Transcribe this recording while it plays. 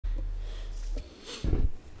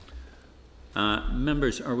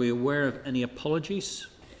Members, are we aware of any apologies?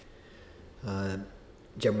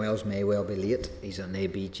 Jim Wells may well be late. He's on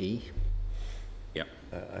ABG. Yeah.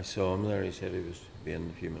 I saw him there. He said he was be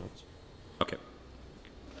in a few minutes. Okay.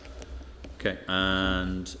 Okay,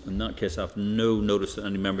 and in that case, I have no notice that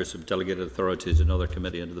any members have delegated authority to another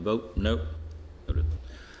committee into the vote. No. Noted.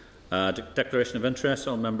 Declaration of interest.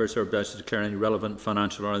 All members are obliged to declare any relevant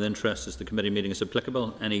financial or other interest as the committee meeting is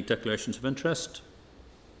applicable. Any declarations of interest?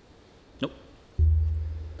 Nope.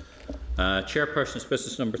 Chairperson's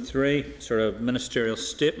business number 3, sort of ministerial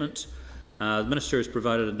statement. The Minister has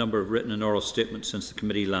provided a number of written and oral statements since the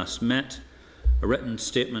committee last met. A written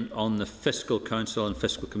statement on the Fiscal Council and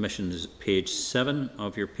Fiscal Commission is page 7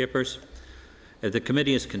 of your papers. If the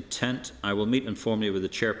committee is content, I will meet informally with the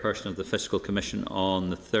chairperson of the Fiscal Commission on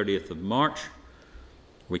the 30th of March.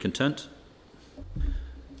 Are we content?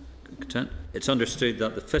 Content. It's understood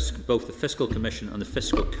that both the Fiscal Commission and the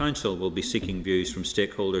Fiscal Council will be seeking views from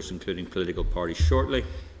stakeholders, including political parties, shortly.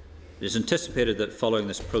 It is anticipated that following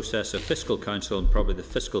this process, a Fiscal Council and probably the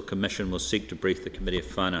Fiscal Commission will seek to brief the Committee of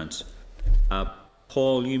Finance.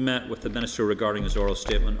 Paul, you met with the Minister regarding his oral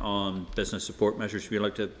statement on business support measures. Would you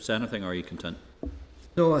like to say anything, or are you content?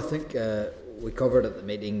 No, I think we covered at the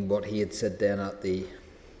meeting what he had said then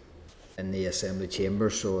in the Assembly chamber,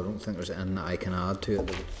 so I don't think there's anything I can add to it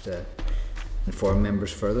that would inform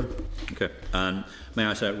members further. Okay, and may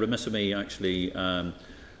I say, remiss of me actually,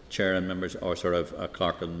 Chair and members, or sort of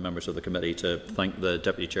Clerk and members of the committee, to thank the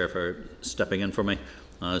Deputy Chair for stepping in for me.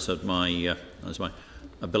 As my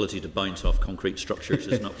ability to bounce off concrete structures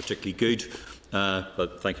is not particularly good,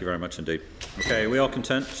 but thank you very much indeed. Okay, we all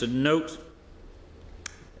content to note?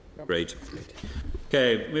 Great.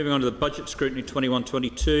 Okay, moving on to the budget scrutiny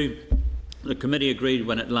 21-22. The committee agreed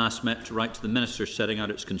when it last met to write to the Minister setting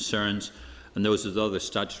out its concerns and those of the other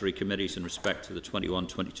statutory committees in respect to the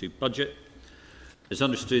 21-22 budget. It is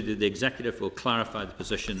understood that the Executive will clarify the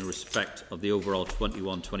position in respect of the overall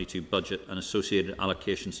 21-22 budget and associated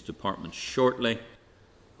allocations to departments shortly.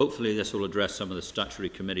 Hopefully this will address some of the statutory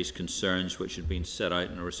committee's concerns which had been set out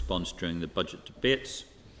in a response during the budget debates.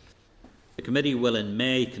 The committee will in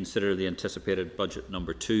May consider the anticipated budget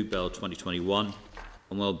number 2 Bill 2021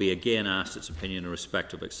 and will be again asked its opinion in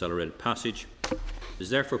respect of accelerated passage. It is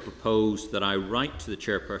therefore proposed that I write to the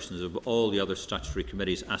chairpersons of all the other statutory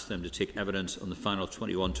committees, ask them to take evidence on the final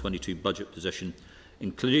 21-22 budget position,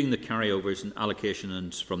 including the carryovers and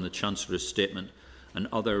allocations from the Chancellor's statement and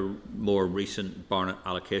other more recent Barnett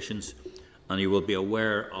allocations. And you will be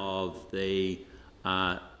aware of the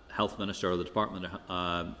Health Minister of the Department,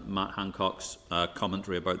 Matt Hancock's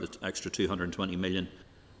commentary about the extra 220 million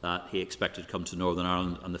that he expected to come to Northern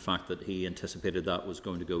Ireland, and the fact that he anticipated that was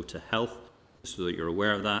going to go to health, so that you're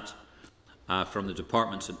aware of that, from the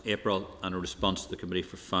departments in April, and a response to the Committee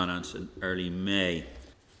for Finance in early May.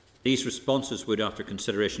 These responses would, after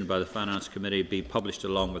consideration by the Finance Committee, be published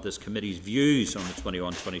along with this Committee's views on the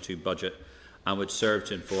 21-22 budget and would serve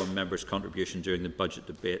to inform members' contribution during the budget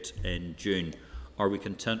debate in June. Are we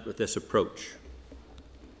content with this approach?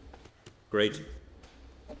 Great.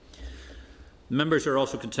 Members are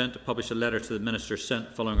also content to publish a letter to the Minister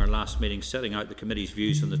sent following our last meeting setting out the Committee's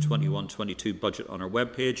views on the 21-22 budget on our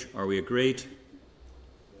webpage. Are we agreed?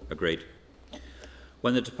 Agreed.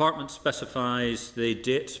 When the Department specifies the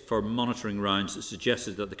dates for monitoring rounds, it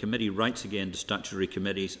suggested that the Committee writes again to statutory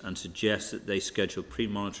committees and suggests that they schedule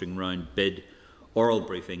pre-monitoring round bid, oral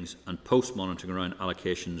briefings and post-monitoring round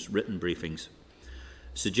allocations written briefings.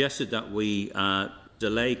 It suggested that we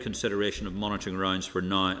delay consideration of monitoring rounds for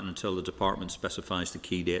now and until the Department specifies the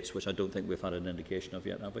key dates, which I don't think we've had an indication of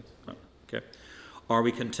yet, have we? No. Okay. Are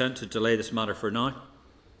we content to delay this matter for now?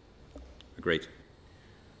 Agreed.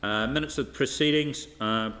 Minutes of proceedings.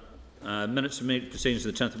 Minutes of proceedings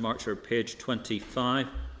of the 10th of March are page 25.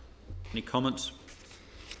 Any comments?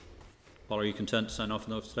 Paul, are you content to sign off on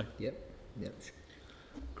those today? Yep. Yep.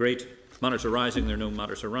 Great. Matters arising. There are no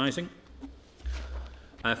matters arising.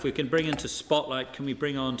 If we can bring into spotlight, can we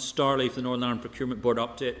bring on Starleaf, the Northern Ireland Procurement Board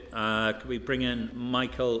update? Can we bring in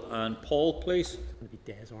Michael and Paul, please? It's going to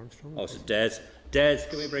be Des Armstrong. Oh, it's Des. Des,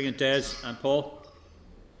 can we bring in Des and Paul?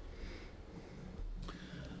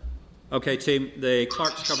 Okay, team, the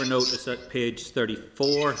Clerk's cover note is at page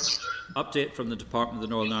 34. Update from the Department of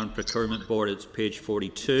the Northern Ireland Procurement Board, it's page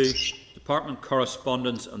 42. Department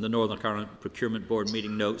correspondence and the Northern Ireland Procurement Board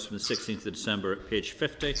meeting notes from the 16th of December at page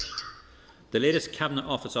 50. The latest Cabinet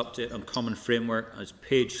Office update on Common Framework is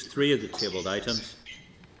page 3 of the tabled items,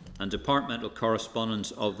 and departmental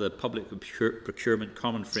correspondence of the Public Procurement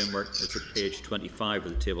Common Framework is at page 25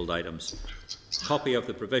 of the tabled items. A copy of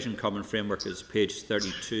the Provision Common Framework is page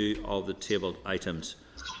 32 of the tabled items.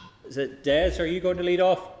 Is it Des? Are you going to lead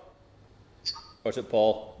off? Or is it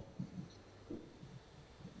Paul?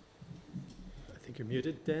 I think you're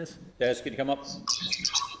muted, Des. Des, can you come up?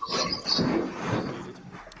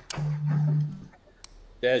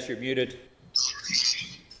 Des, you're muted.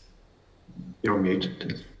 You're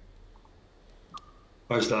muted.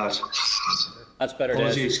 How's that? That's better,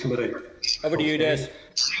 Apologies, Des. committee. Over to you, Des.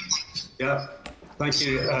 Yeah, thank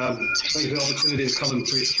you. Thank you for the opportunity to come and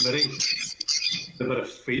brief the committee. A bit of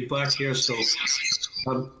feedback here. So,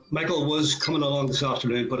 Michael was coming along this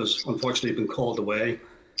afternoon, but has unfortunately been called away.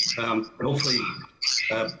 Hopefully,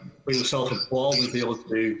 we yourself and Paul will be able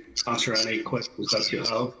to answer any questions that you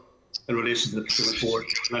have in relation to the procurement board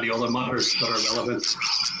and any other matters that are relevant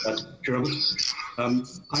at procurement. I'm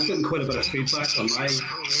getting quite a bit of feedback on my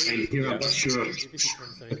end here. I'm not sure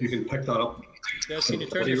if you can pick that up. Des, can you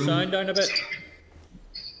turn your sound down a bit?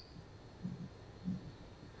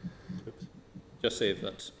 Just see if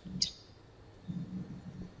that's...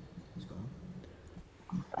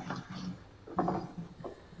 Can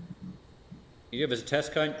you give us a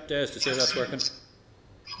test count, Des, to see if that's working?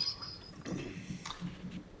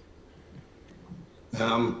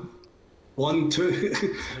 One, two.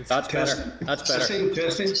 That's better. That's better.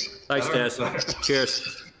 Testing. Thanks, Des.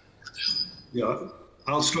 Cheers. Yeah,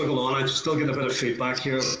 I'll struggle on. I still get a bit of feedback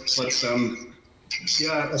here, but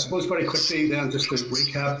yeah, I suppose very quickly then, just to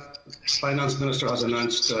recap, Finance Minister has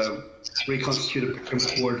announced reconstituted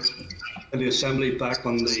procurement board in the Assembly back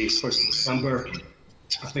on the 1st of December.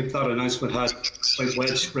 I think that announcement had quite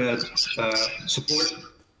widespread support,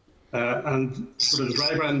 and sort of the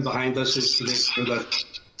driver behind this is to make sure that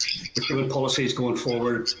procurement policies going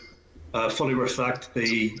forward fully reflect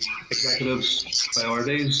the executive's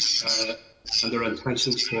priorities and their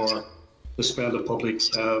intentions for the spend of public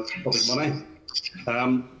money.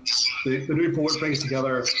 The new board brings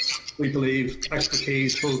together, we believe,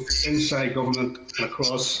 expertise both inside government and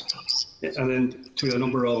across, and into a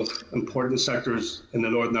number of important sectors in the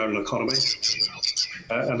Northern Ireland economy.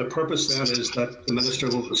 And the purpose then is that the Minister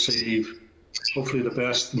will receive hopefully the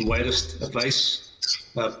best and widest advice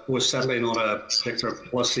was settling on a particular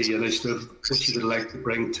policy initiative which you would like to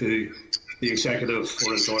bring to the executive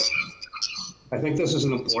for endorsement. I think this is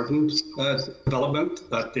an important development,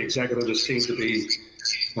 that the executive is seen to be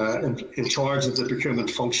in charge of the procurement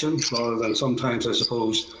function, rather than sometimes, I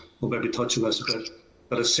suppose, we'll maybe touch on this a bit,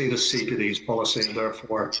 that it's seen as CPD's policy, and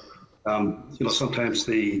therefore, sometimes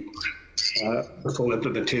the full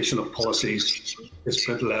implementation of policies is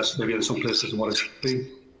a bit less, maybe in some places, than what it should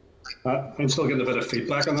be. I'm still getting a bit of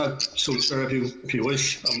feedback on that, so sir, if you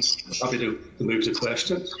wish, I'm happy to move to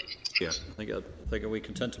questions. Yeah, I think are we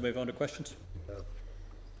content to move on to questions?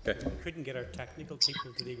 Okay. We couldn't get our technical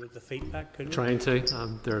people to deal with the feedback, could we? Trying to.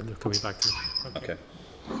 They're coming back to me. Okay.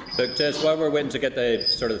 Look, Des, while we're waiting to get the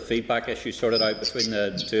sort of the feedback issue sorted out between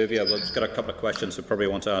the two of you, we've got a couple of questions I probably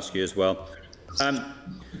want to ask you as well.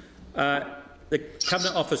 The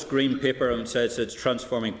Cabinet Office Green Paper says it's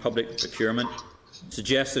transforming public procurement.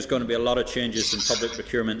 Suggests there's going to be a lot of changes in public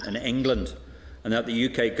procurement in England, and that the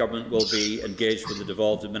UK government will be engaged with the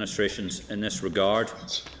devolved administrations in this regard.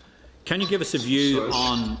 Can you give us a view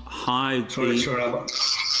on how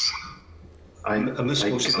I missed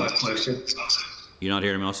most of that question. You're not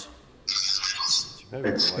hearing us?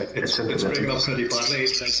 It's bringing up pretty badly.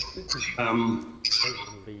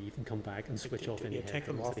 Leave and come back and switch off any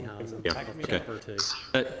headphones that he has. Yeah,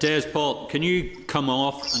 okay. Des, Paul, can you come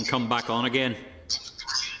off and come back on again?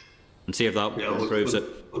 And see if that improves it.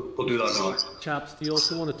 We'll do that now. Chaps, do you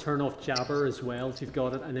also want to turn off Jabber as well if you've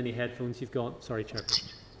got it, and any headphones you've got? Sorry,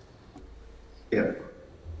 Chairperson. Yeah.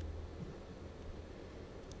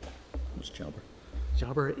 What's Jabber?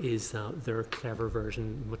 Jabber is their clever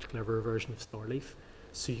version, much cleverer version of Starleaf.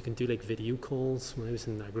 So you can do like video calls. When I was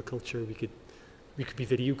in agriculture, we could be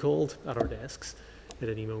video called at our desks at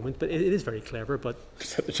any moment. But it is very clever. But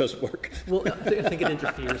it doesn't work. Well, I think it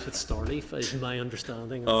interferes with Starleaf, is my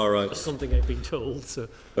understanding. All right. It's something I've been told. So.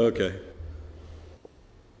 Okay.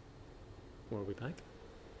 Are we back?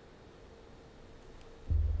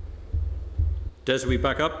 Des, are we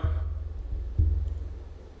back up?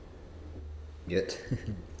 Good.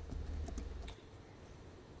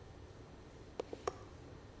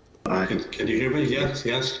 Can you hear me? Yes,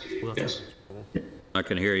 yes, yes. I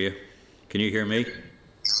can hear you. Can you hear me?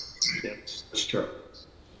 Yes, sure.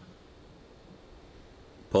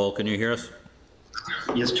 Paul, can you hear us?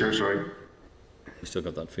 Yes, Chair, sorry. You still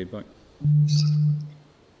got that feedback?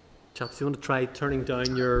 Chaps, do you want to try turning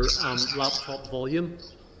down your laptop volume?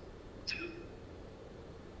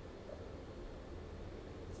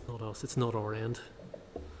 Not us, it's not our end.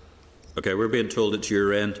 Okay, we're being told it's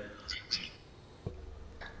your end.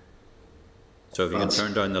 So if you can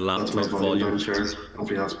turn down the laptop volume.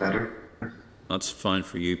 Hopefully that's better. That's fine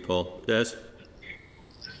for you, Paul. Des?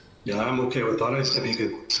 Yeah, I'm okay with that. If you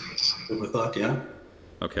could go with that, yeah.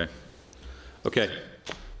 Okay. Okay.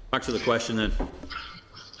 Back to the question then.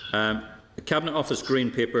 The Cabinet Office Green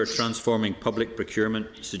Paper Transforming Public Procurement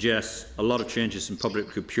suggests a lot of changes in public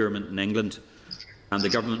procurement in England, and the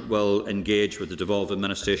Government will engage with the devolved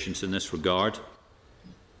administrations in this regard.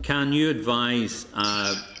 Can you advise,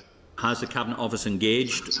 has the Cabinet Office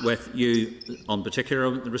engaged with you on particular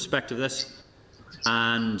in respect of this?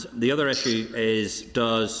 And the other issue is,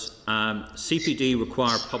 does CPD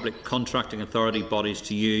require public contracting authority bodies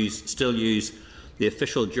to still use the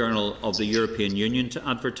official journal of the European Union to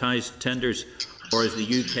advertise tenders, or is the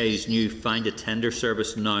UK's new Find a Tender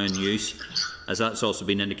service now in use, as that's also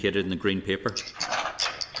been indicated in the Green Paper?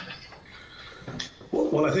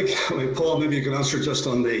 Well, I think, Paul, maybe you can answer just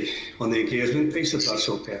on the engagement piece, if that's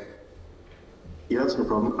okay. Yeah, that's no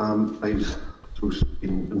problem. I've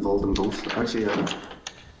been involved in both. Actually,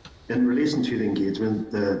 in relation to the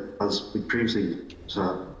engagement, as we previously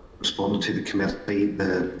responded to the committee,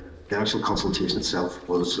 the actual consultation itself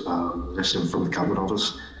was an initiative from the Cabinet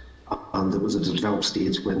Office, and it was at a developed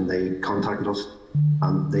stage when they contacted us,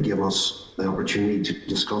 and they gave us the opportunity to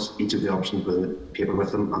discuss each of the options within the paper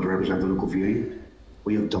with them and to represent the local view.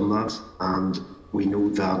 We have done that, and we know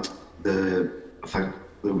that the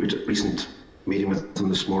recent meeting with them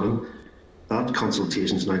this morning, that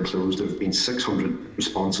consultation is now closed. There have been 600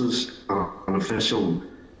 responses. An official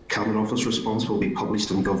Cabinet Office response will be published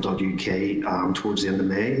on gov.uk towards the end of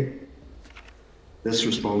May. This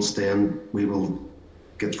response, then, we will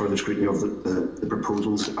get further scrutiny of the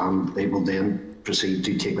proposals, and they will then proceed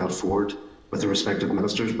to take that forward with the respective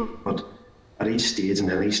ministers. But at each stage,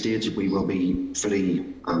 and any stage, we will be fully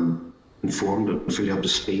informed and fully up to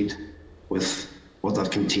speed with what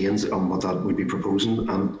that contains and what that would be proposing.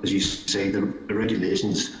 And as you say, the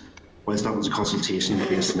regulations, whilst that was a consultation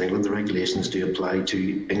based in England, the regulations do apply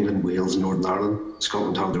to England, Wales, Northern Ireland.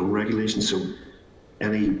 Scotland have their own regulations, so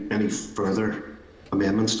any further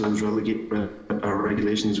amendments to those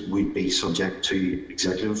regulations would be subject to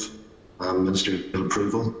executive ministerial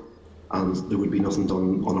approval, and there would be nothing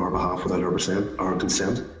done on our behalf without our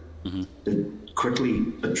consent. To quickly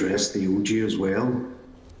address the ODU as well,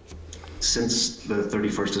 since the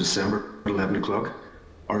 31st of December at 11 o'clock,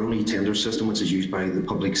 our only tender system, which is used by the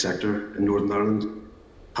public sector in Northern Ireland,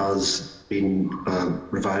 has been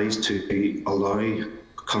revised to allow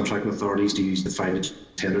contracting authorities to use the Find a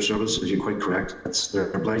Tender service. As you're quite correct,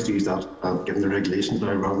 they're obliged to use that given the regulations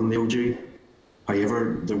now rather than the ODU.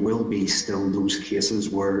 However, there will be still those cases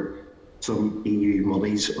where some EU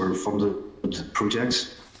monies or funded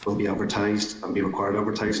projects will be advertised and be required to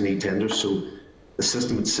advertise in e-tenders. So the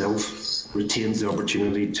system itself retains the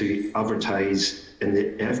opportunity to advertise in the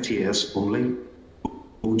FTS only,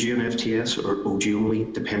 ODU and FTS, or ODU only,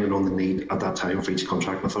 depending on the need at that time for each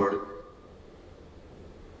contracting authority.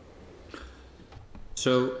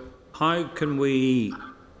 So how can we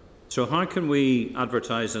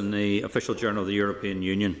advertise in the official journal of the European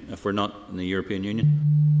Union if we're not in the European Union?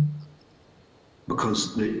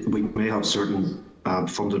 Because we may have certain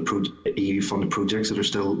EU funded projects that are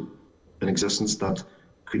still in existence that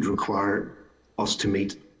could require us to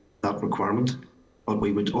meet that requirement, but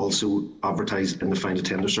we would also advertise in the Find a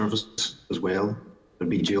Tender service as well. There'd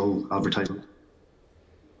be dual advertisement.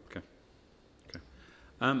 Okay.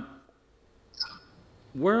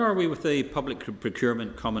 Where are we with the public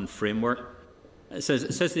procurement common framework? It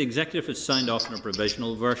says the executive has signed off on a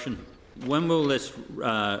provisional version. When will this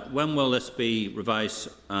be revised?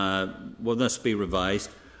 Will this be revised,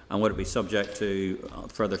 and would it be subject to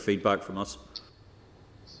further feedback from us?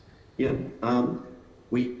 Yeah,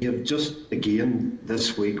 we have just again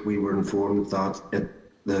this week we were informed that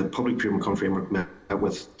the public procurement common framework met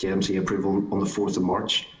with JMC approval on the 4th of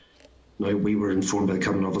March. Now we were informed by the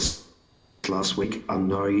Cabinet Office last week, and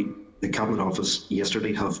now the Cabinet Office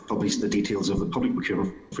yesterday have published the details of the public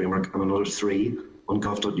procurement framework and another 3 on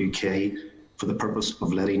gov.uk for the purpose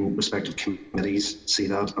of letting respective committees see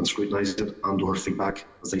that and scrutinise it and or feedback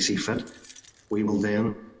as they see fit. We will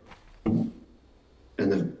then, in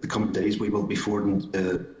the coming days, we will be forwarding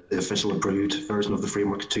the official approved version of the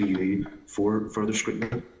framework to you for further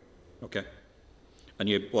scrutiny. Okay. And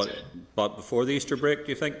you bought before the Easter break,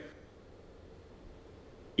 do you think?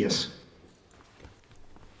 Yes.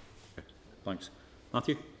 Okay. Thanks.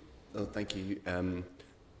 Matthew? Oh, thank you.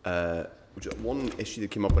 One issue that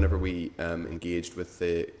came up whenever we engaged with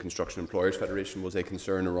the Construction Employers Federation was a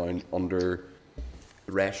concern around under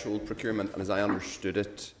threshold procurement, and as I understood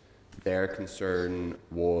it, their concern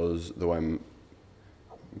was, though I'm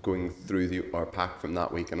going through our pack from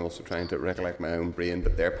that week and also trying to recollect my own brain,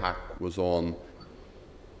 but their pack was on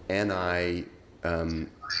NI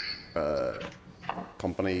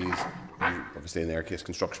companies, obviously in their case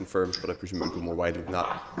construction firms, but I presume it would go more widely than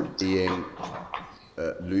that, being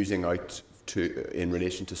losing out in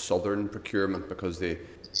relation to southern procurement because the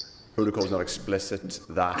protocol is not explicit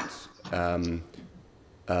that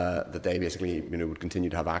that they basically would continue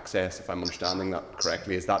to have access, if I'm understanding that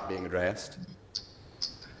correctly. Is that being addressed?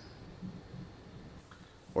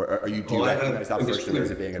 Or do you recognise that first, or is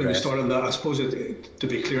it being addressed? Start on that. I suppose to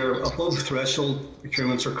be clear, above threshold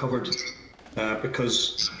procurements are covered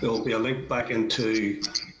because there will be a link back into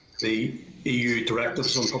the EU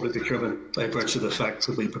directives on public procurement by virtue of the fact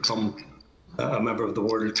that we become a member of the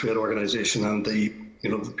World Trade Organization and the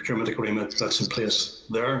the procurement agreement that's in place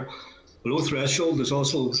there. Below threshold, there's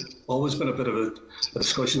also always been a bit of a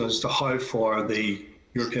discussion as to how far the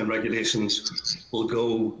European regulations will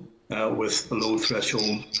go with below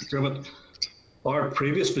threshold procurement. Our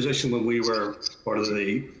previous position when we were part of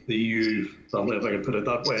the EU family, if I can put it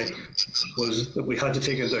that way, was that we had to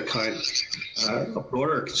take into account a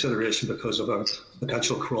broader consideration because of a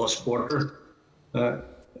potential cross-border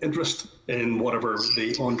interest in whatever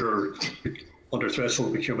the under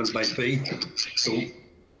threshold procurement might be. So,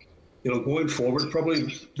 going forward,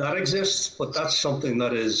 probably that exists, but that's something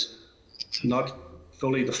that is not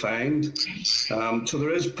fully defined. So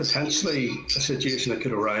there is potentially a situation that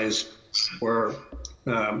could arise where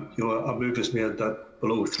a move is made that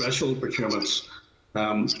below threshold procurements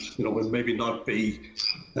would maybe not be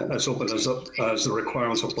as open as the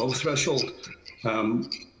requirements above threshold.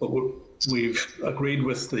 But we've agreed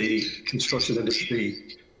with the Construction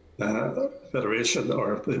Industry Federation,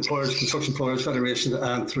 or the Construction Employers Federation,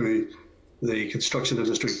 and through the Construction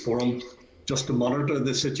Industry Forum, just to monitor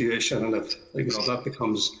the situation. And if that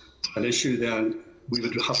becomes an issue, then we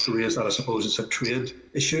would have to raise that. I suppose it's a trade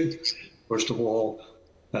issue, first of all,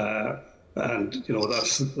 and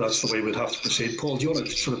that's the way we'd have to proceed. Paul, do you want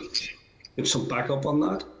to sort of give some backup on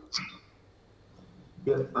that?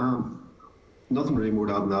 Yeah, nothing really more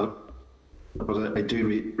to add than that. But I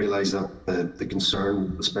do realise that the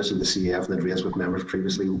concern, especially the CAF that raised with members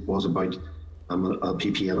previously, was about a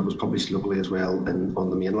PPA, and it was published locally as well on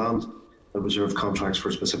the mainland, that reserve contracts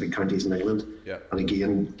for specific counties in England. Yeah. And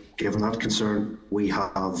again, given that concern, we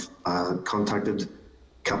have contacted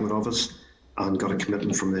Cabinet Office and got a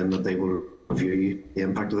commitment from them that they will review the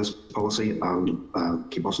impact of this policy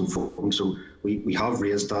and keep us informed. So we have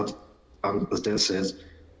raised that, and as Des says,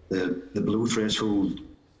 the below threshold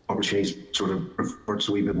opportunities sort of reverts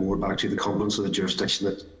a wee bit more back to the competence of the jurisdiction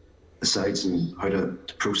that decides and how to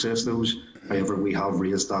process those. However, we have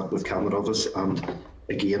raised that with Cabinet Office, and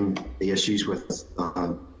again, the issues with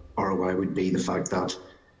ROI would be the fact that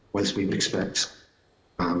whilst we would expect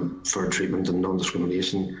fair treatment and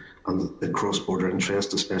non-discrimination and the cross-border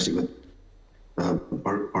interest, especially with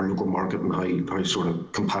our local market and how sort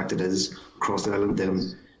of compact it is across the island,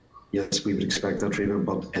 then yes, we would expect that treatment,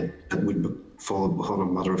 but it would fall upon a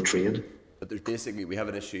matter of trade. But there's basically, we have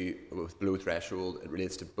an issue with below threshold. It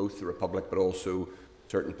relates to both the Republic but also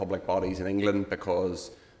certain public bodies in England,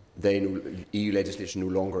 because EU legislation no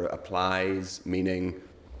longer applies, meaning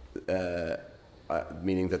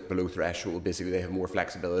that below threshold, basically they have more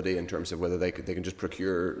flexibility in terms of whether they can just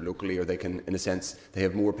procure locally, or they can, in a sense, they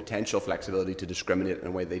have more potential flexibility to discriminate in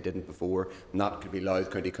a way they didn't before. And that could be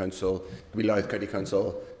Louth County Council,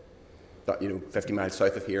 50 miles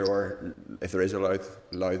south of here, or if there is a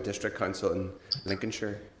Louth District Council in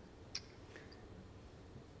Lincolnshire.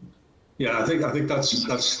 Yeah, I think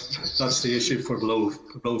that's the issue for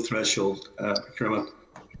below threshold procurement,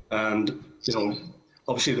 and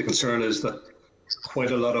obviously the concern is that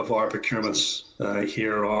quite a lot of our procurements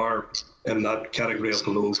here are in that category of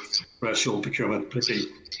below threshold procurement, particularly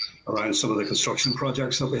around some of the construction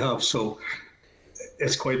projects that we have. So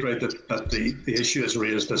it's quite right that the issue is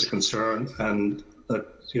raised as a concern, and that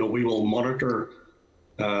we will monitor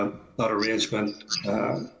that arrangement,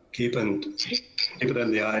 keep it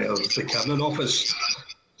in the eye of the Cabinet Office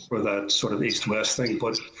for that sort of east-west thing.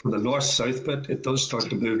 But for the north-south bit, it does start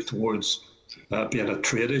to move towards being a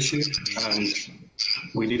trade issue, and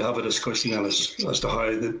we need to have a discussion as to how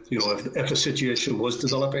if the situation was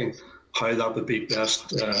developing, how that would be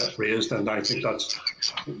best raised. And I think that's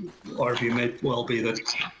our view might well be that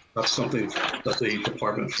that's something that the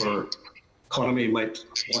Department for Economy might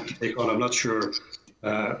want to take on. I'm not sure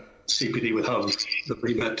CPD would have the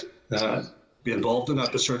remit be involved in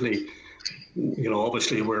that, but certainly,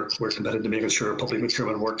 obviously we're committed to making sure public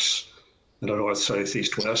procurement works in a north, south,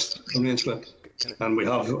 east, west arrangement. And we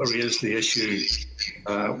have raised the issue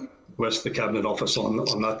with the Cabinet Office on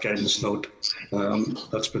that guidance note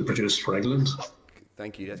that's been produced for England.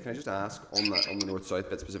 Thank you. Can I just ask on the north-south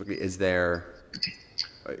bit specifically, is there,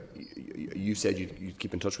 you said you'd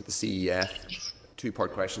keep in touch with the CEF.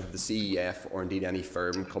 Two-part question: have the CEF or indeed any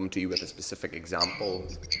firm come to you with a specific example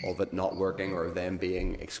of it not working or them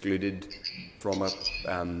being excluded from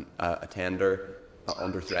a tender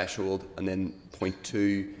under threshold? And then point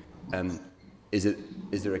two,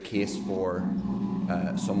 is there a case for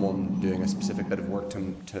someone doing a specific bit of work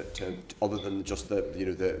to other than just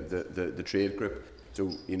the trade group?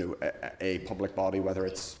 So a public body, whether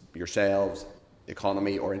it's yourselves, the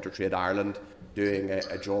economy, or Intertrade Ireland, doing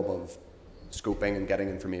a job of scoping and getting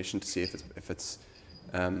information to see if it's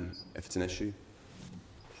an issue.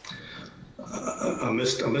 I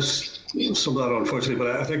missed some of that, unfortunately,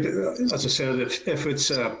 but I think, as I said, if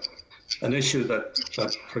it's an issue that,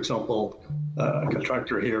 for example, a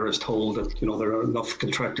contractor here is told that there are enough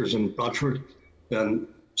contractors in Bradford, then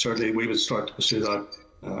certainly we would start to pursue that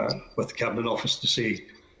with the Cabinet Office to see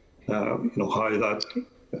how that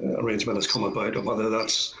arrangement has come about and whether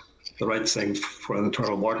that's the right thing for an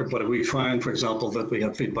internal market. But if we find, for example, that we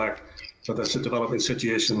have feedback that there's a developing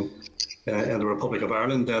situation in the Republic of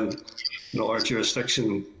Ireland, then our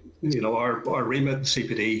jurisdiction, our remit,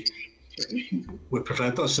 CPD, would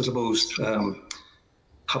prevent us, I suppose,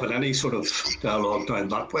 having any sort of dialogue down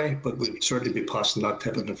that way. But we'd certainly be passing that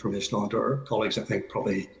type of information on to our colleagues, I think,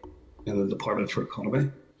 probably in the Department for Economy.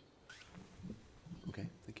 Okay,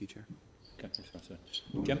 thank you, Chair. Okay,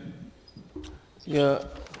 Jim? Yeah,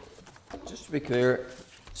 just to be clear,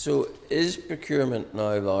 so is procurement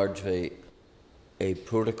now largely a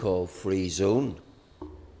protocol-free zone?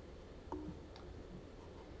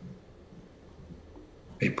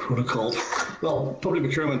 A protocol. Well, public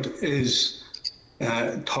procurement is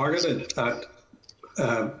targeted at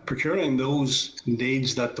procuring those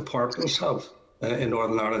needs that departments have in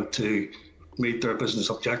Northern Ireland to meet their business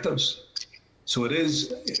objectives. So it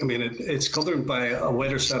is, it's governed by a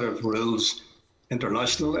wider set of rules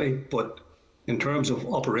internationally, but in terms of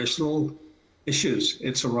operational issues,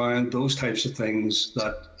 it's around those types of things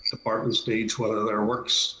that departments need, whether they're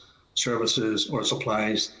works, services or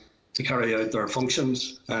supplies, to carry out their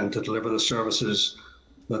functions and to deliver the services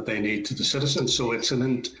that they need to the citizens. So it's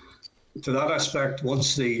to that aspect,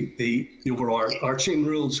 once the overarching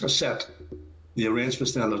rules are set, the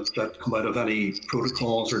arrangements then that come out of any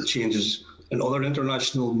protocols or changes in other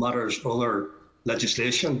international matters, other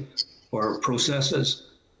legislation or processes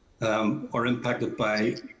are impacted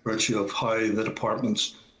by virtue of how the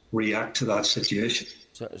departments react to that situation.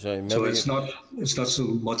 So it's not so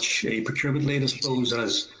much a procurement lead, I suppose,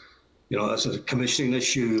 as as a commissioning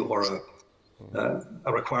issue or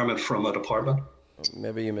a requirement from a department.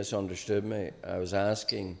 Maybe you misunderstood me. I was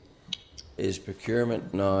asking, is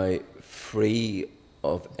procurement now free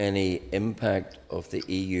of any impact of the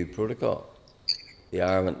EU protocol,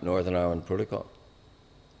 the Northern Ireland Protocol?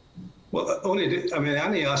 Well,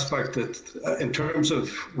 any aspect that, in terms of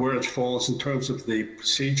where it falls, in terms of the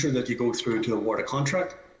procedure that you go through to award a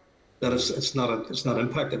contract, that is, it's not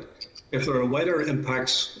impacted. If there are wider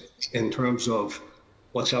impacts in terms of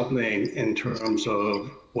what's happening in terms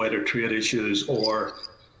of wider trade issues or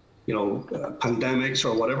pandemics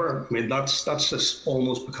or whatever, that's just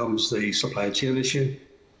almost becomes the supply chain issue.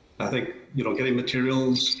 I think getting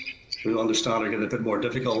materials, we understand, are getting a bit more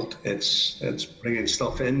difficult. It's bringing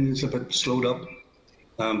stuff in is a bit slowed up,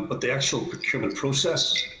 but the actual procurement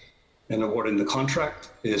process in awarding the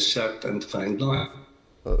contract is set and defined now.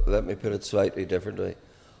 Well, let me put it slightly differently.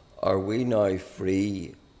 Are we now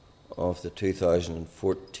free of the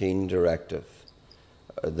 2014 directive,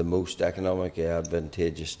 the most economically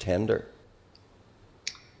advantageous tender?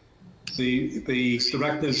 The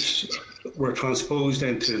directives were transposed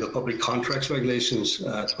into the Public Contracts Regulations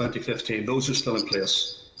 2015. Those are still in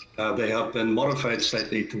place. They have been modified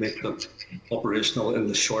slightly to make them operational in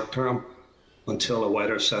the short term until a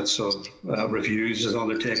wider set of reviews is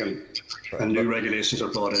undertaken and new regulations are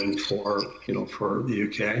brought in for the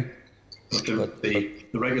UK. But the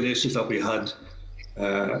regulations that we had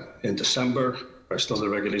in December are still the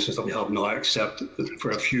regulations that we have now, except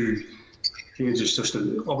for a few changes, just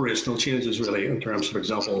operational changes really, in terms of, for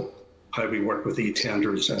example, how we work with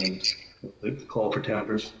e-tenders and the call for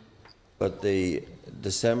tenders. But the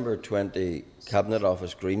December 20 Cabinet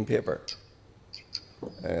Office Green Paper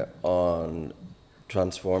on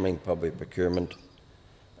transforming public procurement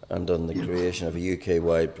and on the creation of a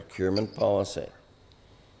UK-wide procurement policy,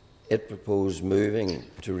 it proposed moving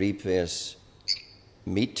to replace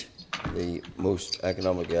MEET, the most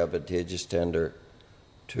economically advantageous tender,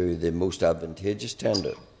 to the most advantageous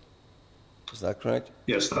tender. Is that correct?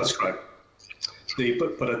 Yes, that's correct.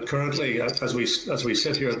 But currently, as we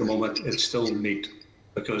sit here at the moment, it's still meat,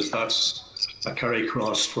 because that's a carry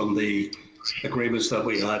across from the agreements that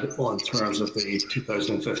we had on terms of the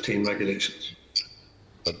 2015 regulations.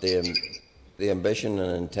 But the ambition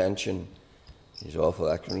and intention, these awful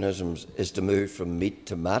acronyms, is to move from meat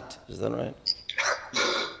to mat. Is that right?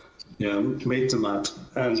 Yeah, meat to mat.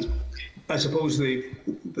 And I suppose the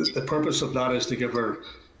purpose of that is to give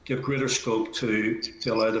greater scope to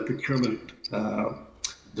allow the procurement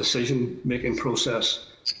decision-making process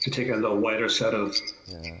to take into a wider set of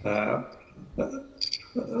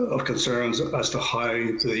concerns as to how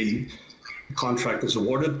the contract is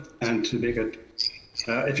awarded, and to make it,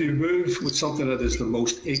 if you move with something that is the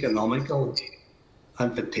most economical,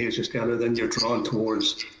 advantageous together, then you're drawn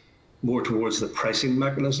more towards the pricing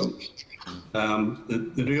mechanism.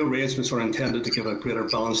 The new arrangements are intended to give a greater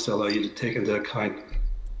balance to allow you to take into account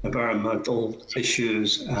environmental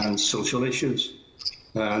issues and social issues.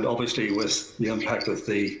 And obviously with the impact of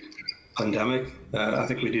the pandemic, I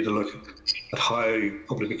think we need to look at how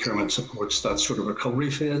public procurement supports that sort of recovery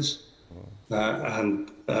phase.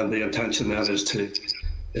 And the intention then is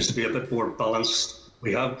to be a bit more balanced.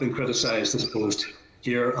 We have been criticised, I suppose,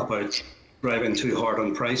 here about driving too hard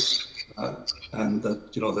on price, and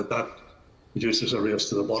that reduces a race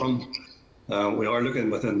to the bottom. We are looking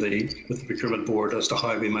with the procurement board as to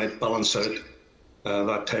how we might balance out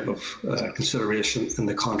that type of consideration in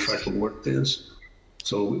the contract award phase.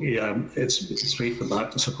 So yeah, it's meat and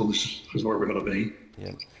that, I suppose, is where we're going to be.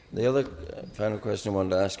 Yeah. The other final question I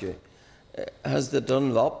wanted to ask you: has the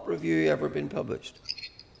Dunlop review ever been published?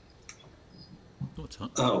 What's that?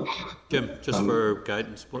 Oh, Jim, just for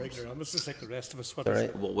guidance, This is like the rest of us.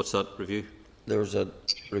 what's that review? There was a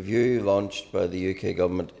review launched by the UK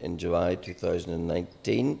government in July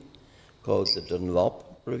 2019 called the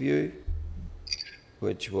Dunlop Review,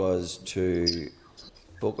 which was to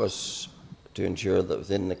focus to ensure that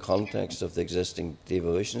within the context of the existing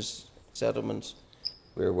devolution settlements,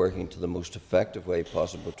 we're working to the most effective way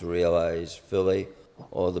possible to realise fully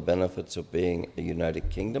all the benefits of being a United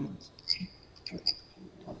Kingdom.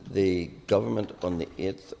 The government on the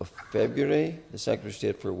 8th of February, the Secretary of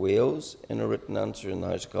State for Wales, in a written answer in the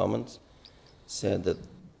House of Commons, said that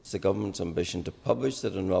it's the government's ambition to publish the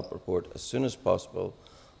Dunlop report as soon as possible,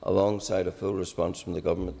 alongside a full response from the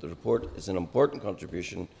government. The report is an important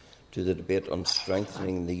contribution to the debate on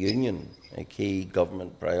strengthening the union, a key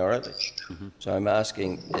government priority. So I'm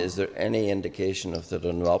asking, is there any indication of the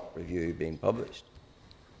Dunlop review being published?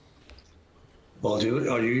 well,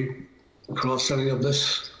 are you across any of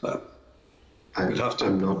this? I'm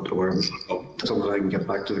not aware of it. It's something I can get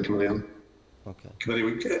back to the committee on. Okay.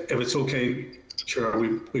 Committee, if it's okay, sure,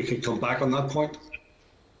 we can come back on that point.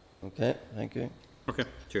 Okay, thank you. Okay,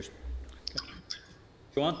 cheers. Okay.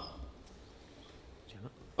 Joanne? Gemma?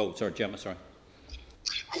 Oh, sorry, Gemma, sorry.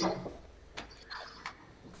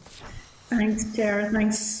 Thanks, Chair.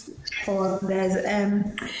 Thanks, Paul and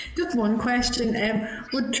Des. Just one question.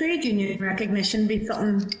 Would trade union recognition be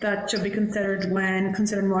something that should be considered when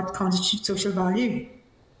considering what constitutes social value?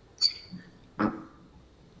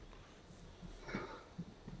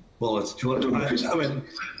 Well,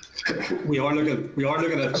 we are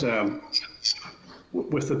looking at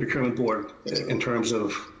with the procurement board in terms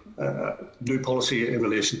of new policy in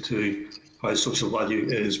relation to how social value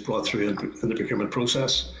is brought through in the procurement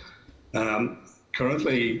process.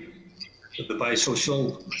 Currently, the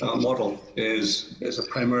bi-social model is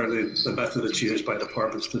primarily the method that's used by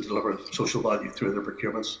departments to deliver social value through their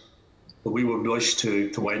procurements. But we would wish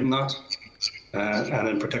to widen that, and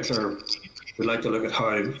in particular, we'd like to look at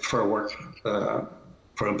how fair work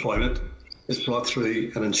for employment is brought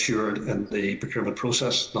through and ensured in the procurement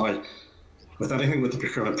process. Now, with anything with the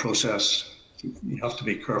procurement process, you have to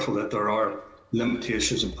be careful that there are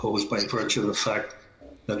limitations imposed by virtue of the fact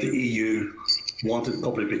that the EU wanted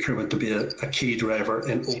public procurement to be a key driver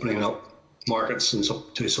in opening up markets and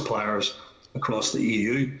to suppliers across the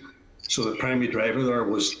EU. So the primary driver there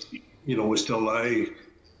was to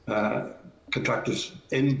allow contractors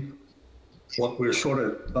in. What we're sort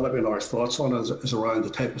of developing our thoughts on is around the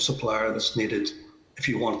type of supplier that's needed if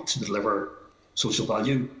you want to deliver social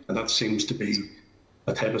value, and that seems to be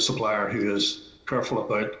a type of supplier who is careful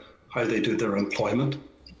about how they do their employment,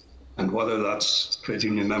 and whether that's trade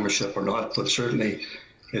union membership or not. But certainly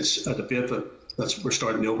it's a debate that we're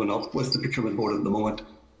starting to open up with the procurement board at the moment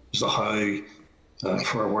as to how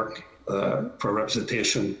fair work for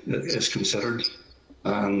representation is considered.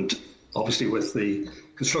 And obviously with the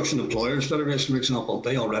Construction Employers Federation, for example,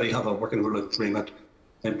 they already have a working rule agreement,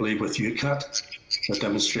 I believe, with UCAT that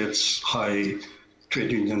demonstrates how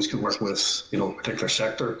trade unions can work with, a particular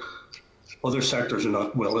sector. Other sectors are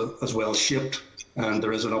not as well shaped, and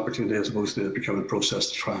there is an opportunity, I suppose, to the procurement process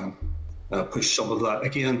to try and push some of that.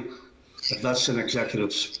 Again, if that's an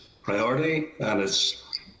executive's priority and it's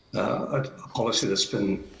a policy that's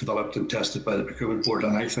been developed and tested by the Procurement Board,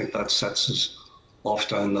 and I think that sets us off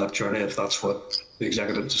down that journey if that's what the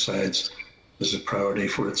executive decides is a priority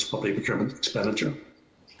for its public procurement expenditure.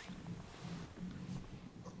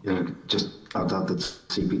 Yeah, just add that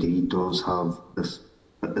CPD does have this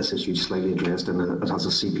issue slightly addressed, and it has a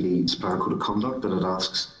CPD supplier code of conduct that it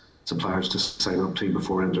asks suppliers to sign up to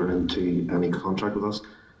before entering into any contract with us,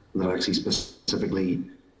 and that actually specifically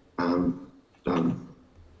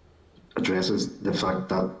addresses the fact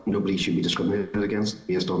that nobody should be discriminated against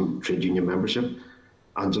based on trade union membership.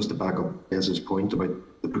 And just to back up Ez's point about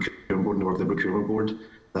the Procurement Board and the work of the Procurement Board,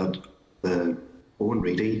 that the Owen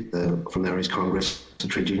Reedy from the Irish Congress of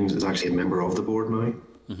Trade Unions is actually a member of the board now.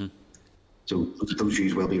 Mm-hmm. So those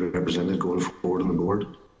views will be represented going forward on the board.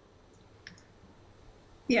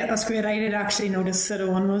 Yeah, that's great. I did actually notice that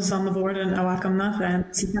Owen was on the board, and I welcome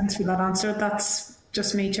that. So thanks for that answer. That's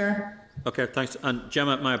just me, Chair. Okay, thanks. And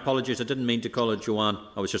Gemma, my apologies. I didn't mean to call it Joanne.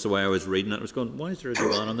 I was just the way I was reading it. I was going, why is there a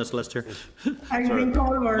Joanne on this list here? I've been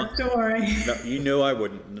called work, don't worry. No, you know I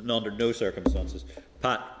wouldn't, under no circumstances.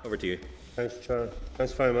 Pat, over to you. Thanks, Chair.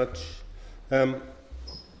 Thanks very much.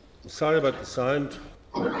 Sorry about the sound,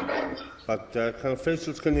 but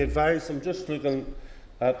officials, can you advise? I'm just looking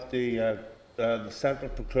at the Central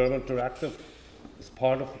Procurement Directive as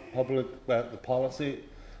part of the policy.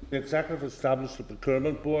 The Executive established the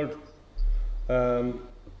Procurement Board and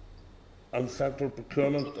central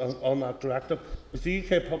procurement on that directive. It's the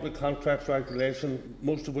UK Public Contracts Regulation,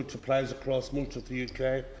 most of which applies across most of the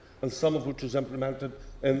UK, and some of which is implemented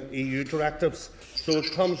in EU directives. So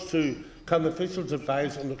it comes to, can officials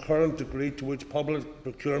advise on the current degree to which public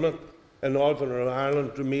procurement in Northern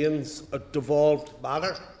Ireland remains a devolved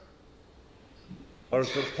matter? Or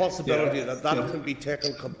is there a possibility that can be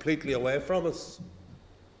taken completely away from us?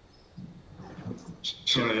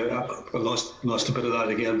 Sorry, I lost a bit of that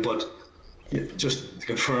again, but just to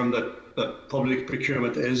confirm that public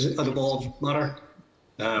procurement is a devolved matter,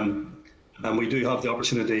 and we do have the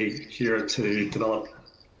opportunity here to develop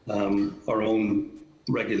our own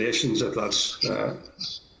regulations if that's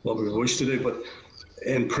what we wish to do. But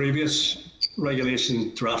in previous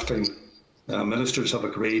regulation drafting, ministers have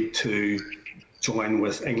agreed to join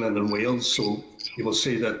with England and Wales. So you will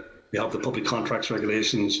see that we have the Public Contracts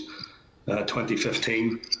Regulations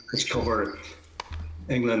 2015, which cover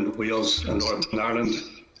England, Wales and Northern Ireland.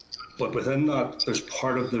 But within that, there's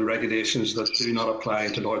part of the regulations that do not apply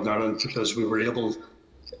to Northern Ireland, because we were able,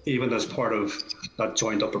 even as part of that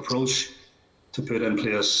joined up approach, to put in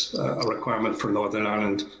place a requirement for Northern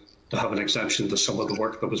Ireland to have an exemption to some of the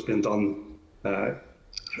work that was being done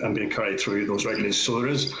and being carried through those regulations. So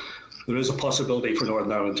there is a possibility for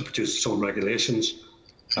Northern Ireland to produce its own regulations,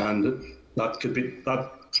 and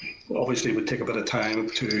that obviously would take a bit of time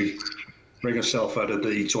to bring itself out of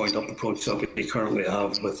the joined up approach that we currently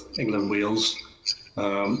have with England and Wales.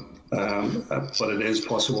 But it is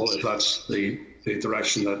possible if that's the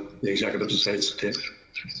direction that the executive decides to take.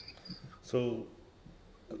 So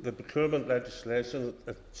the procurement legislation,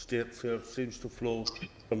 it states here, seems to flow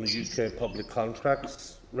from the UK Public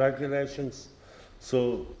Contracts Regulations.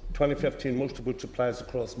 So 2015, most of which applies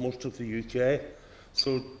across most of the UK.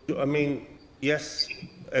 So, I mean, yes,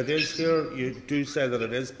 it is here. You do say that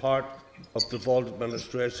it is part of devolved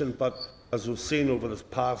administration, but as we've seen over the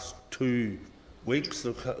past 2 weeks,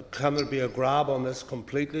 can there be a grab on this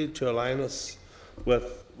completely to align us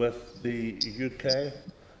with the UK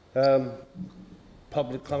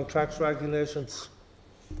public contracts regulations?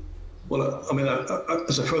 Well, I mean,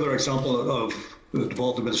 as a further example of the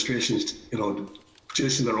devolved administrations,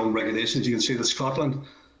 producing their own regulations, you can see that Scotland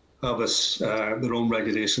have their own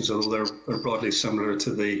regulations, although they're broadly similar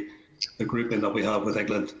to the grouping that we have with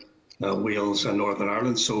England, Wales and Northern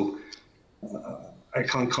Ireland. So I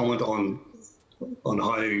can't comment on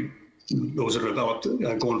how those are developed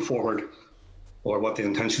going forward or what the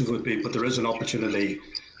intentions would be, but there is an opportunity,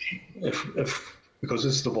 if because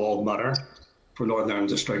it's a devolved matter, for Northern Ireland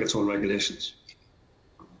to strike its own regulations.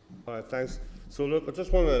 All right, thanks. So look, I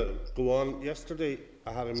just want to go on. Yesterday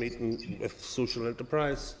I had a meeting with Social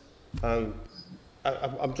Enterprise, and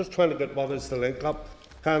I'm just trying to get what is the link up.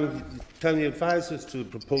 Can you advise us to the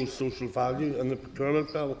proposed social value in the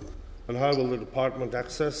procurement bill, and how will the department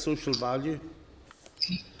access social value?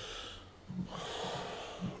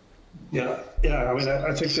 Yeah. I mean,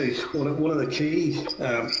 I think one of the key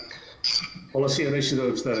policy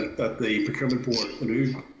initiatives that the Procurement Board, the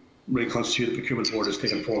new reconstituted procurement board has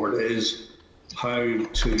taken forward is how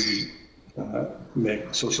to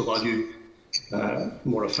make social value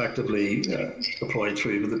more effectively deployed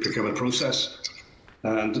through the procurement process.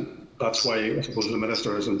 And that's why I suppose the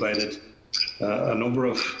Minister has invited a number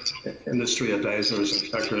of industry advisors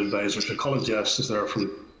and sector advisors. The College is there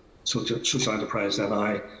from Social Enterprise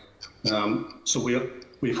NI. So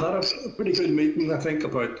we've had a pretty good meeting, I think,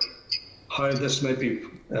 about how this might be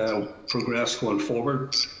progressed going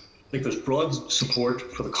forward. I think there's broad support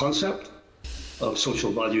for the concept of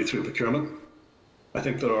social value through procurement. I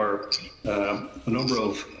think there are a number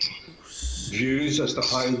of views as to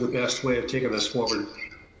how the best way of taking this forward,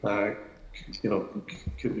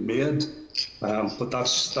 could be made. But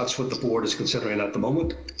that's what the board is considering at the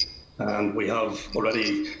moment, and we have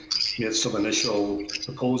already made some initial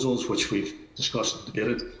proposals which we've discussed and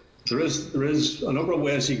debated. There is a number of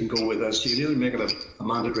ways you can go with this. You can either make it a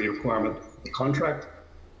mandatory requirement of the contract,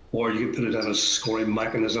 or you can put it in a scoring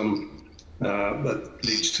mechanism that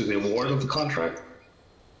leads to the award of the contract.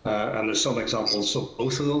 And there's some examples of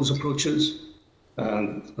both of those approaches.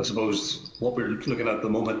 And I suppose what we're looking at the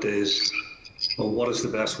moment is, well, what is the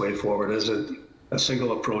best way forward? Is it a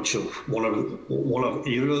single approach of one of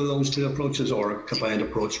either of those two approaches, or a combined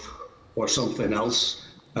approach, or something else?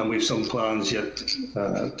 And we've some plans yet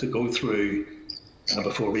to go through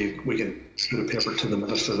before we can put a paper to the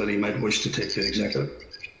Minister that he might wish to take to the Executive.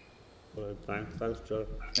 Well, thanks, Chair.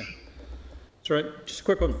 Yeah. That's right. Just a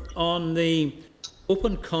quick one on the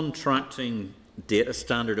Open Contracting Data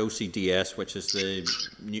Standard (OCDS), which is the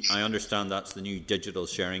new, I understand that's the new digital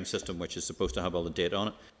sharing system, which is supposed to have all the data on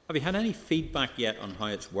it. Have you had any feedback yet on how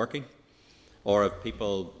it's working, or have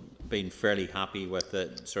people been fairly happy with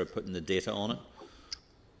it, sort of putting the data on it?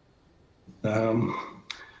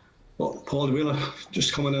 Well, Paul, do you want to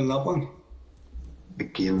just comment on that one?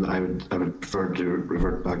 Again, I would prefer to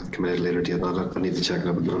revert back to the committee later date. I need to check it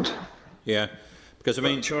up a minute. Yeah. Because I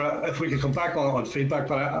mean, sure, if we could come back on feedback,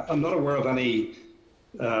 but I'm not aware of any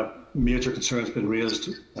major concerns being raised,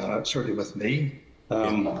 certainly with me.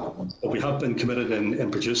 But we have been committed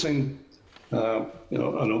in producing, an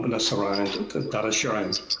openness around data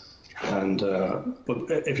sharing. And but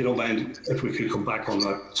if you don't mind, if we could come back on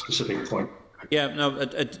that specific point. Yeah, no,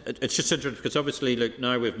 it's just interesting because obviously, look,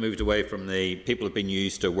 now we've moved away from the people have been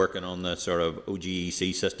used to working on the sort of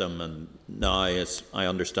OGEC system, and now, as I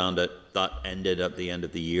understand it, that ended at the end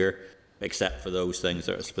of the year, except for those things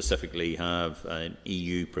that specifically have an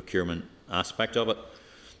EU procurement aspect of it.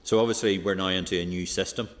 So obviously, we're now into a new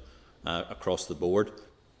system across the board,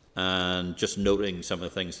 and just noting some of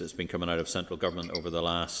the things that's been coming out of central government over the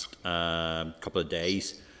last couple of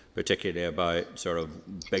days, particularly about sort of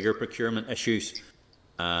bigger procurement issues,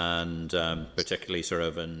 and particularly sort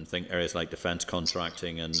of in areas like defence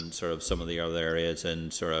contracting and sort of some of the other areas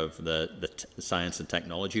in sort of the science and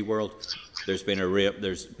technology world. There's been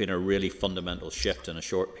a really fundamental shift in a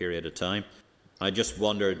short period of time. I just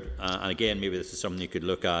wondered, and again, maybe this is something you could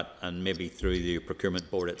look at, and maybe through the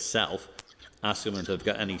procurement board itself, ask them if they've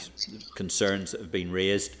got any concerns that have been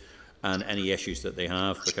raised and any issues that they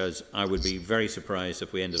have, because I would be very surprised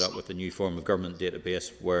if we ended up with a new form of government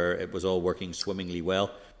database where it was all working swimmingly well.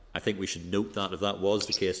 I think we should note that if that was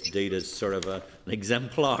the case, indeed, as sort of an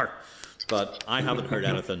exemplar. But I haven't heard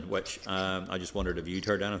anything, which I just wondered if you'd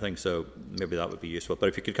heard anything, so maybe that would be useful. But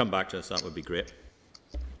if you could come back to us, that would be great.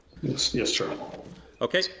 Yes, sure.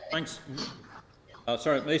 Okay, thanks.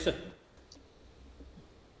 Sorry, Lisa.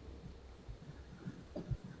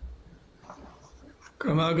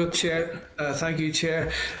 Good Chair. Thank you,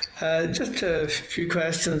 Chair. Just a few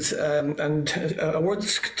questions, and a word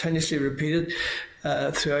that's continuously repeated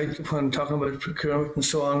throughout when talking about procurement and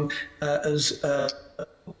so on is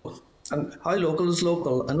and how local is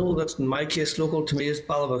local. I know that in my case, local to me is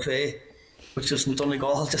Ballybofey, which is in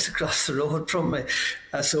Donegal, just across the road from me.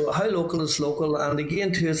 So how local is local? And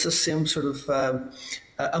again, too, it's the same sort of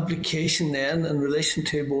application then in relation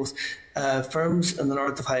to both firms in the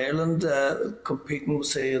north of Ireland competing with,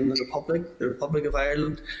 say, in the Republic of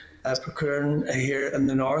Ireland, procuring here in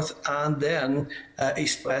the north, and then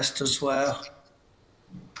east-west as well.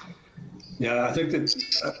 Yeah, I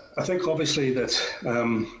think obviously that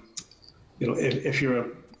if you're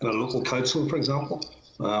in a local council, for example,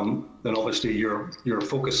 then obviously your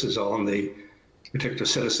focus is on the particular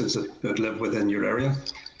citizens that live within your area,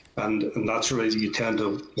 and naturally you tend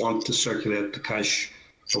to want to circulate the cash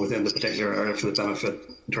within the particular area for the benefit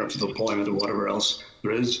in terms of deployment or whatever else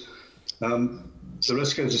there is. The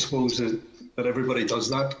risk is, I suppose, that everybody does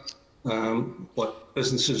that, but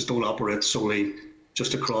businesses don't operate solely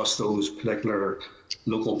just across those particular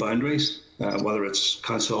local boundaries, whether it's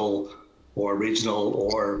council or regional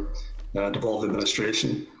or devolved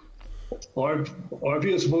administration. Our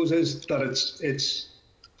view, I suppose, is that it's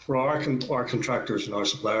for our contractors and our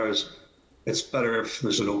suppliers, it's better if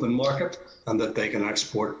there's an open market and that they can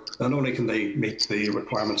export. Not only can they meet the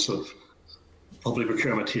requirements of public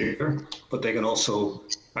procurement here, but they can also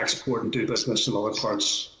export and do business in other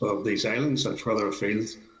parts of these islands and further afield.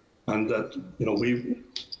 And that, we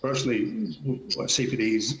personally,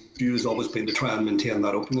 CPD's view has always been to try and maintain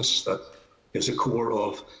that openness that is a core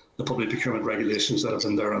of the public procurement regulations that have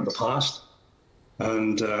been there in the past.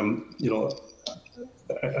 And,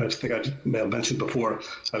 I think I may have mentioned before,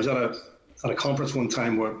 I was at a conference one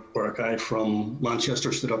time where a guy from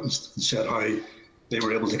Manchester stood up and said how they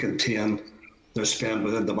were able to contain their spend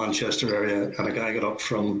within the Manchester area, and a guy got up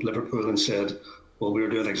from Liverpool and said, well, we were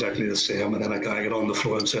doing exactly the same, and then a guy got on the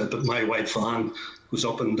floor and said, but my white van goes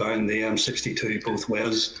up and down the M62 both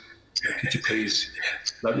ways. Could you please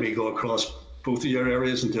let me go across both of your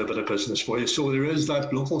areas and do a bit of business for you? So there is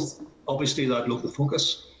that obviously that local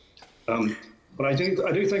focus. But I do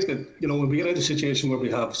think that, when we get into a situation where we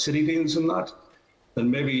have city deals in that, then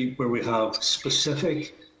maybe where we have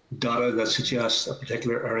specific data that suggests a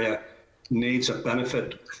particular area needs a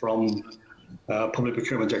benefit from public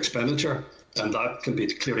procurement expenditure, and that can be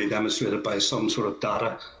clearly demonstrated by some sort of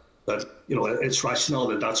data that, it's rational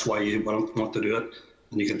that that's why you want to do it,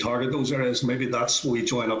 and you can target those areas. Maybe that's where we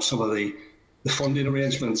join up some of the funding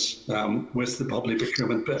arrangements with the public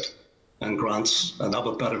procurement bit and grants, and have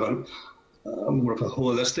a better more of a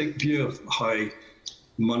holistic view of how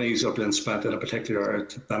monies are being spent in a particular area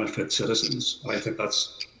to benefit citizens. And I think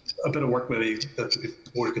that's a bit of work maybe that the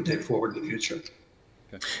board can take forward in the future.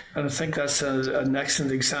 Okay. And I think that's an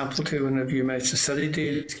excellent example too whenever you mention city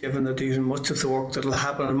deals, given that even much of the work that will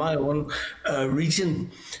happen in my own region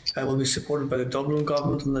will be supported by the Dublin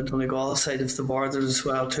government and the Donegal side of the border as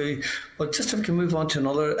well too. But just if we can move on to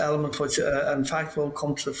another element which in fact will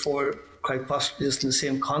come to the fore quite possibly just in the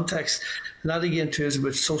same context, and that again too is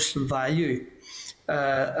about social value,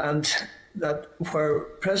 and that where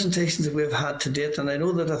presentations that we've had to date, and I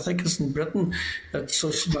know that I think it's in Britain that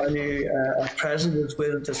social value at present is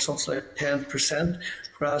weighted at something like 10%,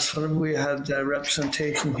 whereas when we had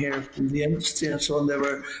representation here from the industry and so on, they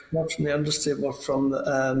were not from the industry but from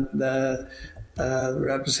the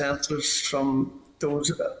representatives from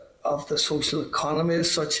those of the social economy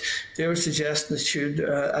as such. They were suggesting it should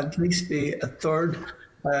at least be a third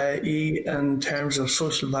in terms of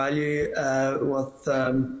social value with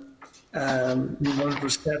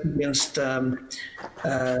 1% against the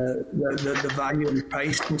value and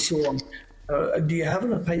price and so on. Do you have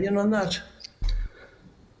an opinion on that?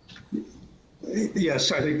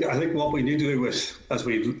 Yes, I think what we need to do as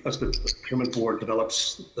the Procurement Board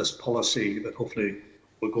develops this policy that hopefully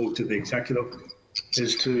will go to the executive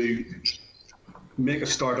is to make a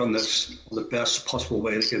start on this in the best possible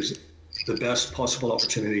way that gives the best possible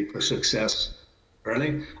opportunity for success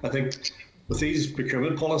early. I think with these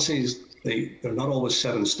procurement policies, they're not always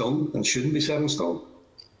set in stone and shouldn't be set in stone,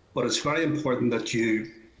 but it's very important that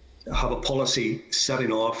you have a policy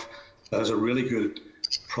setting off that has a really good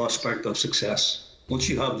prospect of success. Once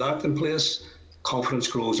you have that in place, confidence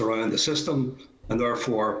grows around the system, and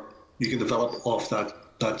therefore you can develop off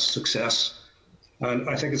that success. And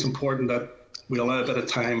I think it's important that we allow a bit of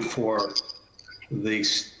time for the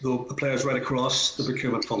players right across the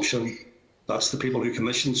procurement function. That's the people who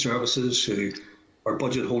commission services, who are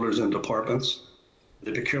budget holders in departments,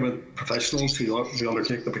 the procurement professionals who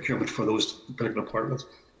undertake the procurement for those particular departments,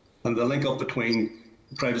 and the link up between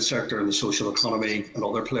the private sector and the social economy and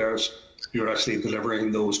other players who are actually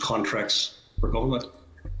delivering those contracts for government.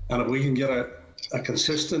 And if we can get a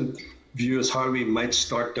consistent view as how we might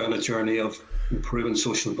start down a journey of improving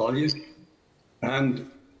social value and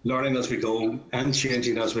learning as we go and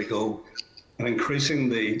changing as we go and increasing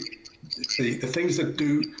the things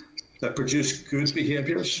that produce good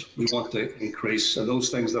behaviours, we want to increase, and those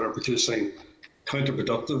things that are producing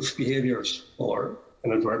counterproductive behaviours or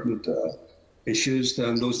inadvertent issues,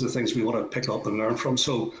 then those are the things we want to pick up and learn from.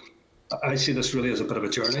 So I see this really as a bit of a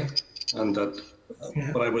journey, and that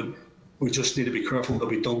but we just need to be careful that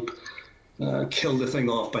we don't kill the thing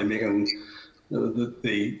off by making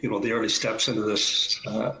the early steps into this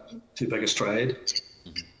too big a stride.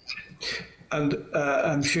 And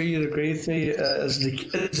I'm sure you'd agree with me, as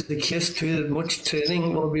the case too, that much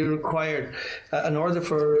training will be required in order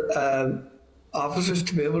for officers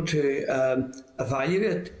to be able to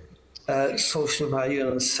evaluate social value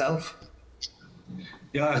in itself.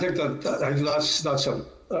 Yeah, I think that's a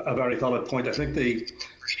very valid point. I think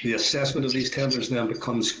the assessment of these tenders then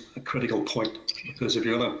becomes a critical point, because if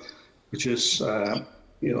you're going to produce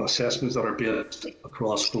assessments that are based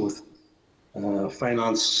across both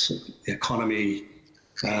finance, the economy,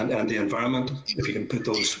 and the environment. If you can put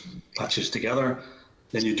those patches together,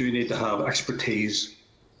 then you do need to have expertise,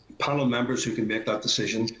 panel members who can make that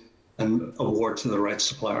decision and award to the right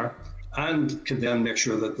supplier, and can then make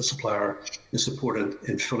sure that the supplier is supported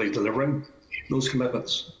in fully delivering those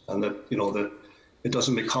commitments, and that that it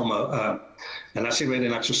doesn't become an essay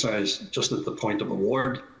writing exercise just at the point of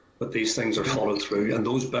award, but these things are followed through, and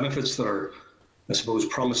those benefits that are, I suppose,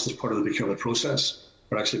 promised as part of the procurement process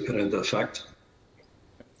are actually put into effect.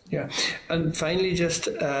 Yeah, and finally, just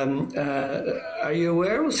are you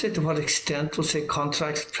aware, we'll say, to what extent, we'll say,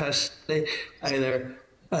 contracts presently, either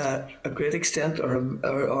a great extent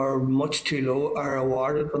or much too low, are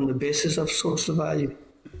awarded on the basis of social value?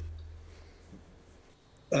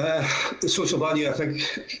 The social value, I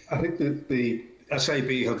think that the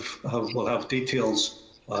SIB will have details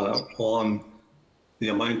on the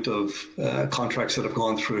amount of contracts that have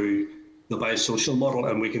gone through the biosocial model,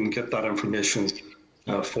 and we can get that information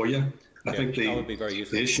for you. I think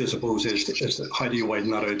the issue, I suppose, is how do you widen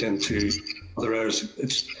that out into other areas?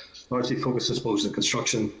 It's largely focused, I suppose, on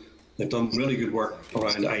construction. They've done really good work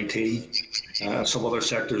around IT, some other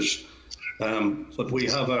sectors, but we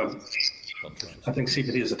have I think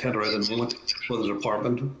CPD is a tender out at the moment for the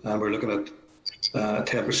department, and we're looking at a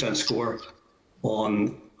 10% score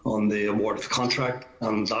on the award of the contract,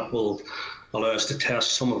 and that will allow us to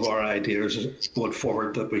test some of our ideas going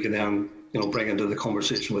forward that we can then bring into the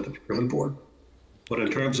conversation with the procurement board. But in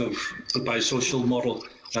terms of the biosocial model,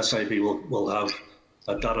 SIB will have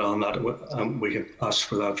data on that, and we can ask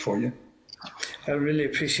for that for you. I really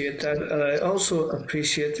appreciate that, and I also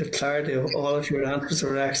appreciate the clarity of all of your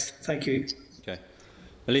answers. Thank you. Okay,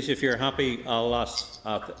 Alicia, if you're happy, I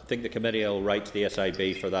think the committee will write to the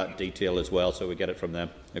SIB for that detail as well, so we get it from them.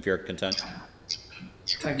 If you're content.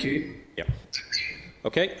 Thank you. Yeah.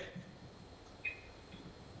 Okay.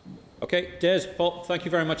 Okay, Des, Paul, thank you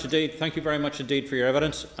very much indeed. Thank you very much indeed for your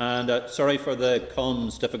evidence, and sorry for the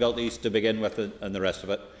comms difficulties to begin with and the rest of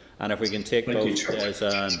it. And if we can take both Des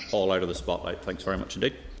and Paul out of the spotlight, thanks very much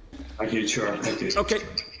indeed. Thank you, Chair. Thank you. Okay,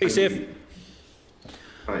 be safe.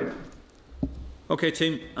 Bye. Okay,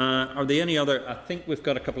 team, are there any other? I think we've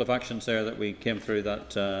got a couple of actions there that we came through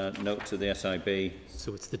that note to the SIB.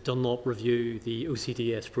 So it's the Dunlop review, the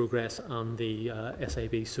OCDS progress, and the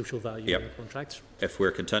SIB social value contracts. If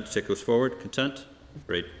we're content to take those forward, content?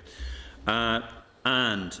 Great.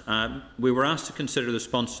 We were asked to consider the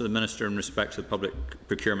response to the Minister in respect to the Public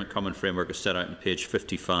Procurement Common Framework as set out on page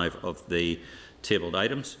 55 of the tabled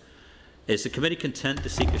items. Is the committee content to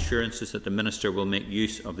seek assurances that the Minister will make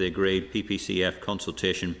use of the agreed PPCF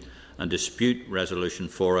consultation and dispute resolution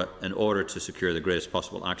for it in order to secure the greatest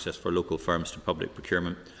possible access for local firms to public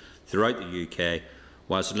procurement throughout the UK,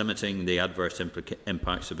 whilst limiting the adverse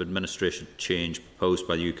impacts of administration change proposed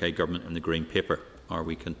by the UK Government in the Green Paper? Are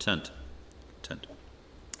we content? Content.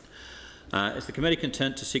 Is the committee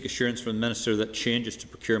content to seek assurance from the Minister that changes to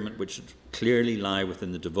procurement which clearly lie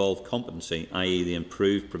within the devolved competency, i.e. the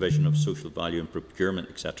improved provision of social value and procurement,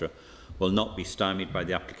 etc., will not be stymied by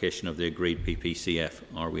the application of the agreed PPCF?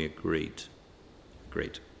 Are we agreed?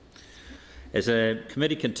 Agreed. Is the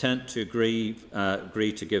committee content to agree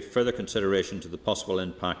to give further consideration to the possible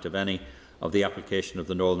impact of any of the application of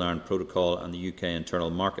the Northern Ireland Protocol and the UK Internal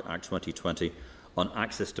Market Act 2020 on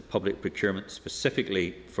access to public procurement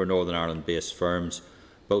specifically for Northern Ireland-based firms,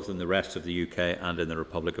 both in the rest of the UK and in the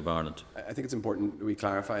Republic of Ireland? I think it's important that we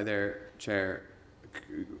clarify there, Chair,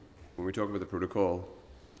 when we talk about the protocol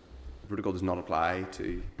does not apply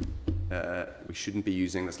to, we shouldn't be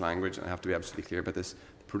using this language, and I have to be absolutely clear about this.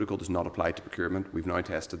 The protocol does not apply to procurement. We've now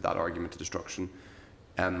tested that argument to destruction.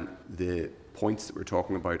 The points that we're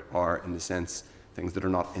talking about are, in the sense, things that are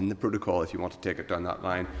not in the protocol, if you want to take it down that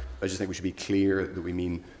line. I just think we should be clear that we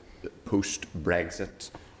mean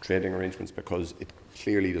post-Brexit trading arrangements, because it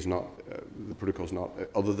clearly does not, the protocol is not,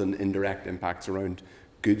 other than indirect impacts around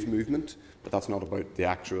goods movement, but that's not about the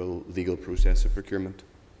actual legal process of procurement.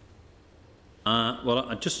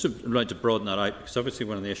 Well, just to like to broaden that out, because obviously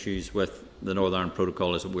one of the issues with the Northern Ireland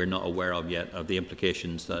Protocol is that we're not aware of yet of the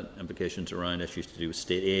implications around issues to do with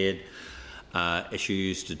state aid,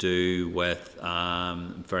 issues to do with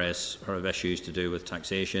various sort of issues to do with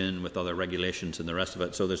taxation, with other regulations and the rest of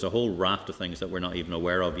it. So there's a whole raft of things that we're not even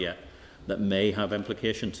aware of yet that may have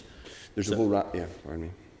implications. There's a whole raft, yeah, pardon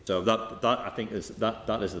me. So that I think is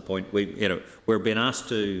that is the point. We're being asked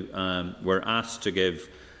to we're asked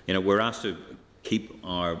to keep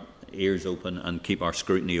our ears open and keep our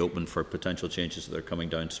scrutiny open for potential changes that are coming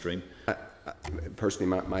downstream.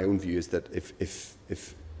 Personally, my own view is that if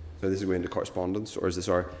So this is going into correspondence, or is this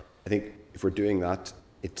our? I think if we're doing that,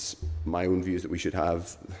 it's my own views that we should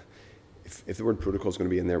have. If the word protocol is going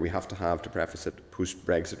to be in there, we have to preface it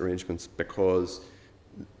post-Brexit arrangements, because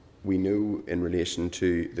we know in relation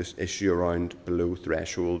to this issue around below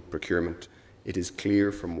threshold procurement, it is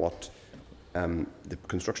clear from what the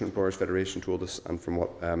Construction Employers Federation told us and from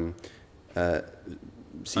what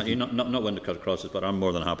you're not one to cut across this, but I'm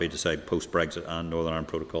more than happy to say post-Brexit and Northern Ireland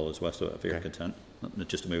Protocol as well, so if you're content.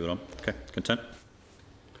 Just to move it on. Okay, content.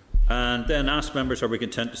 And then ask members, are we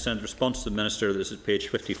content to send a response to the Minister? This is page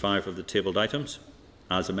 55 of the tabled items,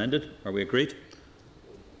 as amended. Are we agreed?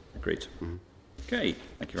 Agreed. Okay,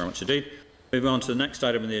 thank you very much indeed. Moving on to the next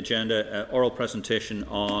item on the agenda, oral presentation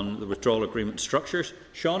on the withdrawal agreement structures.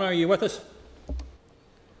 Shauna, are you with us?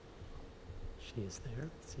 She is there.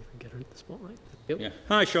 Let's see if we can get her in the spotlight. Yeah.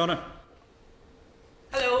 Hi, Shauna.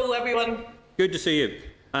 Hello, everyone. Good to see you.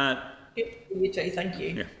 Good to see you too, thank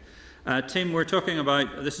you. Yeah. Tim, we're talking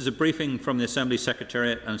about, this is a briefing from the Assembly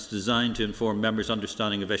Secretariat, and it's designed to inform members'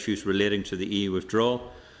 understanding of issues relating to the EU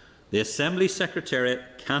withdrawal. The Assembly Secretariat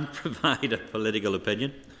can't provide a political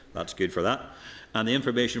opinion. That's good for that. And the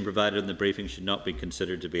information provided in the briefing should not be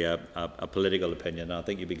considered to be a political opinion. I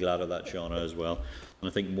think you'd be glad of that, Shauna, as well. And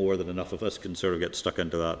I think more than enough of us can sort of get stuck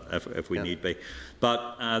into that if we need be.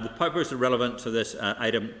 But the papers are relevant to this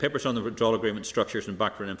item. Papers on the withdrawal agreement structures and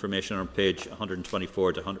background information are on page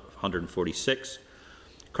 124 to 146.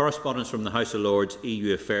 Correspondence from the House of Lords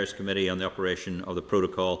EU Affairs Committee on the operation of the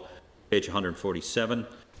protocol, page 147.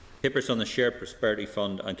 Papers on the Shared Prosperity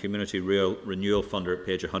Fund and Community Renewal Fund are at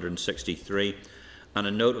page 163. And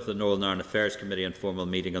a note of the Northern Ireland Affairs Committee informal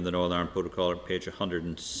meeting on the Northern Ireland Protocol at page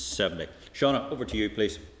 170. Shauna, over to you,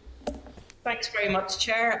 please. Thanks very much,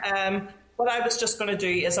 Chair. What I was just going to do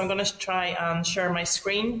is I'm going to try and share my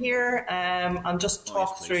screen here and just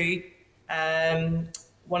talk through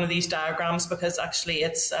one of these diagrams, because actually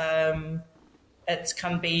it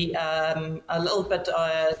can be a little bit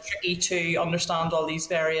tricky to understand all these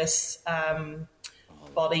various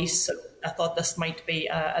bodies. So I thought this might be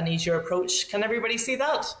an easier approach. Can everybody see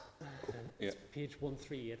that? It's page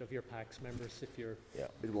 138 of your packs, members, if you're... Yeah,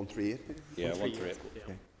 page 138. Yeah,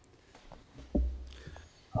 138.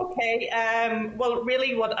 Okay, well,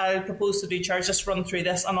 really what I propose to do, Chair, is just run through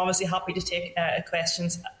this. I'm obviously happy to take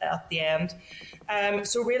questions at the end.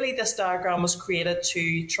 So really this diagram was created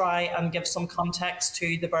to try and give some context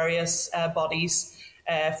to the various bodies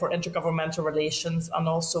for intergovernmental relations and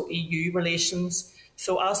also EU relations.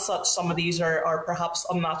 So as such, some of these are perhaps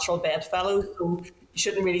unnatural bedfellows, so you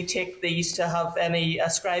shouldn't really take these to have any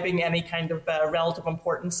ascribing any kind of relative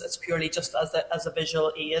importance. It's purely just as a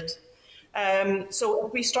visual aid. So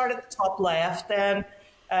if we start at the top left, then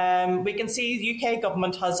we can see the UK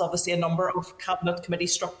government has obviously a number of cabinet committee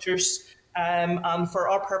structures, and for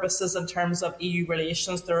our purposes in terms of EU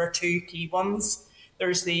relations, there are two key ones.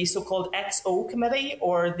 There's the so-called XO committee,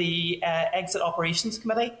 or the Exit Operations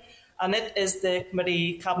Committee, and it is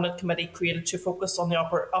the cabinet committee created to focus on the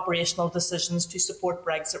operational decisions to support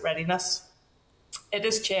Brexit readiness. It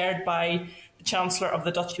is chaired by the Chancellor of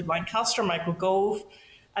the Duchy of Lancaster, Michael Gove.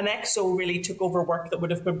 And XO really took over work that would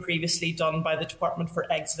have been previously done by the Department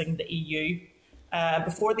for Exiting the EU.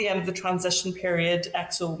 Before the end of the transition period,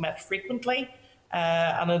 XO met frequently,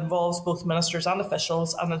 and it involves both ministers and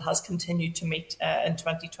officials, and it has continued to meet in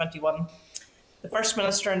 2021. The First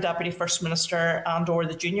Minister and Deputy First Minister and/or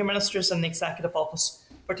the junior ministers in the Executive Office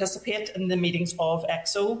participate in the meetings of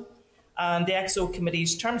XO. And the XO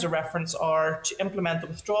Committee's terms of reference are to implement the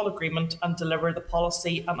withdrawal agreement and deliver the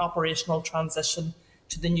policy and operational transition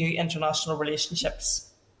to the new international relationships.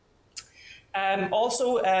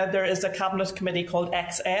 Also, there is a cabinet committee called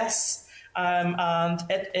XS, and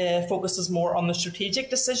it focuses more on the strategic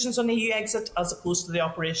decisions on EU exit as opposed to the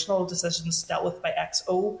operational decisions dealt with by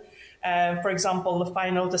XO. For example, the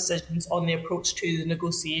final decisions on the approach to the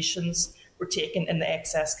negotiations were taken in the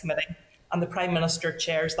XS committee, and the Prime Minister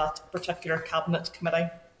chairs that particular cabinet committee.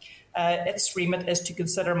 Its remit is to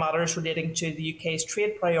consider matters relating to the UK's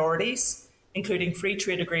trade priorities, including free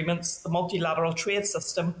trade agreements, the multilateral trade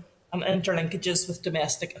system, and interlinkages with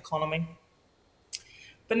domestic economy.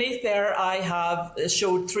 Beneath there, I have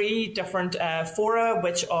showed three different fora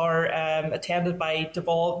which are attended by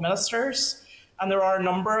devolved ministers, and there are a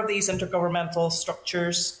number of these intergovernmental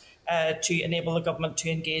structures to enable the government to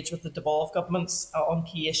engage with the devolved governments on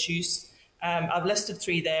key issues. I've listed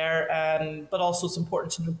three there, but also it's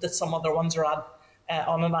important to note that some other ones are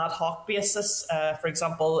on an ad hoc basis, for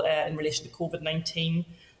example, in relation to COVID-19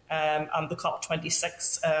 and the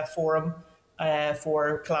COP26 forum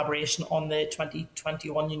for collaboration on the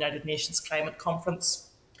 2021 United Nations Climate Conference.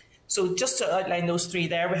 So just to outline those three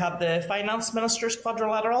there, we have the Finance Ministers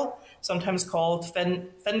Quadrilateral, sometimes called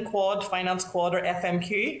FinQuad, Finance Quad, or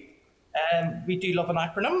FMQ. We do love an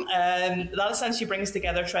acronym. That essentially brings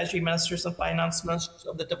together Treasury Ministers and Finance Ministers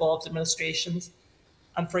of the devolved administrations.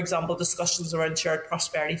 And for example, discussions around shared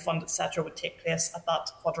prosperity fund, etc., would take place at that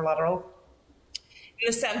quadrilateral. In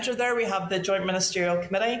the centre there, we have the Joint Ministerial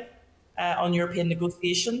Committee on European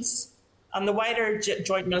Negotiations. And the wider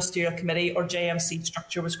Joint Ministerial Committee, or JMC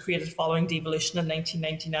structure, was created following devolution in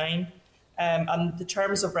 1999. And the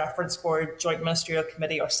terms of reference for Joint Ministerial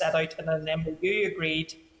Committee are set out in an MOU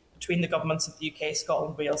agreed between the governments of the UK,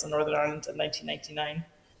 Scotland, Wales and Northern Ireland in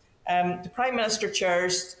 1999. The Prime Minister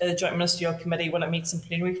chairs the Joint Ministerial Committee when it meets in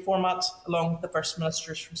plenary format, along with the First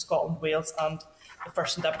Ministers from Scotland, Wales and the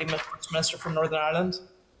First and Deputy First Minister from Northern Ireland.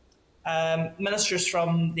 Ministers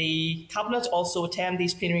from the Cabinet also attend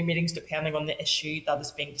these plenary meetings depending on the issue that is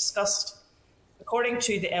being discussed. According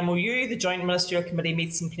to the MOU, the Joint Ministerial Committee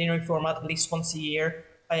meets in plenary format at least once a year.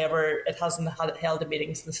 However, it hasn't held a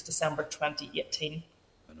meeting since December 2018.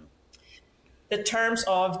 The terms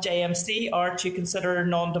of JMC are to consider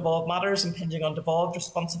non-devolved matters impinging on devolved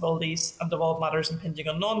responsibilities and devolved matters impinging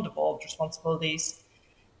on non-devolved responsibilities.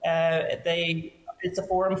 It's a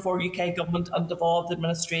forum for UK government and devolved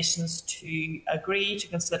administrations to agree to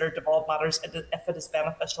consider devolved matters if it is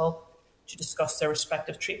beneficial to discuss their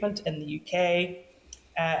respective treatment in the UK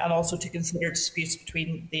and also to consider disputes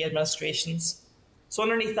between the administrations. So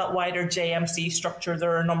underneath that wider JMC structure,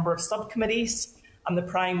 there are a number of subcommittees, and the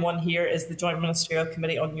prime one here is the Joint Ministerial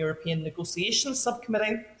Committee on European Negotiations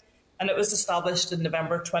Subcommittee, and it was established in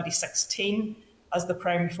November 2016 as the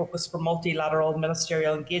primary focus for multilateral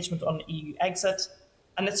ministerial engagement on EU exit,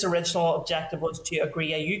 and its original objective was to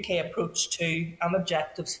agree a UK approach to and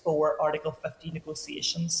objectives for Article 50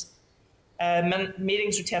 negotiations.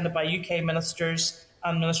 Meetings are attended by UK ministers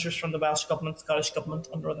and ministers from the Welsh Government, Scottish Government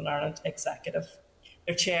and Northern Ireland Executive.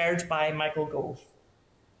 They're chaired by Michael Gove.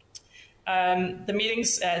 The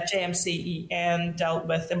meetings at JMCEN dealt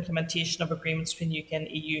with implementation of agreements between UK and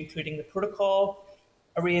EU, including the protocol,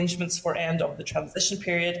 arrangements for end of the transition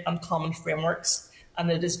period and common frameworks.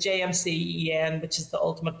 And it is JMCEN which is the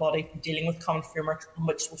ultimate body for dealing with common frameworks and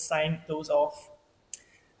which will sign those off.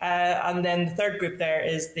 And then the third group there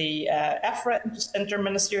is the EFRA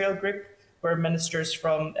interministerial group, where ministers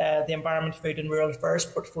from the Environment, Food and Rural Affairs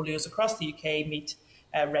portfolios across the UK meet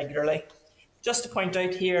regularly. Just to point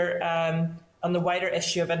out here on the wider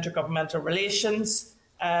issue of intergovernmental relations,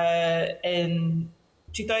 in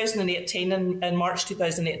 2018, in March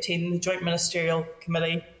 2018, the Joint Ministerial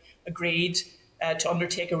Committee agreed to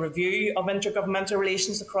undertake a review of intergovernmental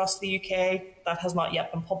relations across the UK. That has not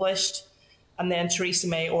yet been published. And then Theresa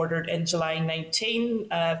May ordered in July 19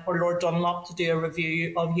 for Lord Dunlop to do a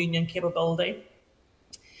review of union capability.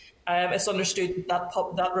 It's understood that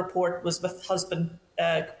that report has been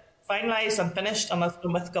finalised and finished and has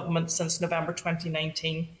been with government since November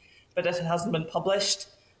 2019, but it hasn't been published.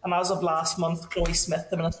 And as of last month, Chloe Smith,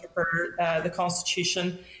 the Minister for the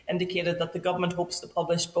Constitution, indicated that the government hopes to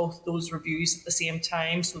publish both those reviews at the same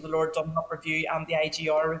time, so the Lord Dunlop review and the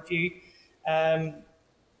IGR review.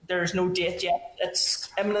 There's no date yet. It's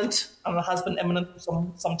imminent, and it has been imminent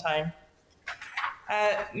for some time.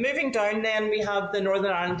 Moving down then, we have the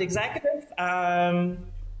Northern Ireland Executive,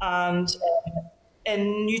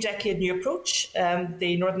 in New Decade, New Approach,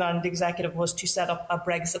 the Northern Ireland Executive was to set up a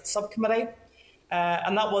Brexit subcommittee,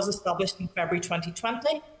 and that was established in February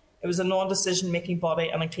 2020. It was a non-decision-making body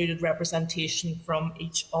and included representation from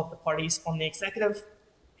each of the parties on the Executive.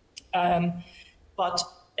 But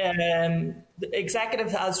the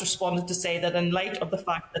Executive has responded to say that in light of the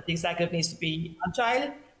fact that the Executive needs to be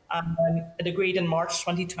agile, it agreed in March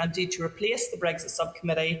 2020 to replace the Brexit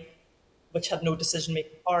subcommittee, which had no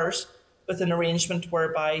decision-making powers, with an arrangement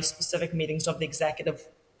whereby specific meetings of the Executive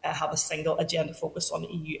have a single agenda focus on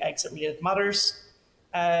EU exit-related matters.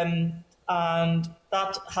 And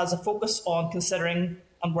that has a focus on considering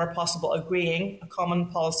and, where possible, agreeing a common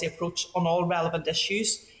policy approach on all relevant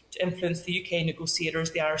issues to influence the UK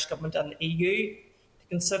negotiators, the Irish Government and the EU, to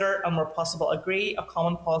consider and, where possible, agree a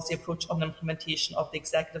common policy approach on the implementation of the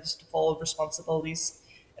Executive's devolved responsibilities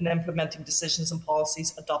in implementing decisions and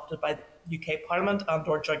policies adopted by the UK Parliament and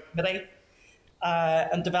or Joint Committee,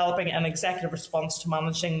 and developing an executive response to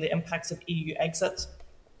managing the impacts of EU exit,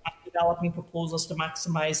 and developing proposals to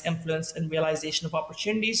maximise influence in realisation of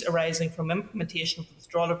opportunities arising from implementation of the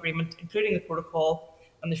Withdrawal Agreement, including the protocol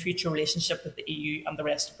and the future relationship with the EU and the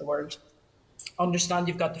rest of the world. I understand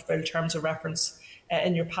you've got the full terms of reference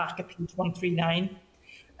in your packet, page 139.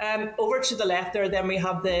 Over to the left there, then we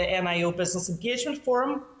have the NIO Business Engagement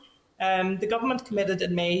Forum. The government committed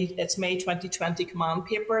in its May 2020 command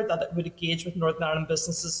paper that it would engage with Northern Ireland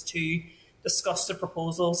businesses to discuss the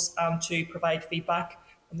proposals and to provide feedback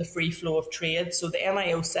on the free flow of trade. So the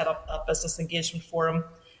NIO set up a business engagement forum,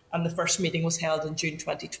 and the first meeting was held in June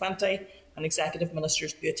 2020, and executive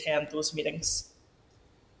ministers do attend those meetings.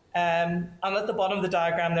 And at the bottom of the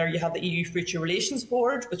diagram there, you have the EU Future Relations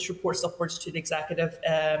Board, which reports upwards to the Executive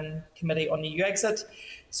Committee on EU Exit.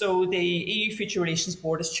 So the EU Future Relations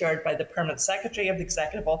Board is chaired by the Permanent Secretary of the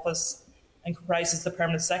Executive Office and comprises the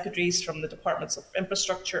Permanent Secretaries from the Departments of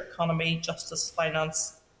Infrastructure, Economy, Justice,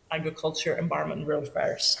 Finance, Agriculture, Environment and Rural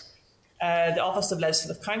Affairs. The Office of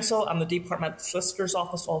Legislative Counsel and the Department Solicitor's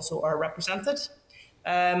Office also are represented.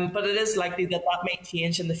 But it is likely that that may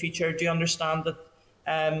change in the future. Do you understand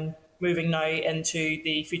that moving now into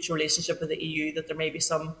the future relationship with the EU, that there may be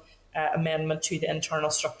some amendment to the internal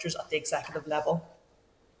structures at the executive level.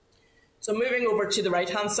 So moving over to the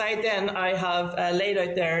right-hand side then, I have laid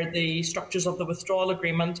out there the structures of the Withdrawal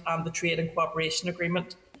Agreement and the Trade and Cooperation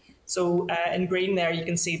Agreement. So in green there, you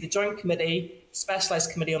can see the Joint Committee,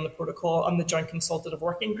 Specialised Committee on the Protocol and the Joint Consultative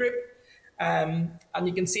Working Group. And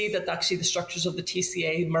you can see that actually the structures of the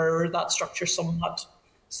TCA mirror that structure somewhat.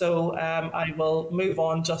 So I will move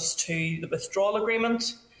on just to the Withdrawal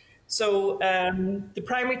Agreement. So the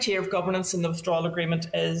primary tier of governance in the Withdrawal Agreement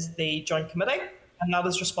is the Joint Committee, and that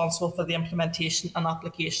is responsible for the implementation and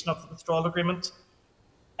application of the Withdrawal Agreement.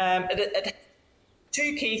 It has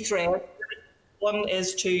two key threads. One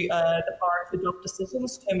is to the power to adopt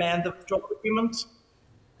decisions to amend the Withdrawal Agreement,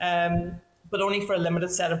 but only for a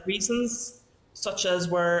limited set of reasons, such as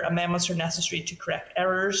where amendments are necessary to correct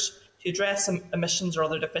errors, to address omissions or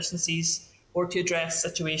other deficiencies, or to address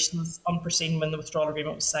situations unforeseen when the Withdrawal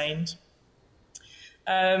Agreement was signed.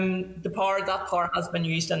 That power has been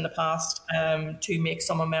used in the past to make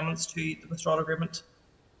some amendments to the Withdrawal Agreement.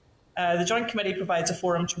 The Joint Committee provides a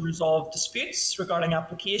forum to resolve disputes regarding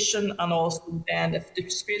application, and also then if the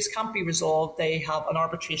disputes can't be resolved, they have an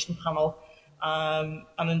arbitration panel.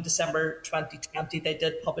 And in December 2020, they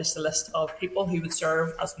did publish the list of people who would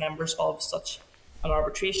serve as members of such an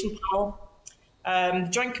arbitration panel. The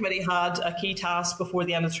Joint Committee had a key task before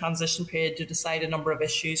the end of the transition period to decide a number of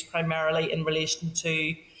issues, primarily in relation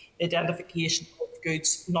to the identification of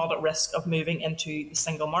goods not at risk of moving into the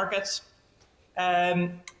single market.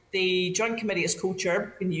 The Joint Committee is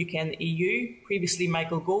co-chaired between the UK and the EU. Previously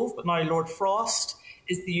Michael Gove, but now Lord Frost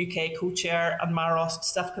is the UK co-chair, and Maros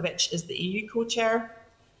Stefkovic is the EU co-chair.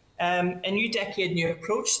 A new decade, new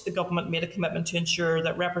approach. The government made a commitment to ensure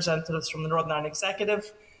that representatives from the Northern Ireland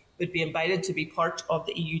Executive would be invited to be part of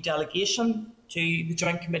the EU delegation to the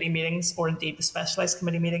Joint Committee meetings, or indeed the Specialised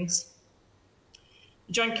Committee meetings.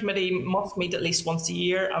 The Joint Committee must meet at least once a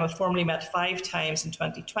year, and it formally met 5 times in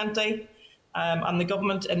 2020. And the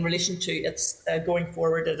government, in relation to its going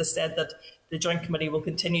forward, it has said that the Joint Committee will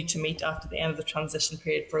continue to meet after the end of the transition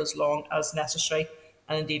period for as long as necessary.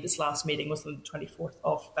 And indeed, its last meeting was on the 24th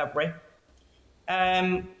of February.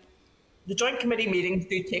 The Joint Committee meetings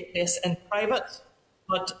do take place in private,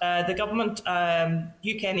 but the government,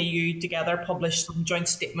 UK and EU together, publish some joint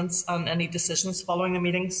statements on any decisions following the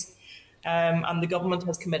meetings. And the government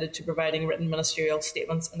has committed to providing written ministerial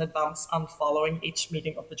statements in advance and following each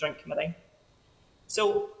meeting of the Joint Committee.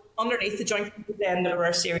 So underneath the Joint Committee, then, there are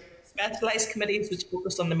a series of specialised committees which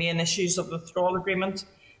focus on the main issues of the Withdrawal Agreement.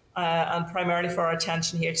 And primarily for our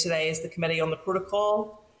attention here today is the Committee on the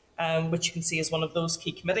Protocol, which you can see is one of those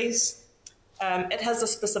key committees. It has a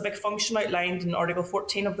specific function outlined in Article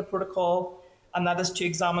 14 of the Protocol, and that is to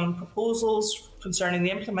examine proposals concerning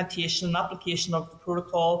the implementation and application of the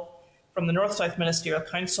Protocol from the North-South Ministerial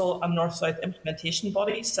Council and North-South implementation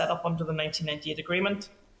bodies set up under the 1998 Agreement,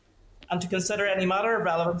 and to consider any matter of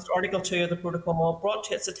relevance to Article 2 of the Protocol brought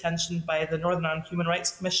to its attention by the Northern Ireland Human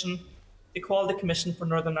Rights Commission, the Equality Commission for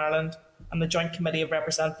Northern Ireland, and the Joint Committee of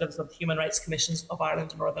Representatives of the Human Rights Commissions of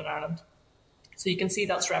Ireland and Northern Ireland. So you can see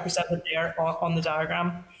that's represented there on the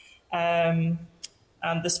diagram. And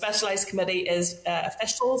the Specialised Committee is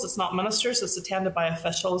officials, it's not ministers, it's attended by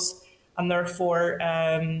officials, and therefore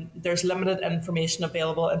there's limited information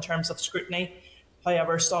available in terms of scrutiny.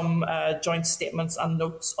 However, some joint statements and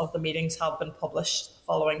notes of the meetings have been published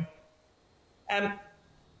following.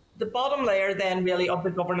 The bottom layer then really of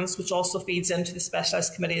the governance, which also feeds into the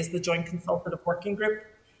Specialised Committee, is the Joint Consultative Working Group.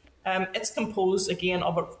 It's composed again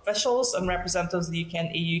of officials and representatives of the UK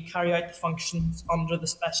and EU carry out the functions under the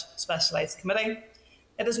Specialised Committee.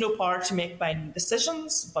 It has no power to make binding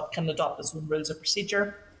decisions, but can adopt its own rules of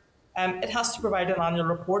procedure. It has to provide an annual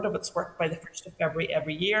report of its work by the 1st of February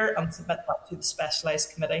every year and submit that to the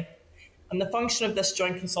Specialised Committee. And the function of this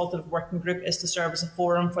joint consultative working group is to serve as a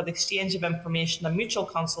forum for the exchange of information and mutual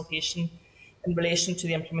consultation in relation to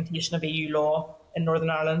the implementation of EU law in Northern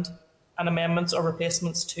Ireland and amendments or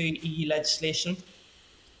replacements to EU legislation.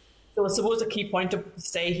 So I suppose a key point to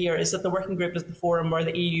say here is that the working group is the forum where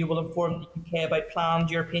the EU will inform the UK about planned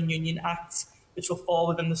European Union acts which will fall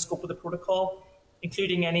within the scope of the protocol,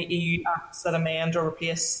 including any EU acts that amend or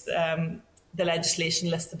replace the legislation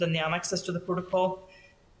listed in the annexes to the protocol.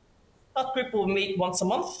 That group will meet once a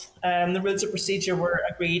month. The rules of procedure were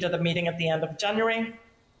agreed at a meeting at the end of January.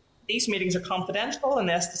 These meetings are confidential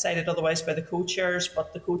unless decided otherwise by the co-chairs,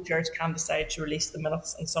 but the co-chairs can decide to release the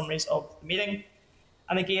minutes and summaries of the meeting.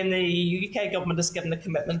 And again, the UK government has given the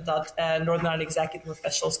commitment that Northern Ireland executive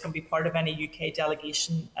officials can be part of any UK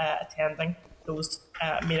delegation attending those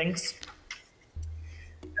meetings.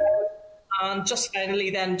 And just finally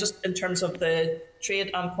then, just in terms of the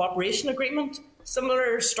trade and cooperation agreement,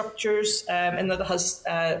 similar structures in that it has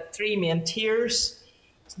three main tiers.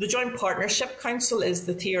 So the Joint Partnership Council is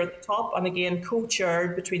the tier at the top, and again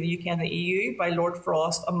co-chaired between the UK and the EU by Lord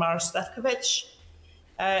Frost and Maros Sefcovic.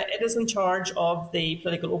 It is in charge of the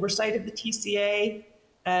political oversight of the TCA.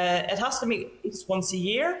 It has to meet at least once a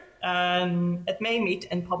year. It may meet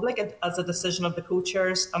in public as a decision of the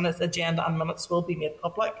co-chairs, and its agenda and minutes will be made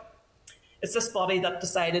public. It's this body that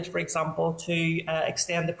decided, for example, to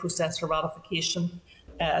extend the process for ratification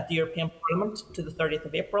at the European Parliament to the 30th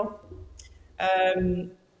of April.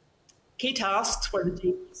 Key tasks for the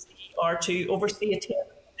JPC are to oversee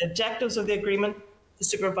the objectives of the agreement, to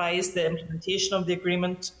supervise the implementation of the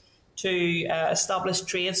agreement, to establish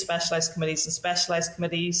trade specialised committees and specialised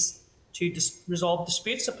committees, to resolve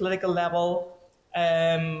disputes at political level,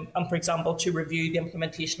 and, for example, to review the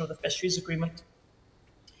implementation of the fisheries agreement.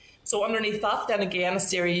 So underneath that, then again, a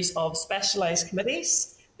series of specialised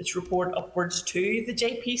committees which report upwards to the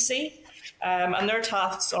JPC, and their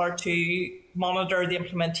tasks are to monitor the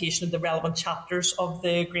implementation of the relevant chapters of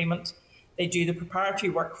the agreement. They do the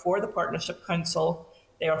preparatory work for the Partnership Council.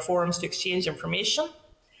 They are forums to exchange information,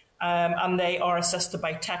 and they are assisted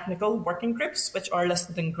by technical working groups, which are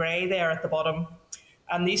listed in grey there at the bottom.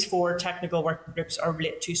 And these four technical working groups are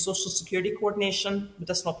related to social security coordination,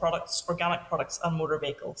 medicinal products, organic products, and motor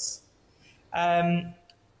vehicles.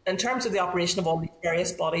 In terms of the operation of all these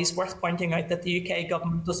various bodies, worth pointing out that the UK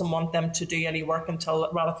government doesn't want them to do any work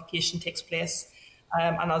until ratification takes place.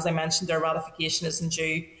 And as I mentioned, their ratification isn't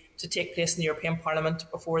due to take place in the European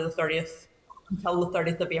Parliament before the 30th, until the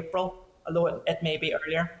 30th of April, although it may be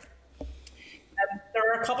earlier.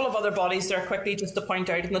 There are a couple of other bodies there quickly just to point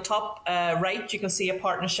out. In the top right, you can see a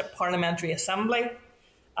Partnership Parliamentary Assembly,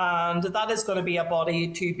 and that is going to be a body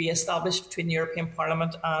to be established between the European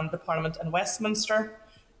Parliament and the Parliament in Westminster.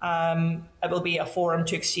 It will be a forum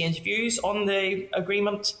to exchange views on the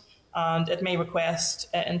agreement, and it may request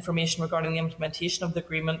information regarding the implementation of the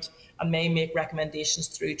agreement and may make recommendations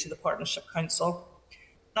through to the Partnership Council.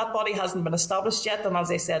 That body hasn't been established yet, and as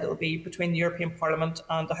I said, it will be between the European Parliament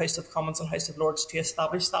and the House of Commons and House of Lords to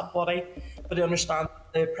establish that body. But I understand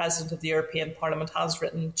the President of the European Parliament has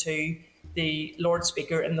written to the Lord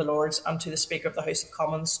Speaker in the Lords and to the Speaker of the House of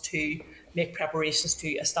Commons to make preparations to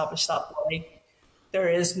establish that body. There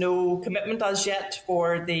is no commitment as yet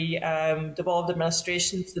for the devolved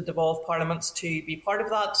administrations, the devolved parliaments, to be part of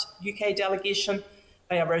that UK delegation.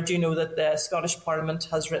 However, I do know that the Scottish Parliament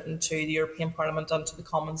has written to the European Parliament and to the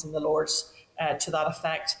Commons and the Lords to that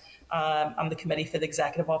effect, and the Committee for the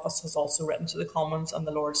Executive Office has also written to the Commons and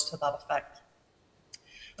the Lords to that effect.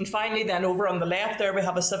 And finally, then over on the left there, we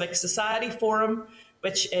have a Civic Society Forum,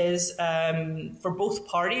 which is for both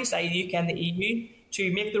parties, i.e. UK and the EU,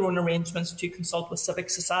 to make their own arrangements to consult with civic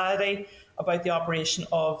society about the operation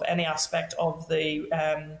of any aspect of the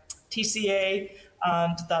TCA,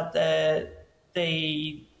 and that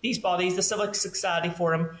these bodies, the Civic Society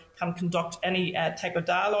Forum, can conduct any type of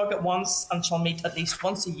dialogue at once and shall meet at least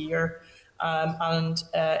once a year, and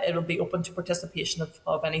it will be open to participation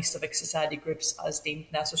of any civic society groups as deemed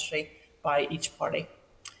necessary by each party.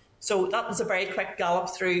 So that was a very quick gallop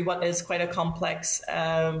through what is quite a complex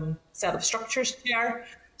set of structures here.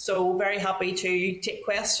 So very happy to take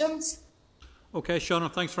questions. Okay,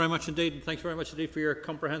 Shauna, thanks very much indeed. And thanks very much indeed for your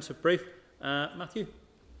comprehensive brief. Matthew?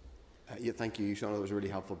 Yeah, thank you, Shauna. That was a really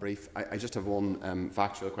helpful brief. I just have one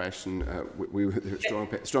factual question. We there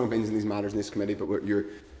are strong opinions in these matters in this committee, but you're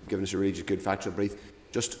giving us a really good factual brief.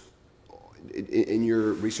 Just in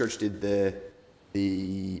your research, did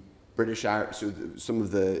the British, so some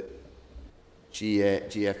of the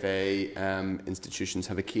GFA institutions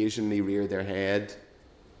have occasionally reared their head,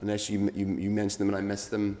 unless you mentioned them and I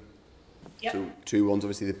missed them. Yep. So two ones,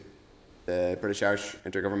 obviously the British Irish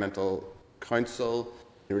Intergovernmental Council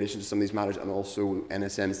in relation to some of these matters, and also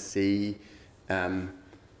NSMC?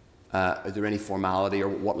 Is there any formality, or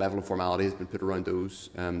what level of formality has been put around those,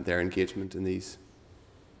 their engagement in these?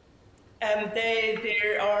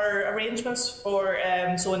 There are arrangements for,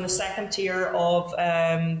 so in the second tier of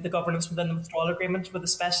the governance within the withdrawal agreement with a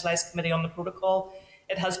specialised committee on the protocol,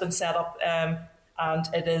 it has been set up and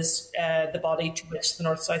it is the body to which the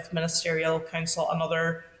North-South Ministerial Council and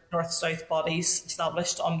other North-South bodies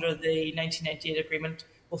established under the 1998 agreement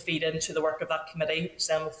will feed into the work of that committee, which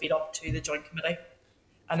then will feed up to the joint committee.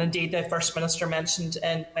 And indeed, the First Minister mentioned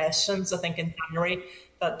in questions, I think in January,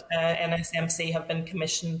 that NSMC have been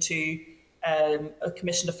commissioned to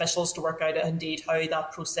commissioned officials to work out indeed how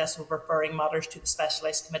that process of referring matters to the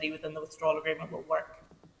specialised committee within the withdrawal agreement will work.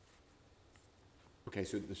 Okay,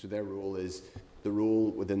 so their role is, the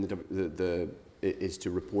role within the is to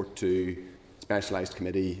report to specialised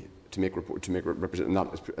committee to make represent,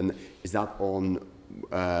 and is that on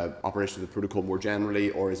operation of the protocol more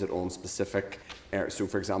generally, or is it on specific? So,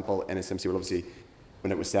 for example, NSMC will obviously,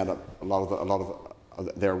 when it was set up, a lot of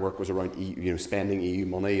their work was around spending EU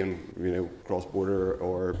money and cross-border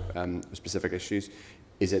or specific issues.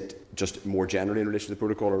 Is it just more generally in relation to the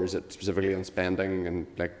protocol, or is it specifically on spending and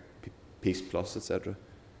like Peace Plus, etc.?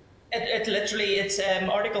 It literally, it's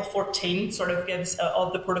Article 14 sort of gives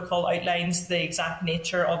of the protocol outlines the exact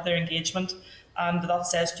nature of their engagement, and that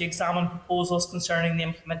says to examine proposals concerning the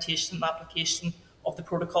implementation and application of the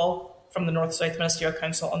protocol from the North-South Ministerial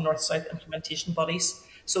Council and North-South implementation bodies.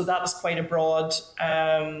 So that is quite a broad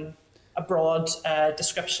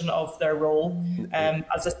description of their role.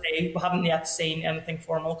 As I say, we haven't yet seen anything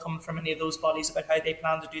formal come from any of those bodies about how they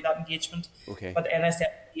plan to do that engagement. Okay. But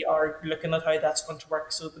NSMC are looking at how that's going to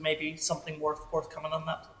work, so there may be something more forthcoming on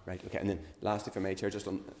that. Right, okay. And then lastly, if I may, Chair, just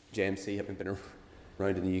on JMC, having been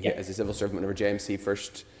around in the UK as a civil servant, whenever JMC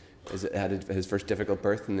first had his first difficult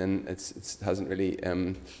birth, and then it hasn't really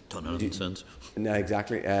done anything since. No,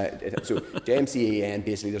 exactly. So JMCEN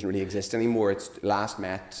basically doesn't really exist anymore. It's last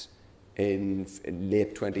met in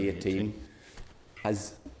late 2018.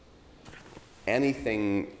 Has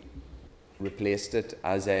anything replaced it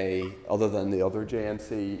as other than the other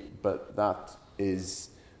JMC, but that is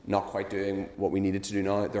not quite doing what we needed to do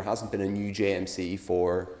now? There hasn't been a new JMC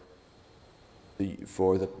for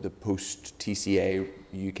the post-TCA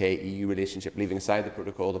UK-EU relationship, leaving aside the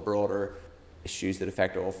protocol, the broader issues that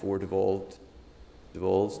affect all four devolves,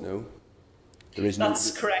 no? There is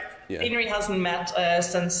That's correct. Yeah. Plenary hasn't met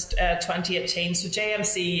since 2018, so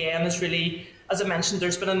JMCEN is really, as I mentioned,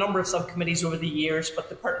 there's been a number of subcommittees over the years, but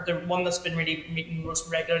the one that's been really meeting most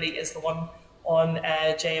regularly is the one on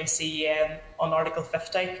JMCEN on Article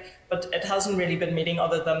 50, but it hasn't really been meeting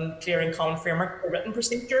other than clearing common framework for written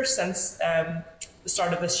procedure since the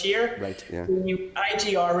start of this year. Right, yeah. The new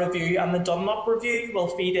IGR review and the Dunlop review will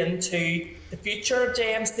feed into the future of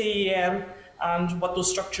JMCEN and what those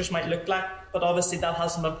structures might look like, but obviously that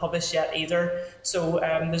hasn't been published yet either. So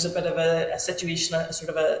there's a bit of a situation,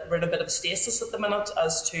 we're in a bit of a stasis at the minute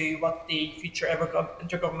as to what the future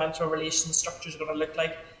intergovernmental relations structures are going to look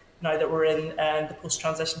like now that we're in the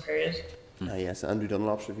post-transition period. Yes, Andrew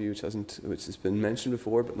Dunlop's review, which has been mentioned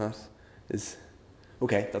before, but not is.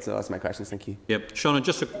 Okay, that's my questions. Thank you. Yep, Shauna,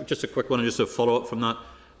 just a quick one, and just a follow up from that.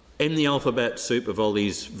 In the alphabet soup of all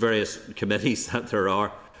these various committees that there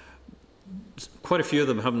are, quite a few of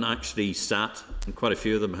them haven't actually sat, and quite a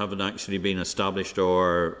few of them haven't actually been established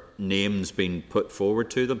or names been put forward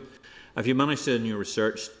to them. Have you managed to, in your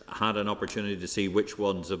research, had an opportunity to see which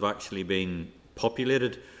ones have actually been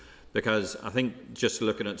populated? Because I think just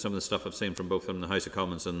looking at some of the stuff I've seen from both from the House of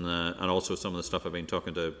Commons and also some of the stuff I've been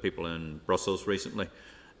talking to people in Brussels recently,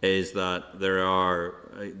 is that there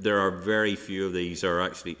are very few of these are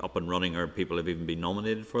actually up and running, or people have even been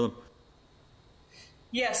nominated for them.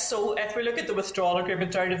 Yes, so if we look at the withdrawal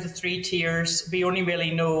agreement, out of the three tiers, we only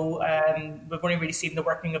really know, we've only really seen the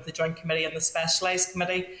working of the Joint Committee and the Specialised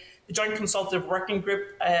Committee. The Joint Consultative Working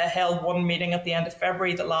Group held one meeting at the end of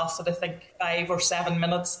February that lasted, I think, 5 or 7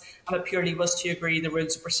 minutes, and it purely was to agree the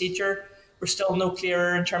rules of procedure. We're still no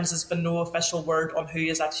clearer in terms of there's been no official word on who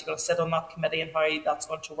is actually going to sit on that committee and how that's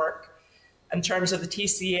going to work. In terms of the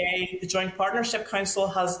TCA, the Joint Partnership Council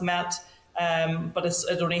has met, but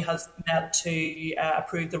it only has met to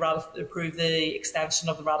approve the extension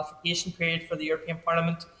of the ratification period for the European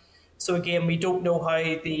Parliament. So again, we don't know how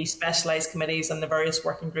the specialised committees and the various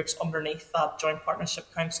working groups underneath that Joint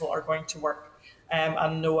Partnership Council are going to work,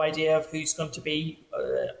 and no idea of who's going to be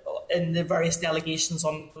in the various delegations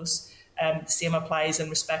on those. The same applies in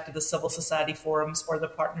respect of the civil society forums or the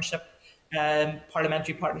partnership,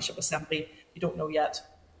 Parliamentary Partnership Assembly. We don't know yet.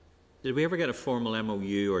 Did we ever get a formal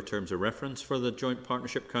MOU or terms of reference for the Joint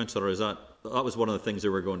Partnership Council, or is that was one of the things they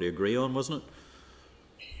were going to agree on, wasn't it?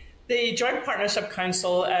 The Joint Partnership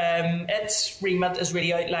Council, its remit is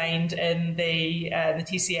really outlined in the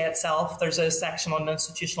TCA itself. There's a section on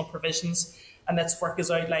institutional provisions, and its work is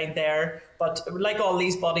outlined there. But like all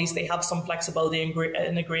these bodies, they have some flexibility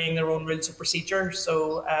in agreeing their own rules of procedure.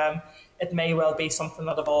 So it may well be something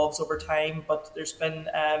that evolves over time. But there's been,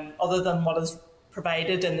 other than what is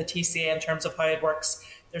provided in the TCA in terms of how it works,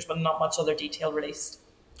 there's been not much other detail released.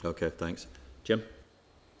 Okay, thanks. Jim?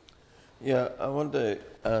 Yeah, I want to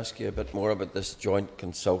ask you a bit more about this joint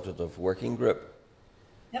consultative working group.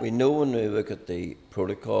 Yep. We know when we look at the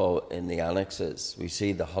protocol in the annexes, we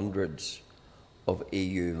see the hundreds of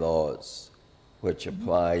EU laws which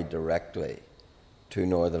apply directly to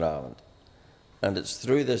Northern Ireland. And it's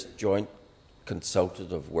through this joint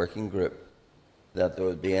consultative working group that there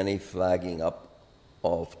would be any flagging up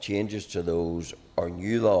of changes to those or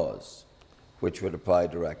new laws which would apply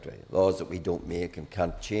directly, laws that we don't make and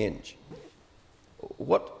can't change.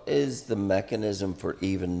 What is the mechanism for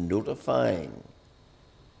even notifying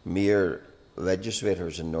mere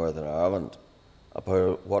legislators in Northern Ireland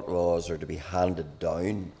about what laws are to be handed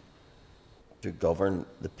down to govern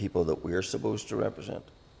the people that we're supposed to represent?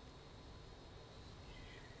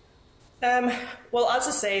 Well, as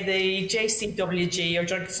I say, the JCWG, or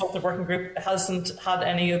Joint Consultative Working Group, hasn't had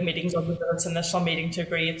any meetings other than its initial meeting to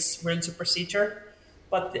agree its rules of procedure.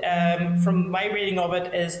 But from my reading of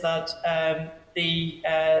it is that the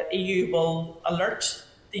EU will alert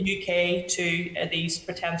the UK to these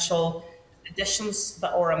potential additions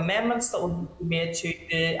or amendments that will be made to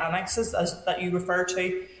the annexes that you refer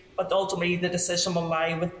to, but ultimately the decision will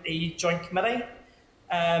lie with the Joint Committee.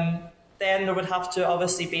 Then there would have to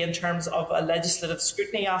obviously be, in terms of a legislative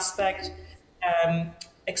scrutiny aspect,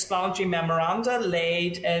 explanatory memoranda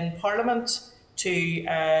laid in Parliament to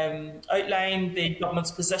outline the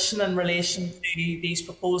government's position in relation to these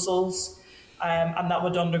proposals, and that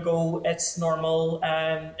would undergo its normal,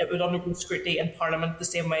 it would undergo scrutiny in Parliament the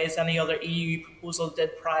same way as any other EU proposal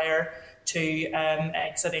did prior to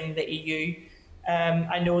exiting the EU.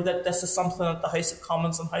 I know that this is something that the House of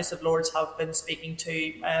Commons and House of Lords have been speaking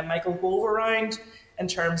to Michael Gove around, in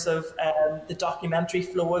terms of the documentary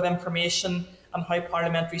flow of information and how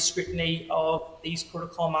parliamentary scrutiny of these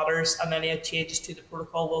protocol matters and any changes to the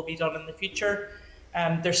protocol will be done in the future.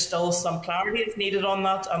 There's still some clarity is needed on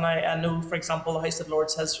that, and I know, for example, the House of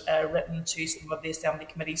Lords has written to some of the Assembly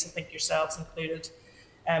committees, I think yourselves included,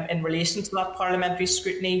 in relation to that parliamentary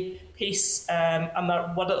scrutiny piece, and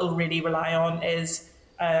that what it'll really rely on is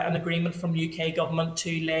an agreement from UK government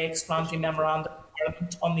to lay explanatory memorandum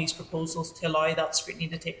on these proposals to allow that scrutiny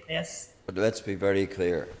to take place. But let's be very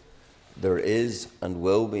clear. There is and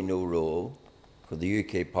will be no role for the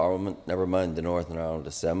UK Parliament, never mind the Northern Ireland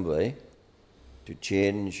Assembly, to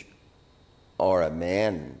change or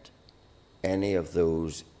amend any of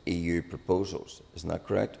those EU proposals. Isn't that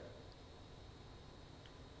correct?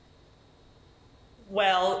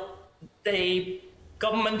 Well, the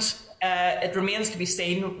government, it remains to be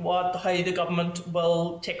seen how the government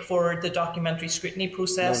will take forward the documentary scrutiny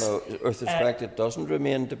process. No, with respect, it doesn't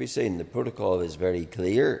remain to be seen. The protocol is very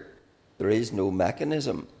clear. There is no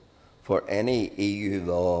mechanism for any EU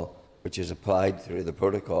law which is applied through the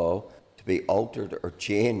protocol to be altered or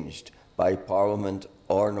changed by Parliament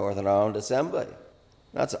or Northern Ireland Assembly.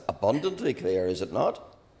 That's abundantly clear, is it not?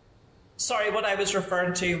 Sorry, what I was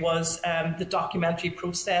referring to was the documentary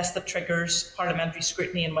process that triggers parliamentary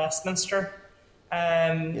scrutiny in Westminster.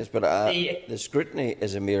 Yes, but the scrutiny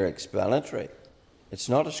is a mere explanatory. It's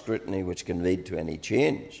not a scrutiny which can lead to any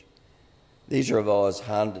change. These are laws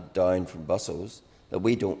handed down from Brussels that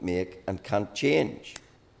we don't make and can't change.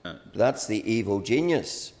 That's the evil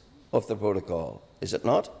genius of the protocol, is it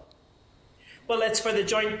not? Well, it's for the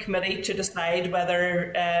Joint Committee to decide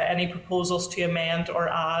whether any proposals to amend or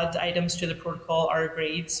add items to the protocol are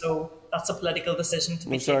agreed. So that's a political decision to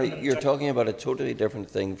be taken. Sorry, you're talking about a totally different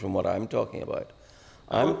thing from what I'm talking about.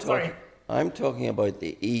 I'm talking about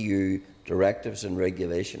the EU directives and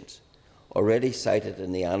regulations already cited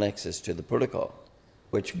in the annexes to the protocol,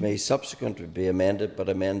 which may subsequently be amended, but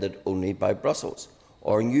amended only by Brussels,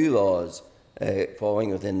 or new laws falling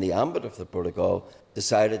within the ambit of the protocol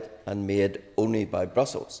decided and made only by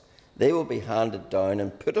Brussels. They will be handed down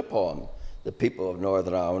and put upon the people of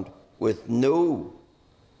Northern Ireland with no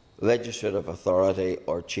legislative authority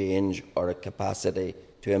or change or a capacity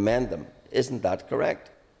to amend them. Isn't that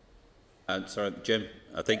correct? Sorry, Jim,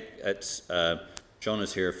 I think it's John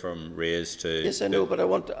is here from Raise to... Yes, I know, but I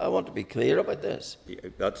want to be clear about this.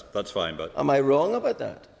 That's fine, but... Am I wrong about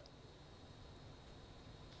that?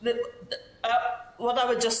 What I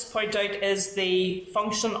would just point out is the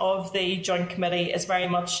function of the joint committee is very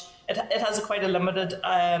much, it has quite a limited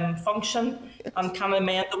function and can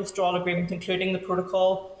amend the withdrawal agreement, including the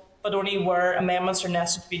protocol, but only where amendments are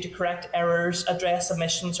necessary to correct errors, address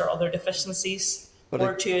omissions or other deficiencies,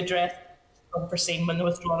 or to address unforeseen when the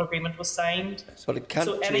withdrawal agreement was signed. But it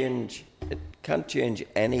can't change. It can't change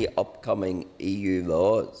any upcoming EU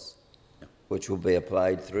laws, which will be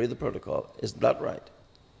applied through the protocol. Isn't that right?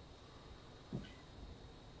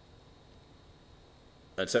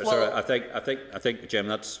 Sorry, I think, Jim,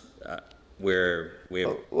 that's where we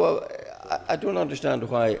have. Well, I don't understand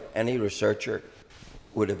why any researcher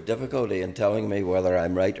would have difficulty in telling me whether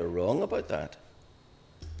I'm right or wrong about that.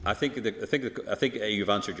 I think you've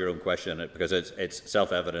answered your own question in it, because it's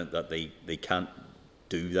self-evident that they can't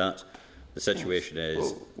do that. The situation is.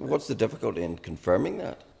 Well, what's the in confirming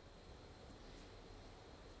that?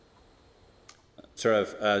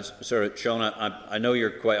 Sean, I know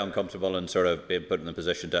you're quite uncomfortable and sort of being put in the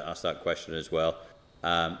position to ask that question as well,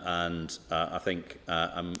 and I think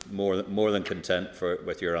I'm more than content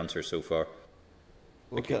with your answer so far.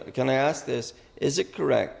 Well, can I ask this? Is it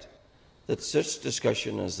correct that such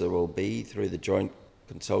discussion as there will be through the Joint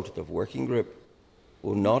Consultative Working Group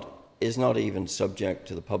is not even subject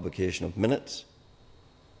to the publication of minutes?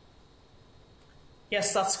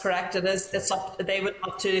 Yes, that's correct. It is. It's up. They would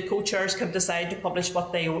up to the co-chairs can decide to publish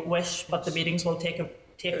what they wish, but the meetings will take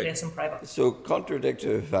place in private. So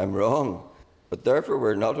contradictory if I'm wrong, but therefore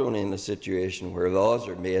we're not only in a situation where laws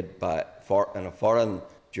are made in a foreign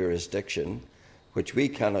jurisdiction, which we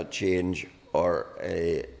cannot change or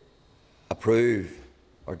approve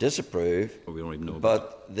or disapprove, we don't even know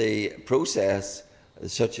but the process,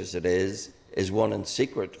 such as it is one in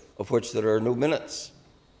secret, of which there are no minutes.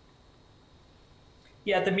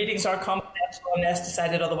 Yeah, the meetings are confidential unless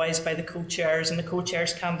decided otherwise by the co-chairs, and the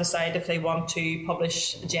co-chairs can decide if they want to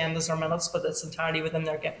publish agendas or minutes, but it's entirely within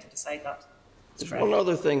their gift to decide that. There's one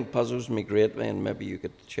other thing puzzles me greatly, and maybe you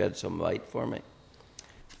could shed some light for me.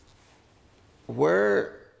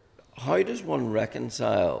 How does one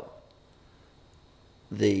reconcile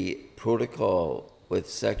the protocol with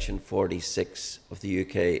Section 46 of the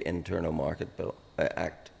UK Internal Market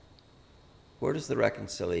Act? Where does the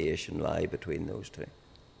reconciliation lie between those two?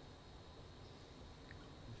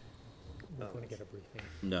 We're going to get a briefing.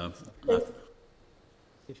 No. If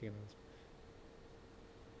you can answer.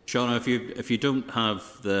 Shauna, if you don't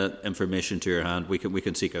have the information to your hand, we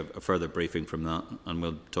can seek a further briefing from that, and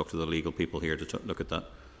we'll talk to the legal people here to look at that.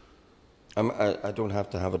 I don't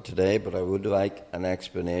have to have it today, but I would like an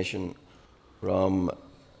explanation from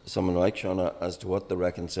someone like Shauna as to what the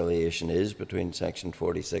reconciliation is between Section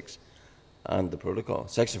 46 and the protocol.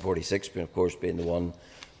 Section 46, of course, being the one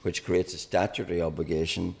which creates a statutory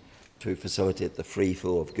obligation to facilitate the free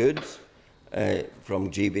flow of goods from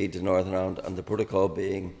GB to Northern Ireland, and the protocol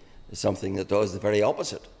being something that does the very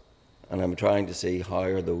opposite. And I'm trying to see how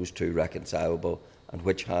are those two reconcilable and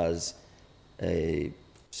which has a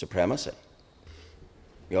supremacy.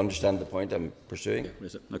 You understand the point I'm pursuing? Yeah,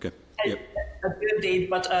 is it? Okay. Yep. I do indeed,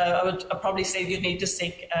 but I'd probably say you need to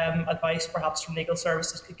seek advice perhaps from legal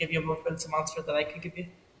services could give you a more fulsome answer than I could give you.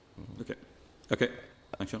 Okay. Okay.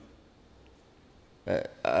 Thanks, Sean.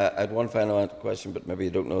 I had one final question, but maybe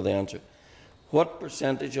you don't know the answer. What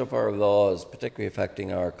percentage of our laws, particularly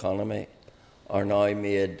affecting our economy, are now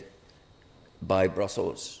made by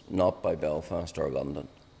Brussels, not by Belfast or London?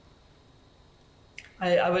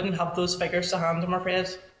 I wouldn't have those figures to hand, I'm afraid.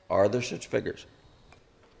 Are there such figures?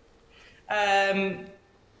 I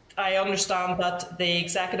understand that the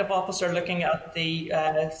Executive Office are looking at the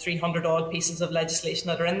 300 odd pieces of legislation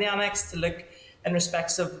that are in the annex to look in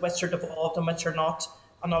respects of which are devolved and which are not,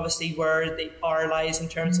 and obviously where the power lies in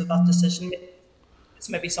terms of that decision. It's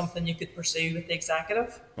maybe something you could pursue with the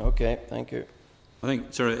Executive. Okay, thank you. I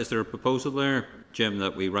think, sorry, is there a proposal there, Jim,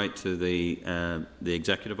 that we write to the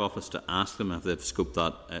Executive Office to ask them if they've scoped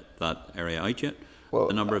that area out yet? Well,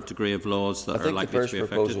 the number of degree of laws that are likely to be affected? I think the first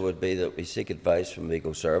proposal would be that we seek advice from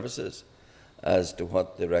legal services as to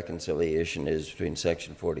what the reconciliation is between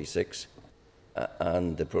Section 46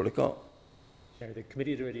 and the protocol. The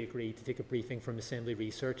committee had already agreed to take a briefing from Assembly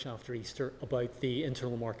Research after Easter about the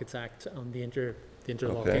Internal Markets Act and the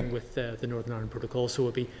interlocking with the Northern Ireland Protocol, so it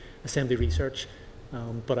would be Assembly Research,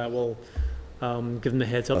 but I will give them the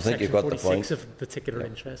heads up. I think Section you've got 46 the point. of particular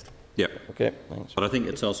interest. Yeah. Okay, thanks. But I think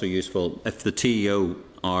it's also useful if the TEO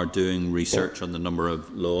are doing research on the number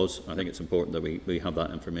of laws. I think it's important that we have that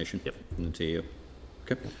information from the TEO.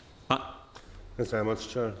 Okay. Pat? Thanks very much,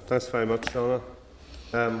 Chair. Thanks very much, Shauna.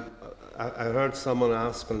 I heard someone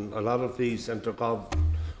ask, and a lot of these intergov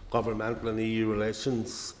governmental and EU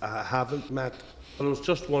relations haven't met. And I was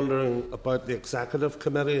just wondering about the Executive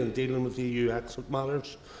Committee and dealing with EU exit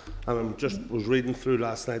matters. And I was reading through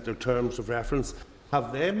last night their terms of reference.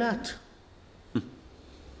 Have they met?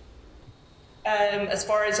 As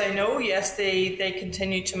far as I know, yes, they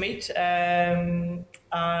continue to meet,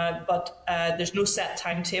 but there's no set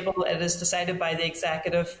timetable. It is decided by the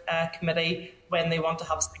Executive Committee when they want to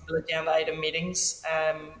have single agenda item meetings,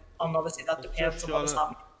 and obviously that depends on what's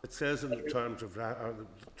happening. It says in the terms of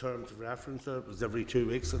reference there it was every 2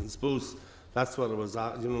 weeks, and I suppose that's what I was,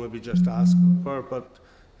 maybe just asking for. But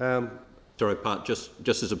sorry, Pat, just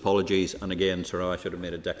as apologies, and again, sorry, I should have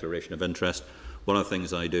made a declaration of interest. One of the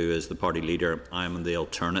things I do as the party leader, I am the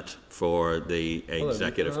alternate for the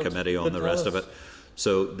Executive Committee on the rest of it.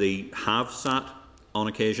 So they have sat on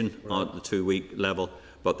occasion at the 2-week level,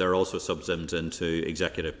 but they're also subsumed into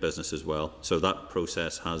executive business as well. So that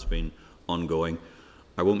process has been ongoing.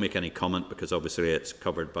 I won't make any comment because obviously it's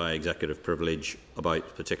covered by executive privilege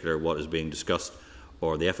about particular what is being discussed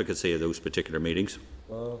or the efficacy of those particular meetings.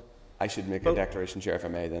 I should make a declaration, Chair, if I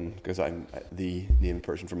may, then, because I'm the named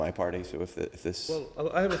person for my party. So if this... Well,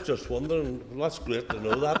 I was just wondering, well, that's great to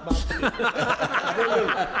know that, Matt.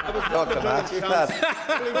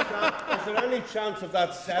 Is there any chance of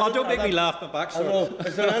that settled? Oh, don't make me laugh, my back, sir.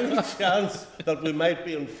 Is there any chance that we might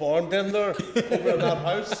be informed in there, over in that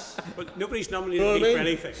house? But nobody's nominated me for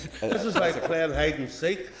anything. This is like playing hide and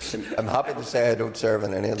seek. I'm happy to say I don't serve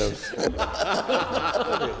in any of those.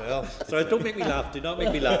 Sorry, don't make me laugh. Do not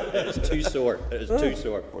make me laugh. It's too sore. It is too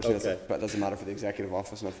sore. Okay. But it doesn't matter for the executive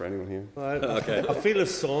office, not for anyone here. Right. Okay. I feel a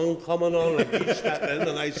song coming on, like you step in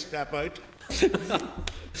and I step out.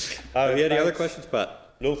 Have you any other questions,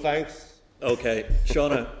 Pat? No, thanks. Okay.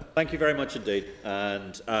 Shauna, thank you very much indeed.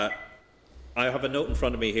 And I have a note in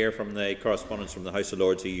front of me here from the correspondence from the House of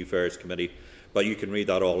Lords EU Affairs Committee, but you can read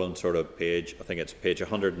that all on sort of page, I think it's page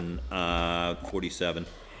 147.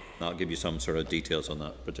 That'll give you some sort of details on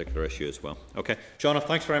that particular issue as well. Okay. Shauna,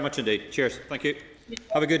 thanks very much indeed. Cheers. Thank you.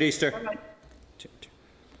 Have a good Easter.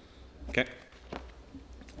 Okay.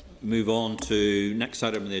 Move on to next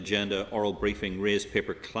item on the agenda, oral briefing, raised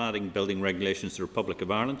paper cladding building regulations to the Republic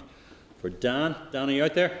of Ireland. For Dan. Dan, are you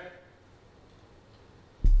out there?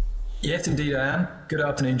 Yes, indeed I am. Good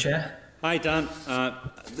afternoon, Chair. Hi, Dan.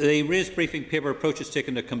 The raised briefing paper approach is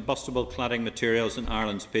taken to combustible cladding materials in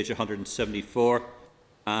Ireland's page 174.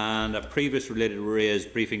 And a previous related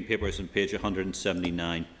raised briefing paper is on page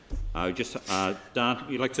 179. Dan,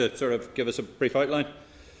 you'd like to sort of give us a brief outline?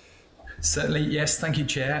 Certainly, yes. Thank you,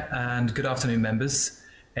 Chair, and good afternoon, members.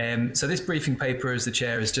 So this briefing paper, as the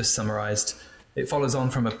Chair has just summarised, it follows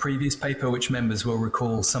on from a previous paper which members will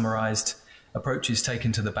recall summarised approaches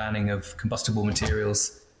taken to the banning of combustible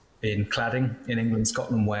materials in cladding in England,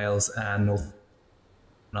 Scotland, Wales and Northern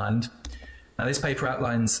Ireland. Now, this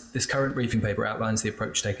current briefing paper outlines the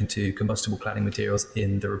approach taken to combustible cladding materials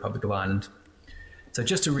in the Republic of Ireland. So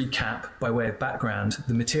just to recap, by way of background,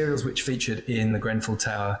 the materials which featured in the Grenfell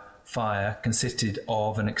Tower fire consisted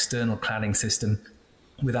of an external cladding system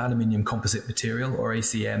with aluminium composite material, or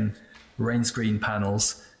ACM, rain screen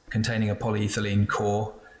panels containing a polyethylene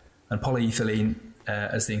core. And polyethylene,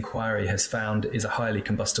 as the inquiry has found, is a highly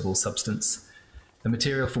combustible substance. The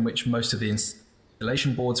material from which most of the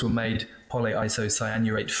installation boards were made,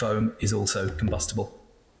 polyisocyanurate foam, is also combustible.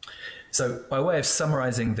 So, by way of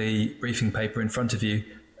summarising the briefing paper in front of you,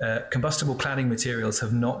 combustible cladding materials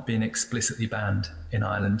have not been explicitly banned in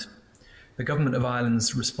Ireland. The Government of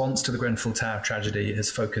Ireland's response to the Grenfell Tower tragedy has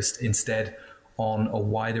focused instead on a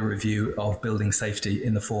wider review of building safety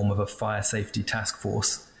in the form of a fire safety task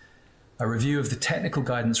force. A review of the technical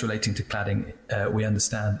guidance relating to cladding, we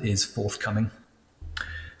understand, is forthcoming.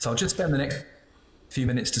 So I'll just spend the next few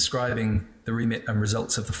minutes describing the remit and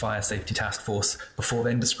results of the Fire Safety Task Force before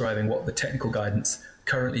then describing what the technical guidance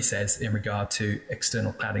currently says in regard to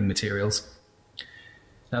external cladding materials.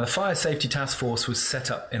 Now, the Fire Safety Task Force was set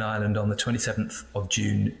up in Ireland on the 27th of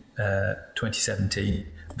June 2017,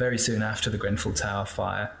 very soon after the Grenfell Tower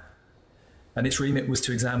fire. And its remit was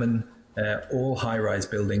to examine all high-rise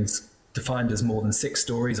buildings defined as more than 6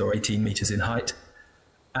 stories or 18 metres in height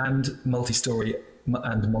and multi-storey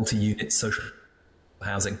and multi-unit social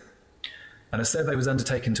housing. And a survey was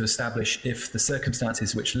undertaken to establish if the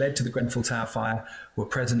circumstances which led to the Grenfell Tower fire were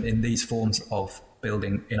present in these forms of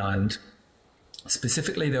building in Ireland.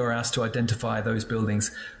 Specifically, they were asked to identify those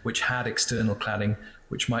buildings which had external cladding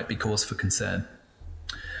which might be cause for concern.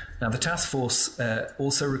 Now, the task force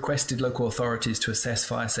also requested local authorities to assess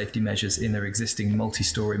fire safety measures in their existing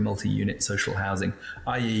multi-storey, multi-unit social housing,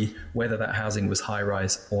 i.e. whether that housing was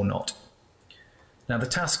high-rise or not. Now, the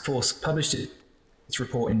task force published its its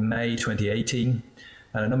report in May 2018,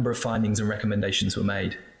 and a number of findings and recommendations were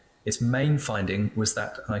made. Its main finding was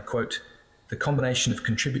that, and I quote, "The combination of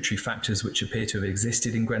contributory factors which appear to have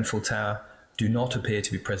existed in Grenfell Tower do not appear to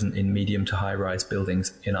be present in medium to high-rise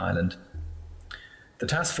buildings in Ireland." The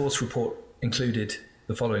task force report included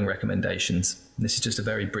the following recommendations. This is just a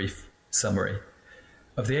very brief summary.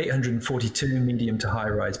 Of the 842 medium to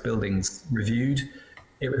high-rise buildings reviewed,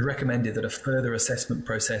 it was recommended that a further assessment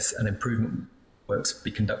process and improvement works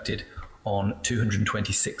be conducted on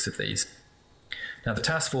 226 of these. Now, the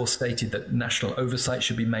task force stated that national oversight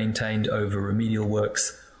should be maintained over remedial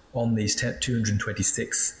works on these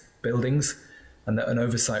 226 buildings, and that an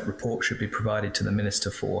oversight report should be provided to the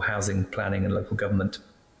Minister for Housing, Planning and Local Government.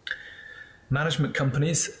 Management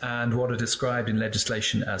companies and what are described in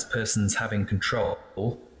legislation as persons having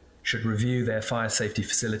control should review their fire safety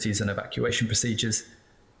facilities and evacuation procedures,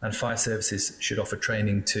 and fire services should offer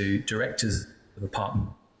training to directors of apartment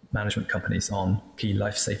management companies on key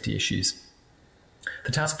life safety issues.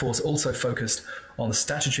 The task force also focused on the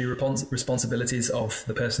statutory responsibilities of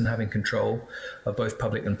the person having control of both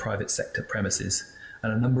public and private sector premises,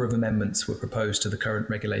 and a number of amendments were proposed to the current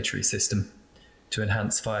regulatory system to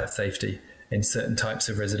enhance fire safety in certain types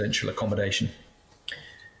of residential accommodation.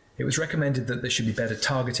 It was recommended that there should be better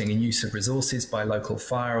targeting and use of resources by local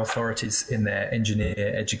fire authorities in their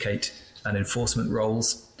engineer, educate and enforcement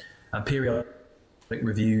roles, and periodic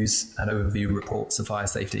reviews and overview reports of fire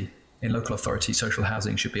safety in local authority social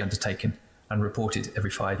housing should be undertaken and reported every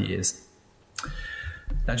 5 years.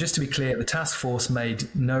 Now, just to be clear, the task force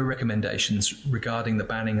made no recommendations regarding the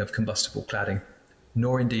banning of combustible cladding,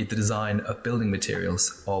 nor indeed the design of building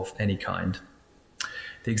materials of any kind.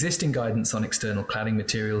 The existing guidance on external cladding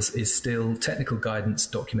materials is still Technical Guidance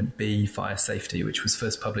Document B, Fire Safety, which was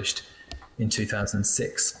first published in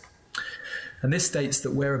 2006. And this states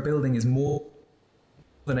that where a building is more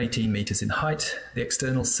than 18 metres in height, the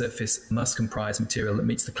external surface must comprise material that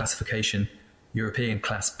meets the classification European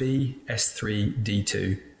Class B, S3,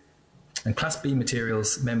 D2. And Class B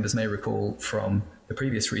materials, members may recall from the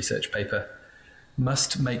previous research paper,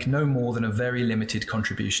 must make no more than a very limited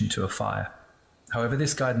contribution to a fire. However,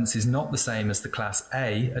 this guidance is not the same as the Class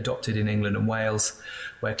A adopted in England and Wales,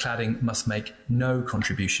 where cladding must make no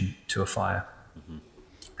contribution to a fire.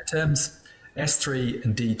 The terms S3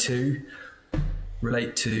 and D2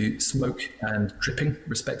 relate to smoke and dripping,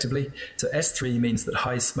 respectively. So S3 means that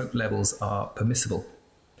high smoke levels are permissible.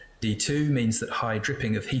 D2 means that high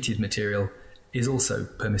dripping of heated material is also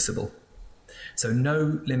permissible. So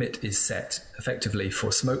no limit is set effectively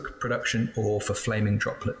for smoke production or for flaming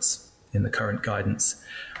droplets in the current guidance.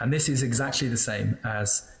 And this is exactly the same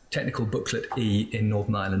as Technical Booklet E in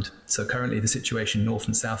Northern Ireland. So currently the situation north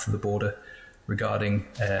and south of the border regarding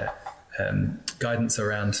guidance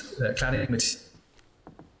around cladding materials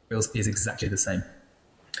is exactly the same.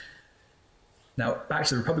 Now, back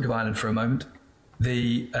to the Republic of Ireland for a moment.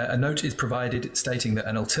 A note is provided stating that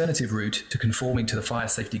an alternative route to conforming to the fire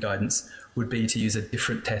safety guidance would be to use a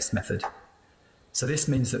different test method. So this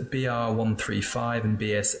means that BR 135 and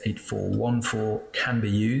BS 8414 can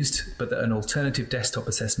be used, but that an alternative desktop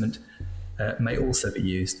assessment may also be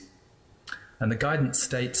used. And the guidance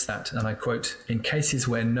states that, and I quote, "In cases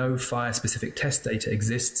where no fire-specific test data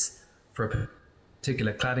exists for a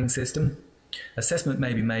particular cladding system, assessment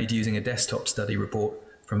may be made using a desktop study report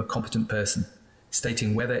from a competent person,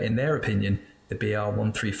 stating whether, in their opinion, the BR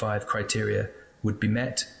 135 criteria would be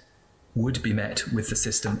met with the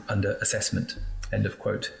system under assessment." End of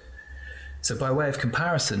quote. So by way of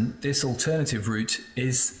comparison, this alternative route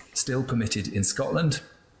is still permitted in Scotland,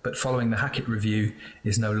 but following the Hackett review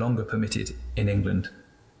is no longer permitted in England.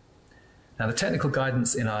 Now, the technical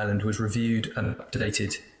guidance in Ireland was reviewed and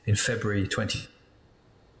updated in February 20.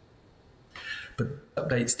 But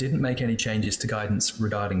updates didn't make any changes to guidance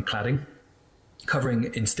regarding cladding,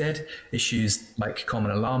 covering instead issues like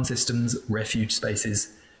common alarm systems, refuge spaces,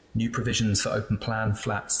 new provisions for open plan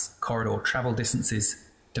flats, corridor travel distances,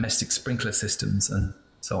 domestic sprinkler systems, and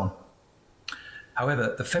so on.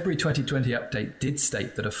 However, the February 2020 update did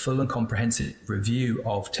state that a full and comprehensive review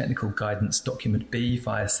of Technical Guidance Document B,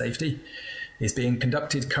 Fire Safety, is being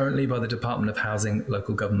conducted currently by the Department of Housing,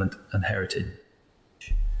 Local Government and Heritage.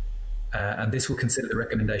 And this will consider the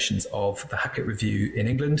recommendations of the Hackett Review in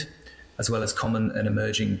England, as well as common and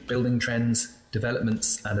emerging building trends,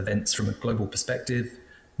 developments and events from a global perspective,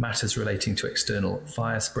 matters relating to external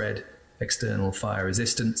fire spread, external fire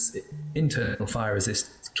resistance, internal fire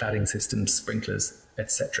resistance, cladding systems, sprinklers,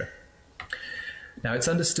 etc. Now, it's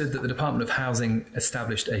understood that the Department of Housing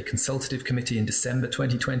established a consultative committee in December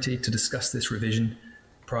 2020 to discuss this revision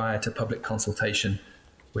prior to public consultation,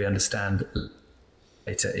 we understand,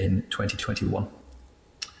 later in 2021.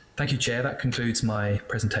 Thank you, Chair. That concludes my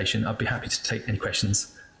presentation. I'd be happy to take any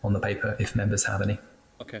questions on the paper if members have any.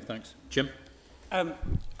 Okay, thanks. Jim?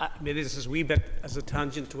 Maybe this is a wee bit as a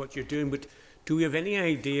tangent to what you're doing, but do we have any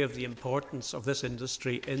idea of the importance of this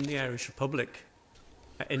industry in the Irish Republic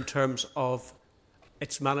in terms of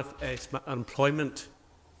its employment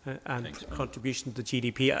and contribution to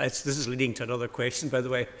GDP? This is leading to another question, by the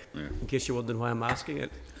way, in case you're wondering why I'm asking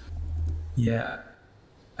it. Yeah,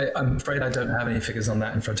 I'm afraid I don't have any figures on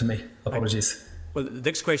that in front of me. Apologies. Well, the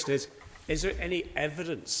next question is there any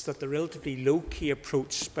evidence that the relatively low-key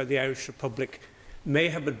approach by the Irish Republic may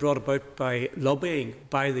have been brought about by lobbying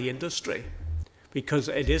by the industry? Because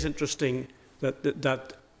it is interesting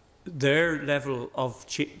that their level of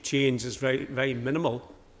change is very, very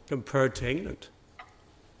minimal compared to England.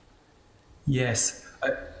 Yes,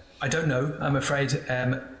 I don't know, I'm afraid.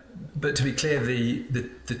 But to be clear,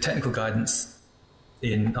 the technical guidance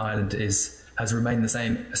in Ireland has remained the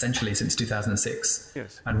same essentially since 2006,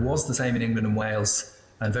 yes, and was the same in England and Wales,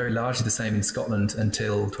 and very largely the same in Scotland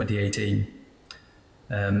until 2018.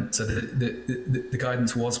 So the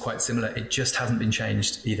guidance was quite similar. It just hasn't been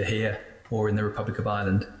changed either here or in the Republic of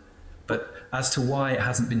Ireland. But as to why it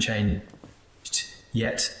hasn't been changed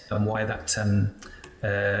yet, and why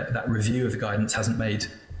that review of the guidance hasn't made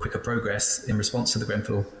quicker progress in response to the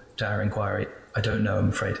Grenfell Tower inquiry, I don't know, I'm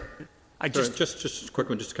afraid. Just a quick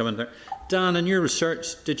one, just to come in there. Dan, in your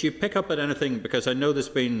research, did you pick up at anything? Because I know there's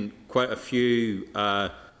been quite a few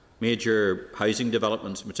major housing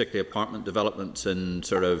developments, particularly apartment developments in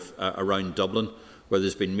sort of around Dublin, where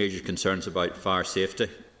there's been major concerns about fire safety,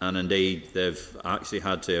 and indeed they've actually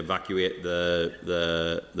had to evacuate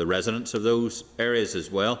the residents of those areas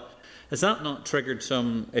as well. Has that not triggered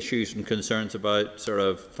some issues and concerns about sort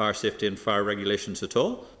of fire safety and fire regulations at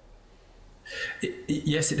all?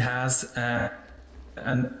 Yes, it has,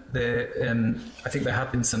 and I think there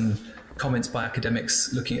have been some comments by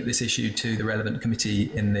academics looking at this issue to the relevant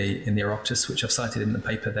committee in the Oireachtas, which I've cited in the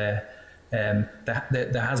paper there.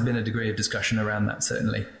 There has been a degree of discussion around that,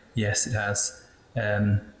 certainly. Yes, it has.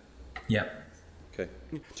 Yeah. Okay.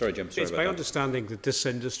 Sorry, Jim. Sorry it's my understanding that this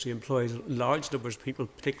industry employs large numbers of people,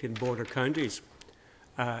 particularly in border counties.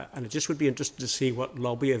 And it just would be interesting to see what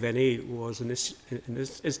lobby, if any, was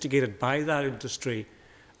instigated by that industry,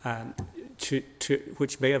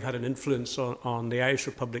 which may have had an influence on the Irish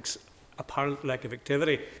Republic's apparent lack of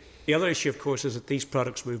activity. The other issue, of course, is that these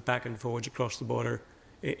products move back and forwards across the border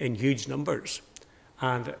in huge numbers.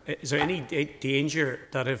 And is there any danger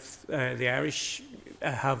that if the Irish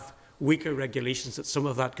have weaker regulations, that some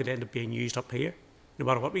of that could end up being used up here, no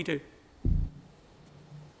matter what we do?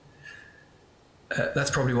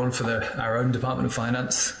 That's probably one for our own Department of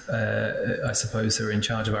Finance, I suppose, who are in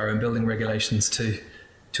charge of our own building regulations to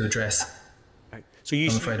address. Right. So I'm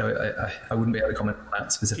afraid I wouldn't be able to comment on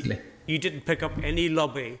that specifically. You didn't pick up any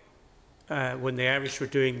lobby when the Irish were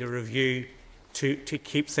doing the review to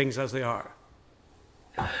keep things as they are?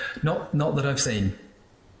 Not that I've seen.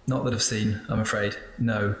 Not that I've seen, I'm afraid,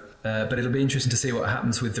 no. But it'll be interesting to see what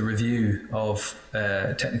happens with the review of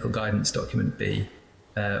Technical Guidance Document B,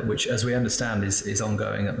 which, as we understand, is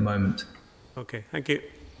ongoing at the moment. Okay, thank you.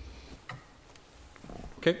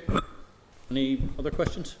 Okay. Any other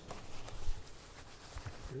questions?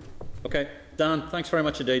 Okay. Dan, thanks very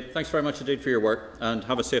much indeed. Thanks very much indeed for your work, and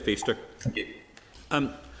have a safe Easter. Thank you.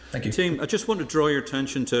 Thank you. Team, I just want to draw your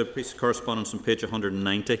attention to a piece of correspondence on page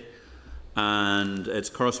 190, and it's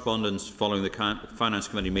correspondence following the Finance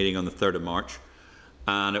Committee meeting on the 3rd of March,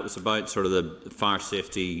 and it was about sort of the fire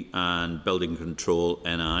safety and building control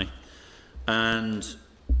NI. And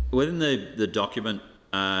within the document,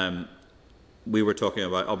 we were talking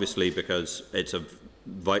about, obviously, because it's of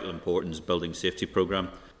vital importance, building safety programme.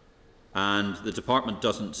 And the department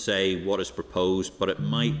doesn't say what is proposed, but it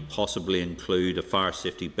might possibly include a fire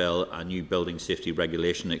safety bill, a new building safety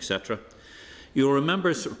regulation, etc. You'll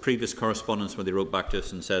remember sort of previous correspondence when they wrote back to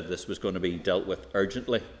us and said this was going to be dealt with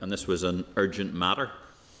urgently, and this was an urgent matter.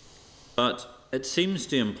 But it seems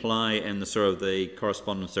to imply in the sort of the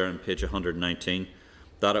correspondence there on page 119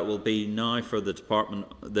 that it will be now for the department,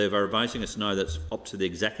 they're advising us now that it's up to the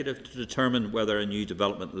executive to determine whether a new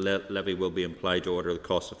development levy will be applied to order the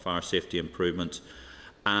cost of fire safety improvement,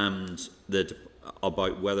 and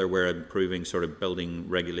about whether we're improving sort of building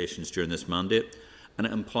regulations during this mandate. And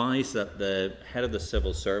it implies that the head of the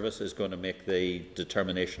civil service is going to make the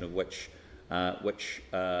determination of which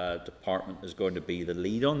department is going to be the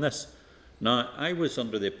lead on this. Now, I was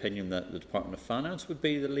under the opinion that the Department of Finance would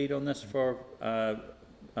be the lead on this for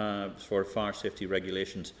fire safety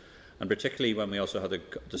regulations, and particularly when we also had the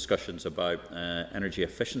discussions about energy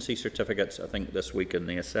efficiency certificates, I think this week in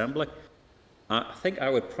the Assembly. I think I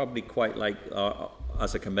would probably quite like,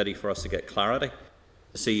 as a committee, for us to get clarity,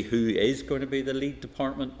 to see who is going to be the lead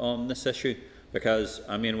department on this issue. Because,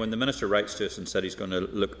 I mean, when the Minister writes to us and said he's going to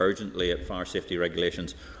look urgently at fire safety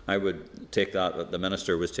regulations, I would take that the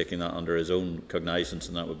Minister was taking that under his own cognizance,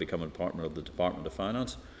 and that would become a department of the Department of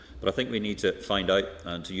Finance. But I think we need to find out,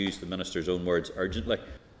 and to use the Minister's own words, urgently,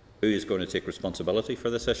 who is going to take responsibility for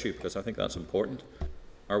this issue, because I think that's important.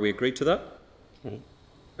 Are we agreed to that?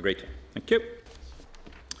 Agreed. Thank you.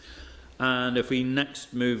 And if we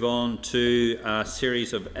next move on to a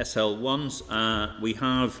series of SL1s, we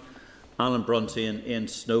have Alan Bronte and Ian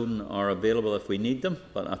Snowden are available if we need them,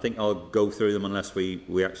 but I think I'll go through them unless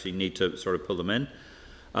we actually need to sort of pull them in.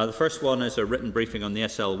 The first one is a written briefing on the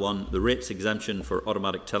SL1, the rates exemption for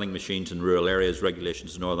automatic telling machines in rural areas,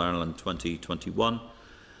 Regulations Northern Ireland 2021.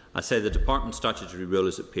 I say the Department statutory rule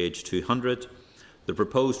is at page 200. The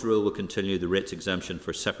proposed rule will continue the rates exemption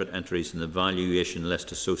for separate entries in the valuation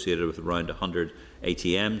list associated with around 100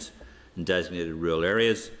 ATMs in designated rural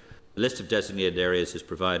areas. The list of designated areas is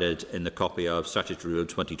provided in the copy of Statutory Rule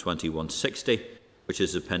 2020-160, which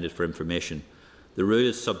is appended for information. The rule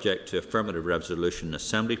is subject to affirmative resolution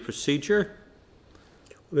assembly procedure.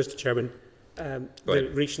 Mr. Chairman,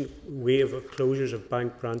 the recent wave of closures of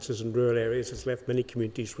bank branches in rural areas has left many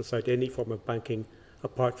communities without any form of banking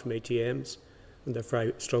apart from ATMs, and therefore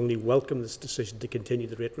I strongly welcome this decision to continue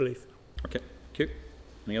the rate relief. Okay, thank you.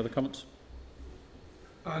 Any other comments?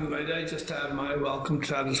 And might I just add my welcome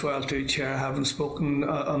to that as well, to Chair, having spoken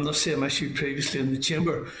on the same issue previously in the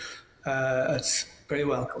Chamber. It's very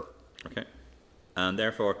welcome. Okay. And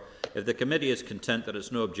therefore, if the committee is content that there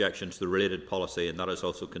is no objection to the related policy, and that is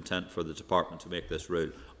also content for the Department to make this rule,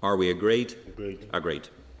 are we agreed? Agreed. Agreed.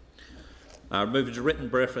 Moving to written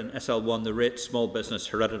briefing, SL1, the Rate Small Business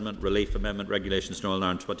Hereditament Relief Amendment Regulations Northern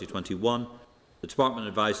Ireland 2021. The Department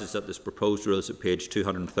advises that this proposed rule, is at page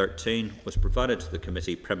 213, was provided to the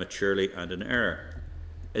committee prematurely and in error.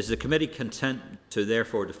 Is the committee content to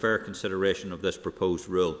therefore defer consideration of this proposed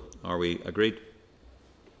rule? Are we agreed?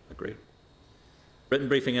 Agreed. Written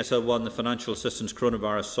briefing SL1, the Financial Assistance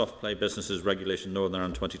Coronavirus Soft Play Businesses Regulation Northern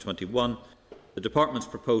Ireland 2021. The Department's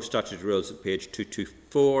proposed statutory rule is at page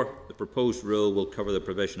 224. The proposed rule will cover the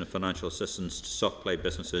provision of financial assistance to soft play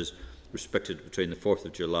businesses restricted between the 4th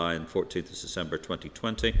of July and 14th of December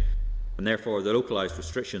 2020, and therefore the localised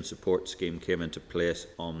restriction support scheme came into place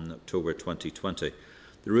on October 2020.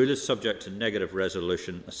 The rule is subject to negative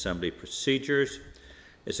resolution assembly procedures.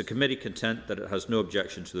 Is the committee content that it has no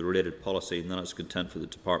objection to the related policy, and that it's content for the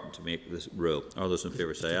Department to make this rule? All those in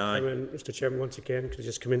favour say aye. Mr. Chairman, once again, could I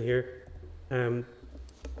just come in here?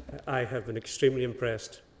 I have been extremely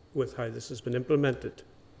impressed with how this has been implemented.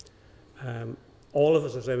 All of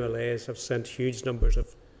us as MLAs have sent huge numbers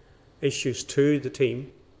of issues to the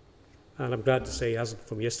team, and I'm glad to say, as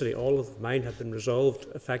from yesterday, all of mine have been resolved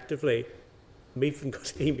effectively. I even got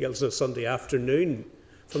emails on a Sunday afternoon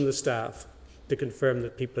from the staff to confirm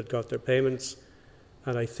that people had got their payments,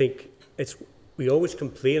 and I think we always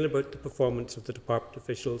complain about the performance of the department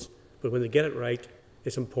officials, but when they get it right,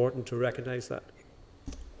 it's important to recognise that.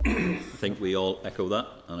 I think we all echo that,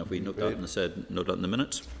 and if we note that in the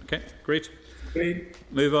minutes. Okay, great.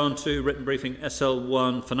 Move on to written briefing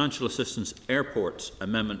SL1 Financial Assistance Airports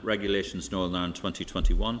Amendment Regulations Northern Ireland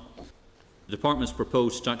 2021. The Department's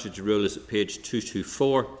proposed statutory rule is at page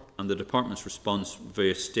 224, and the Department's response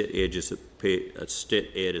via state aid is at page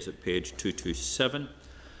 227.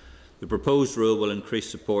 The proposed rule will increase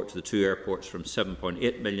support to the two airports from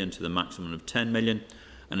 7.8 million to the maximum of 10 million,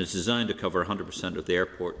 and is designed to cover 100% of the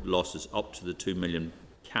airport losses up to the 2 million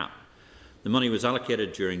cap. The money was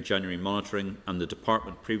allocated during January monitoring, and the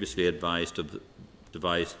Department previously advised of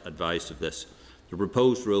this. The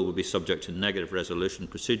proposed rule will be subject to negative resolution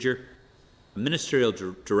procedure. A ministerial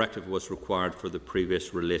directive was required for the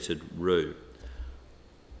previous related rule.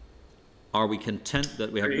 Are we content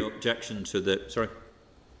that we have no objection to the... Sorry?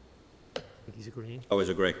 He's agreeing. Oh, he's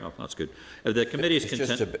agreeing. Oh, that's good. If the committee is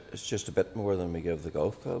content... It's just a bit more than we give the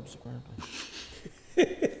golf clubs, apparently.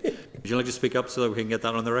 Would you like to speak up so that we can get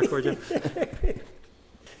that on the record, Jim?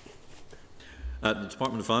 The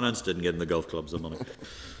Department of Finance didn't get in the golf clubs the money.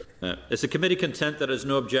 Is the committee content that there is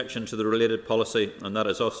no objection to the related policy, and that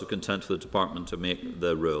is also content for the Department to make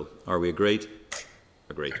the rule? Are we agreed?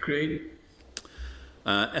 Agreed. Agreed.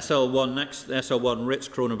 SL1 next. SL1 Rates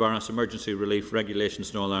Coronavirus Emergency Relief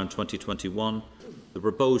Regulations Northern Ireland 2021. The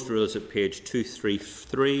proposed rule is at page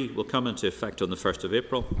 233. Will come into effect on the 1st of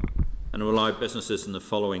April. And will allow businesses in the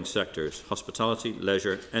following sectors: hospitality,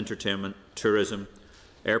 leisure, entertainment, tourism,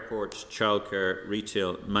 airports, childcare,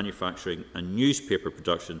 retail, manufacturing and newspaper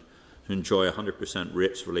production to enjoy 100%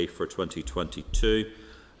 rates relief for 2022.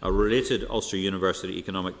 A related Ulster University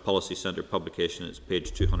Economic Policy Centre publication is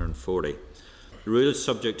page 240. The rule is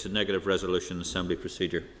subject to negative resolution and assembly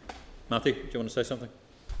procedure. Matthew, do you want to say something?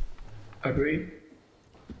 Agree.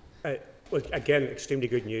 Well, again, extremely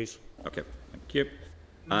good news. Okay, thank you.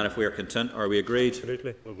 And if we are content, are we agreed?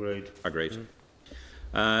 Absolutely. Agreed. Agreed.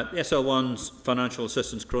 SL1's Financial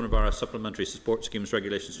Assistance Coronavirus Supplementary Support Schemes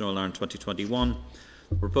Regulations Northern Ireland 2021.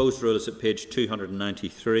 The proposed rule is at page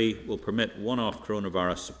 293 will permit one-off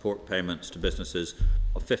coronavirus support payments to businesses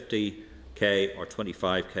of 50k or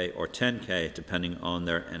 25k or 10k depending on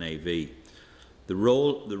their NAV. The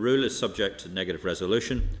rule is subject to negative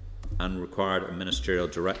resolution and required a ministerial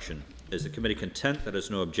direction. Is the committee content that there is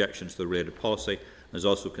no objection to the related policy and is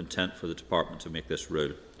also content for the department to make this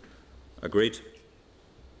rule? Agreed?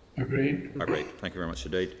 Agreed. Agreed. Thank you very much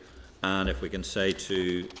indeed. And if we can say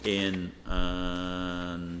to Ian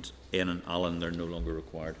and Alan, they're no longer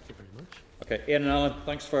required. Thank you very much. Okay, Ian and Alan,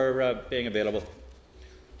 thanks for being available.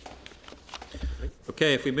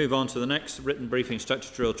 Okay, if we move on to the next written briefing,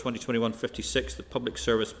 Statutory Rule 2021-56, the Public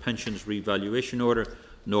Service Pensions Revaluation Order,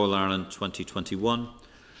 Northern Ireland 2021.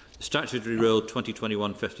 The Statutory Rule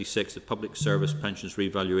 2021-56, the Public Service Pensions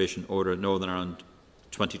Revaluation Order, Northern Ireland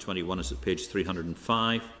 2021 is at page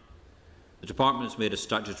 305. The Department has made a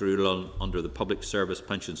statutory rule under the Public Service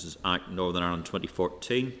Pensions Act Northern Ireland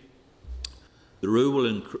 2014. The rule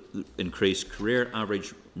will increase career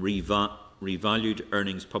average revalued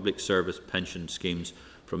earnings public service pension schemes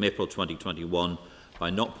from April 2021 by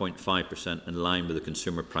 0.5% in line with the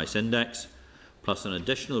Consumer Price Index, plus an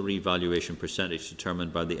additional revaluation percentage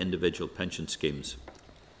determined by the individual pension schemes.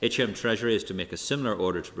 HM Treasury is to make a similar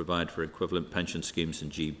order to provide for equivalent pension schemes in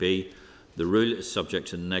GB. The rule is subject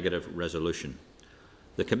to negative resolution.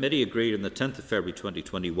 The committee agreed on the 10th of February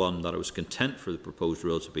 2021 that it was content for the proposed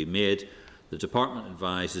rule to be made. The Department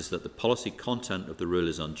advises that the policy content of the rule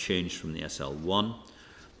is unchanged from the SL1.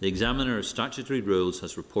 The Examiner of Statutory Rules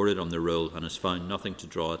has reported on the rule and has found nothing to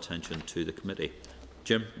draw attention to the committee.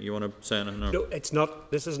 Jim, you want to say anything? No, it's not.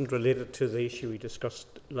 This isn't related to the issue we discussed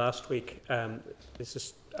last week. This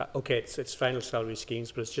is okay. It's final salary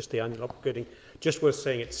schemes, but it's just the annual upgrading. Just worth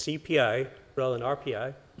saying it's CPI rather than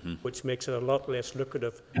RPI, which makes it a lot less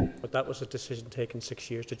lucrative. But that was a decision taken 6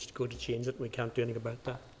 years to go to change it. We can't do anything about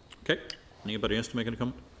that. Okay. Anybody else to make any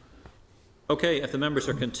comment? Okay. If the members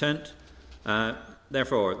are content,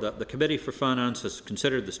 therefore, that the Committee for Finance has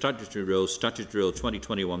considered the Statutory Rule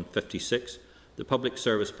 2021-56. The Public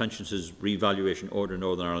Service Pensions Revaluation Order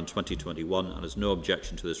Northern Ireland 2021 and has no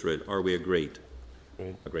objection to this rule. Are we agreed?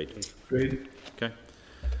 Agreed. Agreed. Okay.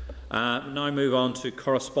 Now move on to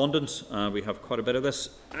correspondence. We have quite a bit of this.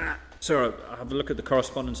 So have a look at the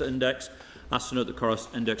correspondence index. Asked to note the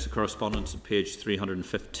index of correspondence on page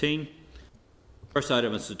 315. First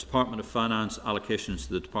item is the Department of Finance allocations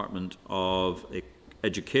to the Department of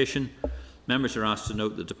Education. Members are asked to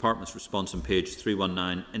note the Department's response on page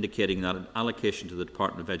 319 indicating that an allocation to the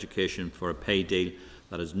Department of Education for a pay deal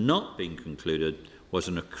that has not been concluded was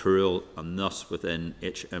an accrual and thus within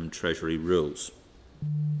HM Treasury rules.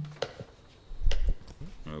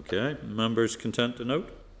 Okay, members content to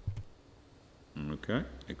note? Okay,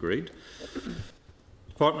 agreed.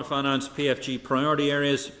 Department of Finance PFG priority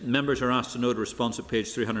areas. Members are asked to note a response at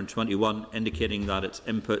page 321 indicating that its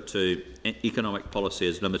input to economic policy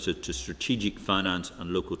is limited to strategic finance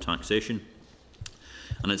and local taxation,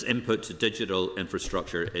 and its input to digital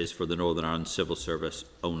infrastructure is for the Northern Ireland Civil Service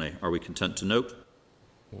only. Are we content to note?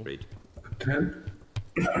 Agreed.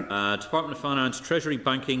 Department of Finance Treasury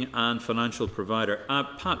Banking and Financial Provider.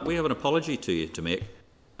 Pat, we have an apology to you to make.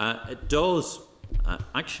 It does.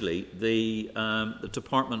 Actually, the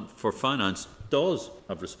Department for Finance does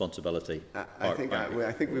have responsibility. I think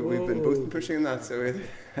we've been both pushing that, so we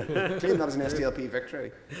claim that as an SDLP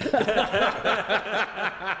victory.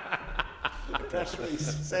 Press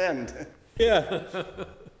release, send. Yeah.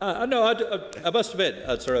 No, I must admit,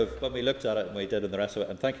 sort of when we looked at it and we did and the rest of it,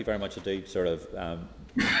 and thank you very much indeed, sort of, for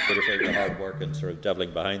the hard work and sort of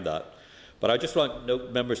deviling behind that. But I just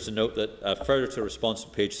want members to note that further to response to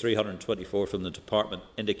page 324 from the Department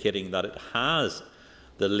indicating that it has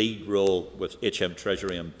the lead role with HM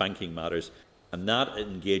Treasury and banking matters, and that it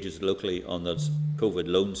engages locally on those COVID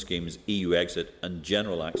loan schemes, EU exit and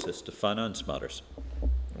general access to finance matters.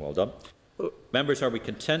 Well done. Members, are we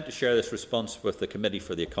content to share this response with the Committee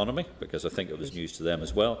for the Economy, because I think it was news to them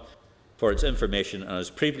as well, for its information, and as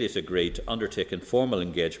previously agreed to undertake informal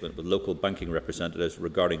engagement with local banking representatives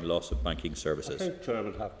regarding loss of banking services? I think Chair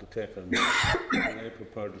would have to take it. Are they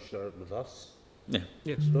prepared to share it with us? Yeah.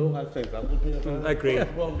 Yes. No, I think that would be a I agree.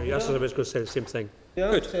 Well, Yes, I was going to say the same thing.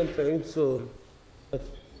 Yeah, Good. same thing. So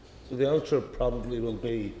the answer probably will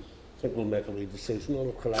be, I think we'll make a wee decision on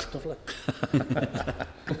it collectively.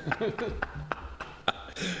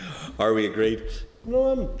 Are we agreed? No,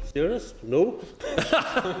 I'm serious. No.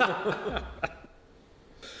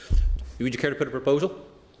 Would you care to put a proposal?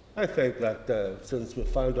 I think that since we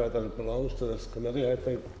found out that it belongs to this committee, I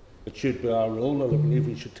think it should be our role, and I believe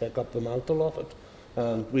we should take up the mantle of it.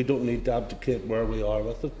 And we don't need to abdicate where we are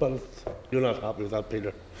with it, but if you're not happy with that,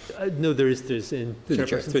 Peter. No, there's in Through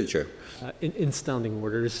the chair. in standing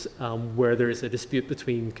orders where there is a dispute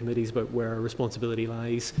between committees about where our responsibility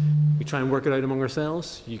lies. We try and work it out among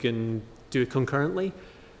ourselves. You can do it concurrently.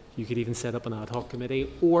 You could even set up an ad hoc committee,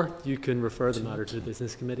 or you can refer the matter to the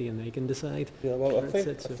business committee and they can decide. Yeah, well,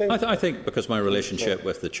 I think because my relationship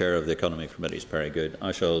with the chair of the economy committee is very good,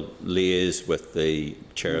 I shall liaise with the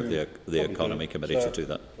chair of the economy committee to do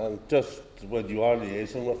that. And just when you are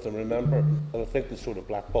liaising with them, remember that I think they sort of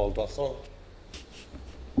blackballed us on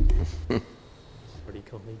it. Pretty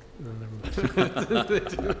colleague.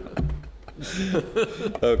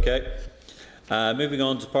 Okay. Moving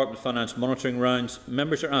on to Department of Finance monitoring rounds.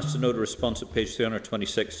 Members are asked to note a response at page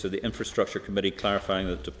 326 to the Infrastructure Committee clarifying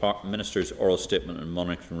the Department Minister's oral statement and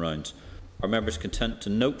monitoring rounds. Are members content to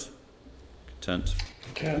note? Content.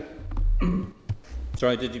 Content.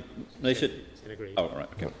 Sorry, did you? They should. Oh, right.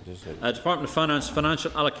 Okay. Department of Finance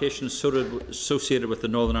financial allocation associated with the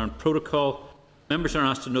Northern Ireland Protocol. Members are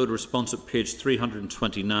asked to note a response at page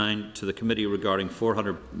 329 to the committee regarding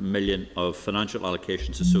 400 million of financial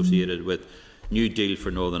allocations associated with New Deal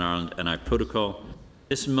for Northern Ireland NI Protocol.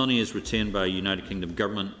 This money is retained by United Kingdom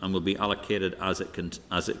Government and will be allocated as it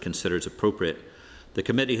considers appropriate. The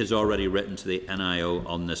committee has already written to the NIO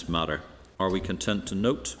on this matter. Are we content to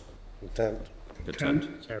note? Content.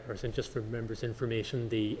 Content. Chairperson, just for members' information,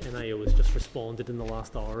 the NIO has just responded in the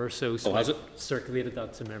last hour or so. So has it? Circulated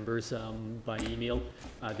that to members by email.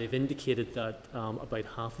 They've indicated that about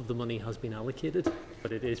half of the money has been allocated,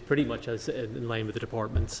 but it is pretty much as in line with the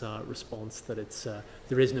department's response that it's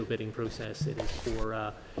there is no bidding process. It is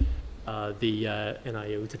for the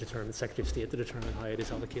NIO to determine, the Secretary of State to determine how it is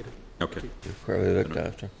allocated. Okay. Probably looked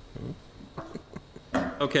after.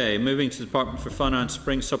 Okay, moving to the Department for Finance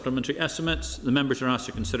Spring Supplementary Estimates. The members are asked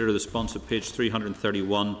to consider the response at page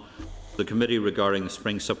 331 of the committee regarding the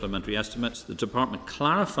Spring Supplementary Estimates. The Department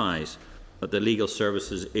clarifies that the Legal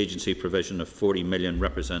Services Agency provision of 40 million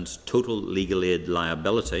represents total legal aid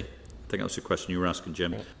liability. I think that was the question you were asking,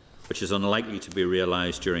 Jim, which is unlikely to be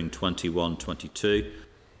realised during 21-22. The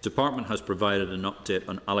Department has provided an update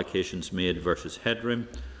on allocations made versus headroom.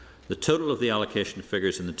 The total of the allocation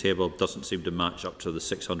figures in the table doesn't seem to match up to the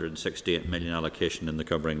 668 million allocation in the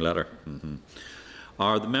covering letter.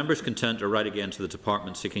 Are the members content to write again to the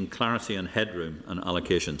Department seeking clarity on headroom and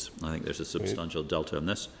allocations? I think there's a substantial delta on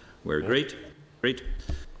this. We're agreed. Agreed.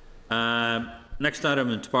 Next item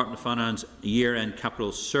in Department of Finance, year-end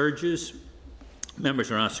capital surges.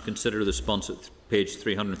 Members are asked to consider the response at page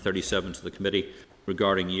 337 to the committee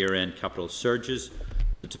regarding year-end capital surges.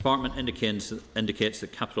 The Department indicates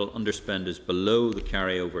that capital underspend is below the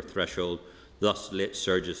carryover threshold, thus late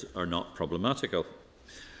surges are not problematical.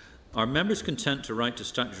 Are members content to write to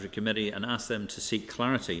Statutory Committee and ask them to seek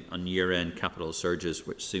clarity on year-end capital surges,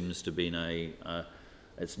 which seems to be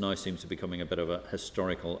it now seems to be becoming a bit of a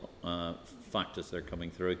historical fact as they're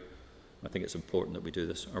coming through. I think it's important that we do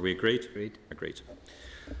this. Are we agreed? Agreed. Agreed.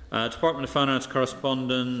 Department of Finance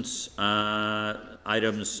correspondence,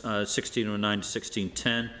 items 1609 to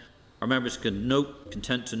 1610. Our members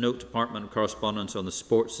content to note Department of Correspondence on the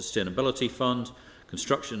Sports Sustainability Fund,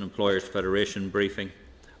 Construction Employers Federation briefing.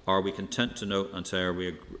 Are we content to note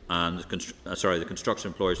the Construction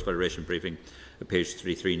Employers Federation briefing at page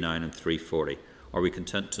 339 and 340? Are we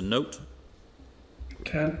content to note?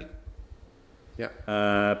 Content. Yeah.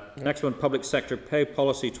 Next one, Public Sector Pay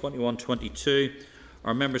Policy 21-22.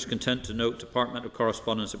 Are members content to note Department of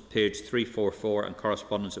Correspondence at page 344 and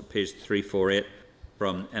correspondence at page 348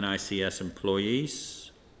 from NICS employees?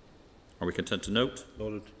 Are we content to note?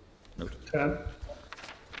 Noted. Noted.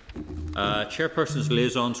 Chairperson's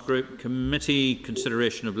Liaisons Group, Committee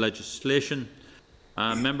Consideration of Legislation.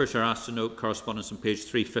 Members are asked to note correspondence on page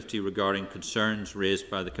 350 regarding concerns raised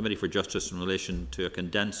by the Committee for Justice in relation to a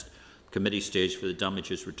condensed committee stage for the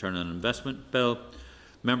Damages Return on Investment Bill.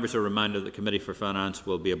 Members are reminded that the Committee for Finance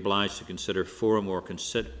will be obliged to consider 4 or more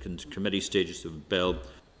committee stages of the bill,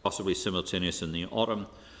 possibly simultaneous in the autumn.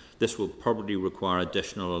 This will probably require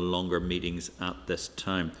additional and longer meetings at this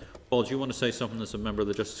time. Paul, do you want to say something as a member of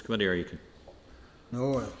the Justice Committee, or you can?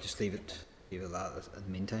 No, I'll just leave it leave it at that in the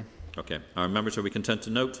meantime. Okay. Our members, are we content to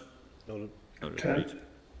note? Noted. Noted.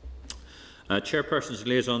 Chairperson's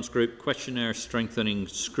Liaisons Group, questionnaire strengthening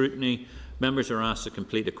scrutiny. Members are asked to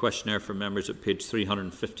complete a questionnaire for members at page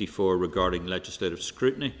 354 regarding legislative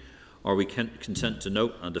scrutiny. Are we content to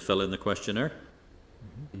note and to fill in the questionnaire?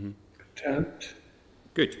 Content.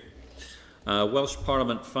 Good. Welsh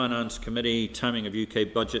Parliament Finance Committee, timing of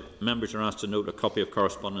UK budget. Members are asked to note a copy of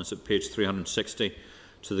correspondence at page 360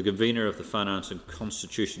 to the convener of the Finance and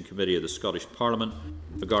Constitution Committee of the Scottish Parliament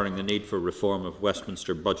regarding the need for reform of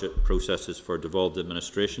Westminster budget processes for devolved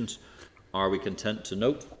administrations. Are we content to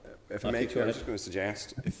note? If I may, Chair, I was just going to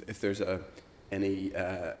suggest if there's any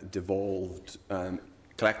devolved,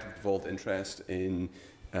 collective devolved interest in,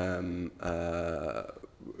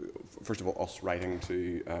 first of all, us writing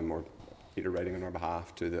to, or Peter writing on our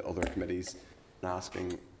behalf to the other committees and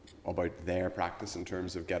asking about their practice in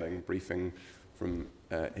terms of getting briefing from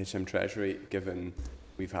HM Treasury, given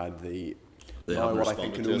we've had what I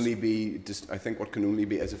think can only be, what can only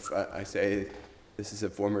be, as if I say, this is a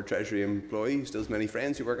former Treasury employee who still has many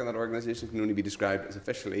friends who work in that organisation, can only be described as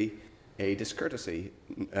officially a discourtesy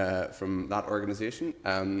from that organisation.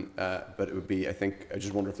 But it would be, I think, I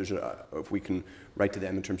just wonder if there's if we can write to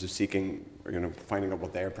them in terms of seeking, or, finding out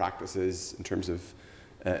what their practice is in terms of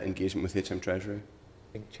engagement with HM Treasury.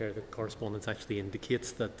 I think, Chair, the correspondence actually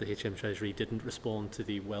indicates that the HM Treasury didn't respond to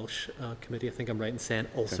the Welsh committee. I think I'm right in saying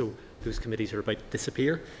also those committees are about to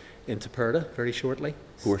disappear into Purda very shortly.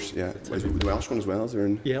 Of course, yeah. Is it the Welsh one as well? Is there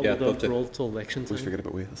well, they're all till election time. Always forget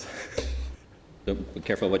about Wales. Don't be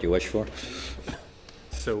careful what you wish for.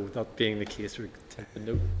 So that being the case, we tend to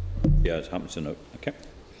note. Yeah, it happens to note. Okay.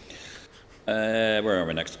 Where are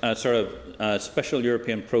we next? Special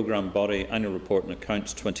European Programme Body Annual Report and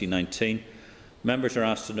Accounts 2019. Members are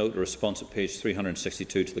asked to note a response at page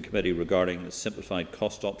 362 to the committee regarding the simplified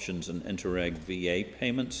cost options and Interreg VA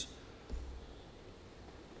payments.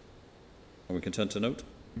 Are we content to note?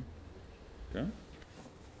 Okay.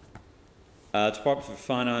 Department for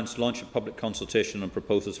Finance launch a public consultation on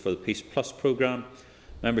proposals for the Peace Plus programme.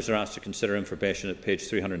 Members are asked to consider information at page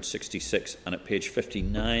 366 and at page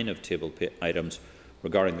 59 of table items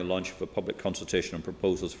regarding the launch of a public consultation on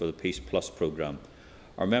proposals for the Peace Plus programme.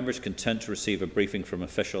 Are members content to receive a briefing from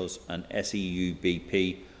officials and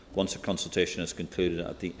SEUBP once a consultation is concluded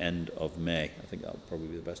at the end of May? I think that will probably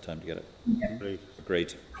be the best time to get it. Yeah.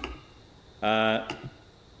 Agreed.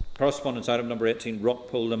 Correspondence item number 18,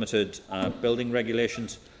 Rockpool Limited Building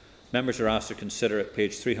Regulations. Members are asked to consider at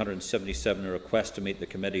page 377 a request to meet the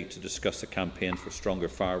committee to discuss the campaign for stronger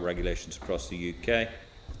fire regulations across the UK.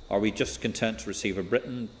 Are we just content to receive a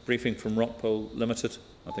written briefing from Rockpool Limited?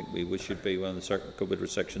 I think we should be one of the COVID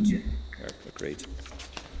restrictions. Yeah. Agreed.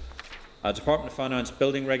 Department of Finance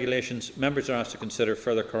Building Regulations. Members are asked to consider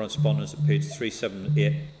further correspondence at page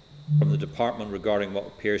 378 from the Department regarding what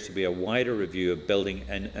appears to be a wider review of building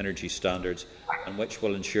and energy standards and which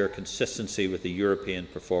will ensure consistency with the European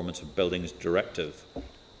Performance of Buildings Directive.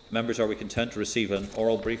 Members, are we content to receive an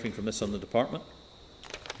oral briefing from this on the Department?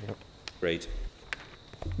 Yep. Great.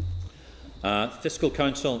 Fiscal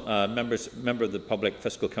Council, member of the Public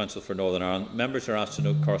Fiscal Council for Northern Ireland. Members are asked to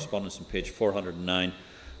note correspondence on page 409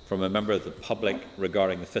 from a member of the public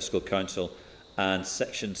regarding the Fiscal Council and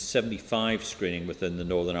Section 75 screening within the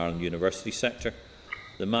Northern Ireland university sector.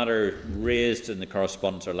 The matter raised in the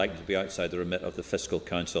correspondence are likely to be outside the remit of the Fiscal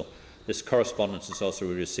Council. This correspondence is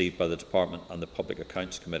also received by the Department and the Public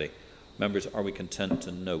Accounts Committee. Members, are we content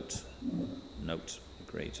to note? Note.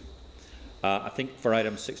 Agreed. I think for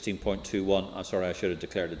item 16.21, sorry, I should have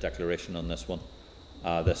declared a declaration on this one.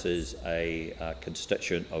 This is a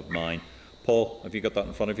constituent of mine. Paul, have you got that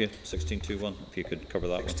in front of you? 16.21, if you could cover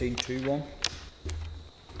that 16.21.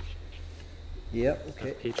 Yep,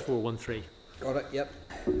 okay. Page 413. Got it, yep.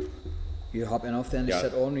 You happy enough then to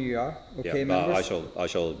sit on? You are? Okay, yeah, members? I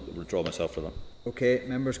shall withdraw myself for that. Okay,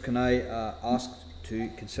 members, can I ask to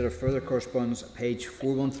consider further correspondence at page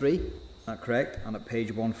 413? Is that correct? And at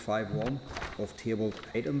page 151 of tabled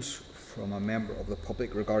items from a member of the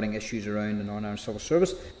public regarding issues around the Northern Ireland Civil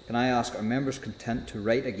Service. Can I ask, are members content to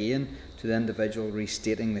write again to the individual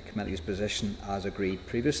restating the committee's position as agreed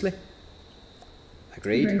previously?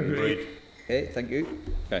 Agreed? Agreed. Okay, thank you.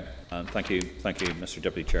 Okay, thank you, Mr.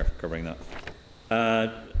 Deputy Chair, for covering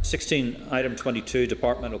that. 16, item 22,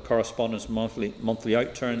 departmental correspondence monthly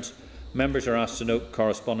outturns. Members are asked to note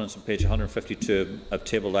correspondence on page 152 of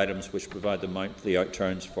tabled items which provide the monthly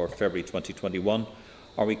outturns for February 2021.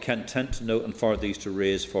 Are we content to note and forward these to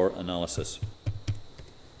raise for analysis?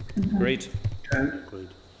 Agreed.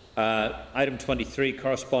 Item 23,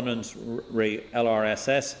 correspondence re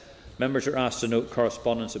LRSS. Members are asked to note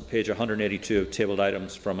correspondence at page 182 of tabled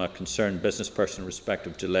items from a concerned business person in respect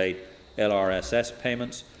of delayed LRSS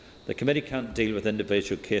payments. The committee can't deal with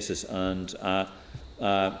individual cases, and I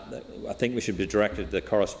think we should be directed the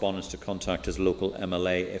correspondence to contact his local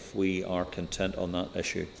MLA if we are content on that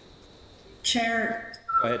issue. Chair.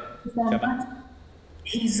 Go ahead, Gemma.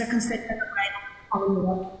 He's a constituent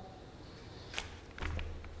of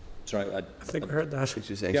Sorry, I think I heard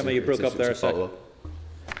that. Gemma, you broke up there a second.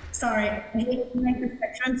 Sorry, he's my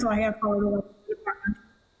constituent, so I have followed up with the department.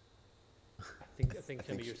 I think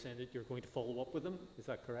Gemma, you're saying that you're going to follow up with them. Is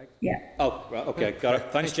that correct? Yeah. Oh, right, okay, got it.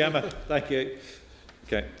 Thanks, Gemma. Thank you.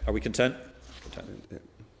 Okay, are we content?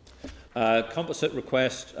 Composite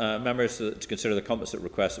request, members to consider the composite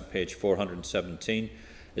request at page 417.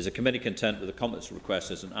 Is the committee content with the composite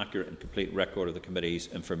request as an accurate and complete record of the committee's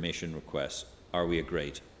information requests? Are we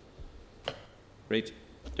agreed? Agreed?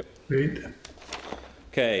 Yep. Agreed.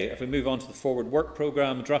 Okay, if we move on to the forward work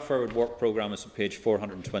programme, draft forward work programme is on page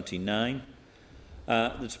 429.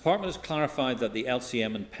 The Department has clarified that the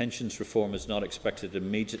LCM and pensions reform is not expected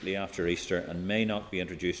immediately after Easter and may not be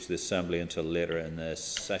introduced to the Assembly until later in the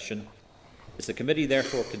session. Is the committee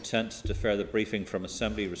therefore content to defer the briefing from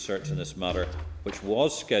Assembly research in this matter, which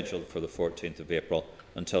was scheduled for the 14th of April,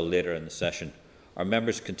 until later in the session? Are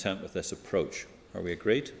members content with this approach? Are we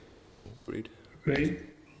agreed? Agreed. Agreed.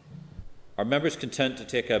 Are members content to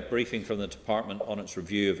take a briefing from the Department on its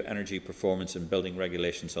review of energy performance and building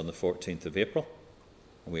regulations on the 14th of April?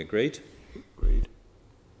 Are we agreed? Agreed.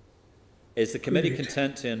 Is the committee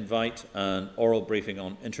content to invite an oral briefing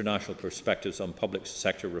on international perspectives on public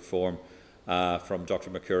sector reform from Dr.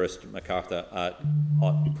 MacArthur at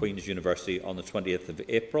Queen's University on the 20th of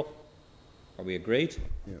April? Are we agreed?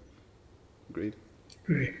 Yeah. Agreed.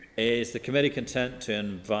 Agreed. Is the committee content to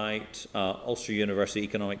invite Ulster University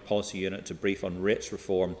Economic Policy Unit to brief on rates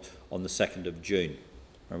reform on the 2nd of June?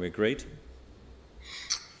 Are we agreed?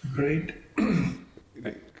 Agreed.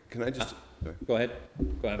 Can I just... Go ahead.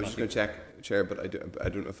 Go ahead. I was just going to check, Chair, but I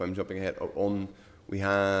don't know if I'm jumping ahead. We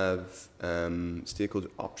have stakeholder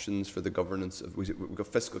options for the governance of... We've got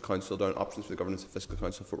Fiscal Council down, options for the governance of Fiscal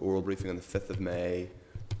Council for oral briefing on the 5th of May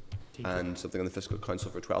and something on the Fiscal Council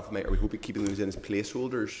for 12th of May. Are we hoping keeping those in as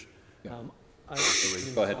placeholders?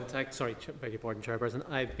 I've been in contact, sorry, beg your pardon, Chairperson.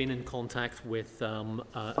 I've been in contact with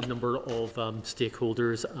a number of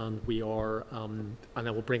stakeholders, and we are, and I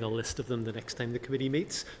will bring a list of them the next time the committee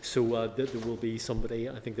meets. So there will be somebody,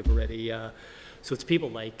 I think they've already, so it's people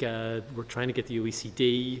like, we're trying to get the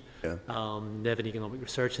OECD, Nevin Economic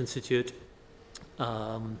Research Institute,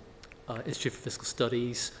 Institute for Fiscal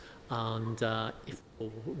Studies, and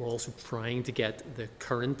we're also trying to get the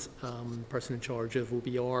current person in charge of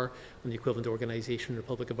OBR and the equivalent organisation in the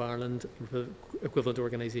Republic of Ireland, equivalent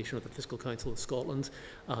organisation of the Fiscal Council of Scotland,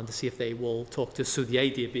 to see if they will talk to us. So the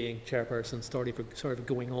idea being, Chairperson, sorry for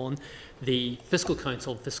going on, the Fiscal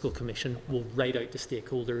Council and Fiscal Commission will write out to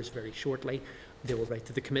stakeholders very shortly. They will write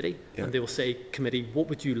to the committee and they will say, committee, what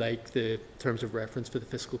would you like the terms of reference for the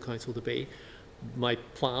Fiscal Council to be? My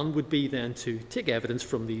plan would be then to take evidence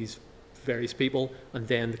from these various people, and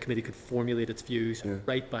then the committee could formulate its views,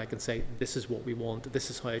 write back and say, this is what we want,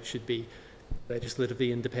 this is how it should be,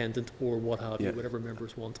 legislatively independent or what have you, whatever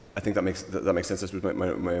members want. I think that makes sense. This was my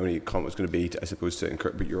only comment was going to be, I suppose, to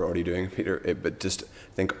encourage, but you're already doing, Peter, but just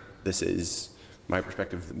I think this is, my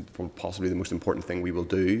perspective, possibly the most important thing we will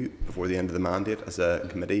do before the end of the mandate as a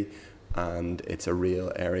committee, and it's a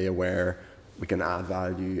real area where we can add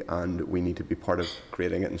value, and we need to be part of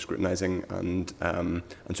creating it and scrutinising. And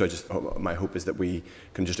so, my hope is that we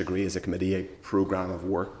can just agree as a committee a programme of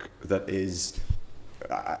work that is.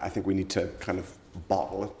 I think we need to kind of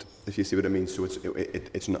bottle it, if you see what I mean. So it's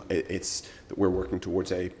that we're working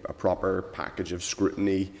towards a proper package of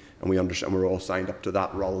scrutiny, and we understand we're all signed up to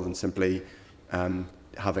that, rather than simply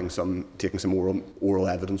taking some oral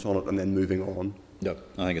evidence on it and then moving on. No,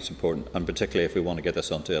 I think it's important, and particularly if we want to get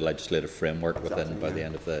this onto a legislative framework by the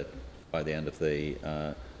end of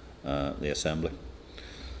the Assembly.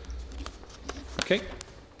 Okay.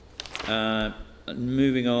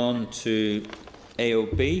 Moving on to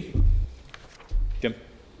AOB. Jim.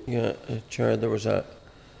 Yeah, Chair, there was a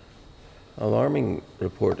alarming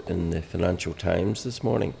report in the Financial Times this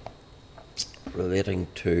morning relating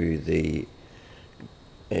to the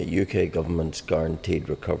UK government's guaranteed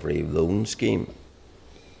recovery loan scheme,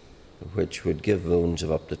 which would give loans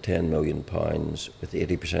of up to £10 million with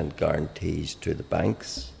 80% guarantees to the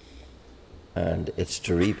banks. And it's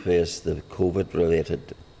to replace the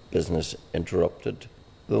COVID-related business interrupted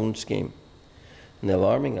loan scheme. And the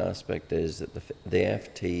alarming aspect is that the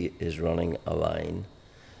FT is running a line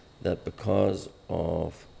that, because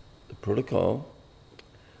of the protocol,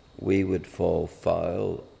 we would fall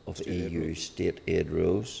foul of EU state aid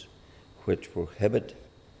rules, which prohibit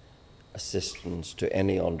assistance to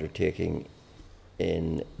any undertaking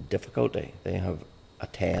in difficulty. They have a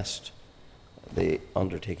test, the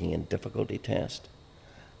undertaking in difficulty test,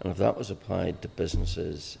 and if that was applied to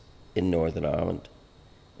businesses in Northern Ireland,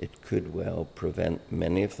 it could well prevent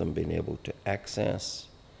many of them being able to access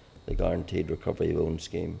the Guaranteed Recovery Loan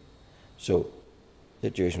Scheme. So the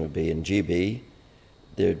situation would be in GB,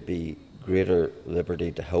 there'd be greater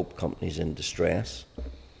liberty to help companies in distress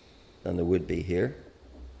than there would be here,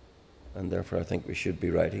 and therefore I think we should be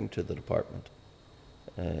writing to the department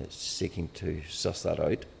seeking to suss that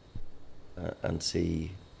out and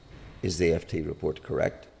see, is the FT report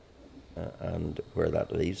correct and where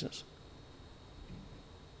that leaves us.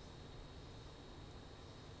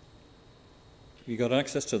 Have you got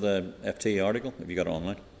access to the FT article? Have you got it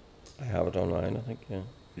online? I have it online, I think, yeah.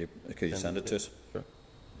 Could you send it to us? Sure.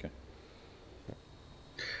 Okay.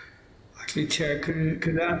 Actually, Chair,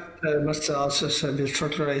 could that, Mr. Alsis,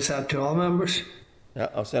 circularise that to all members? Yeah,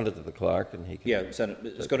 I'll send it to the clerk and he can... Yeah, send it.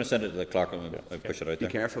 It's going to send it to the clerk and we'll push it out there.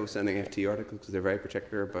 Be careful sending FT articles because they're very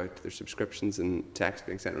particular about their subscriptions and text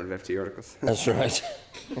being sent out of FT articles. That's right.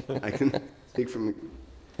 I can speak from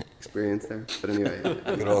experience there, but anyway.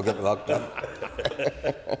 We could all get locked up.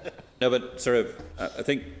 No, but sort of, I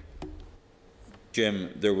think,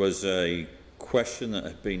 Jim, there was a question that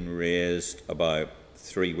had been raised about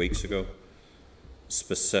 3 weeks ago,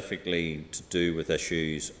 specifically to do with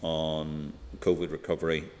issues on COVID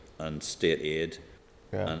recovery and state aid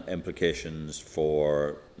and implications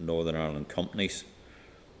for Northern Ireland companies.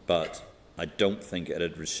 But I don't think it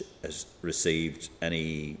had has received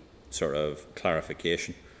any sort of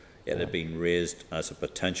clarification. It had been raised as a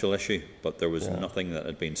potential issue, but there was nothing that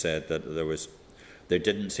had been said that there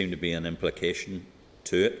didn't seem to be an implication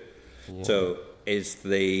to it. So is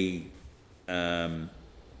the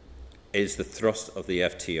thrust of the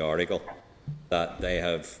FT article that they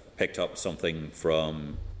have picked up something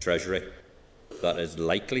from Treasury that is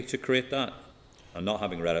likely to create that? I'm not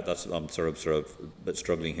having read it. I'm sort of a bit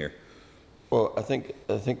struggling here. Well, I think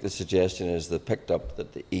the suggestion is they picked up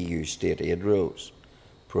that the EU state aid rules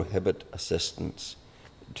prohibit assistance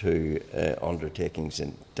to undertakings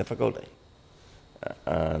in difficulty,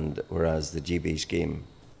 and whereas the GB scheme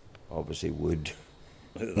obviously would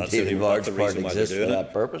in large part exist for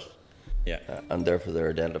that purpose. Yeah. And therefore they're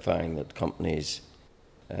identifying that companies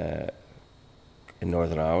in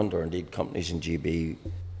Northern Ireland, or indeed companies in GB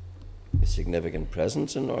with significant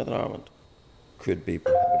presence in Northern Ireland, could be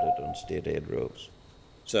prohibited on state aid rules.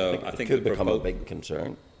 So I think it could become a big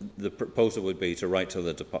concern. The proposal would be to write to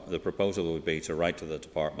the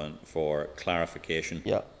department for clarification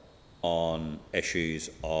on issues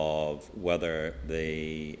of whether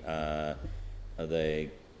can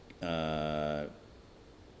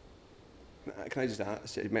I just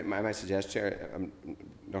ask, my suggest, Chair, I'm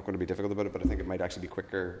not going to be difficult about it, but I think it might actually be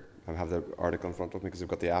quicker. I have the article in front of me because I've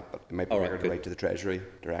got the app, but it might be quicker to write to the Treasury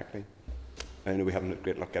directly. I know we haven't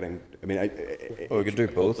great luck getting. I mean, we could do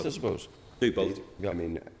both, I suppose. Do both. Yeah. I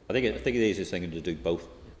mean, I think the easiest thing is to do both.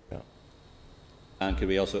 Yeah. And could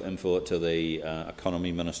we also info it to the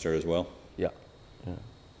Economy Minister as well? Yeah.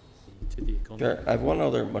 To the economy. Sure. I have one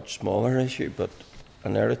other much smaller issue, but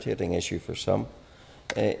an irritating issue for some.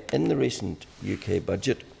 In the recent UK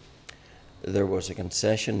budget, there was a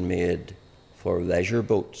concession made for leisure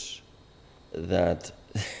boats that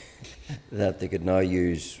that they could now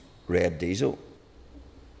use red diesel.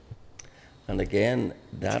 And again,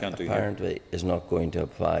 that apparently is not going to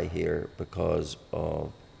apply here because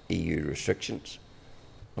of EU restrictions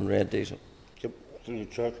on red diesel.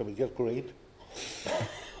 Can we get green?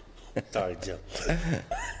 Sorry, Jim.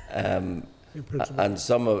 And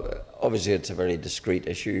some of, obviously it's a very discrete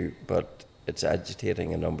issue, but it's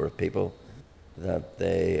agitating a number of people that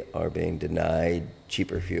they are being denied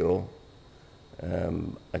cheaper fuel,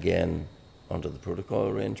 again, under the protocol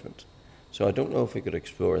arrangement. So I don't know if we could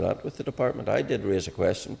explore that with the department. I did raise a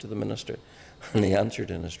question to the Minister, and he answered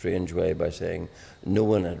in a strange way by saying no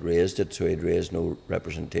one had raised it, so he'd raised no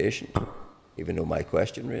representation, even though my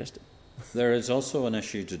question raised it. There is also an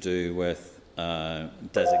issue to do with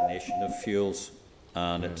designation of fuels,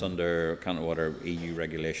 and it's under kind of whatever EU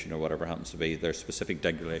regulation or whatever happens to be. There's specific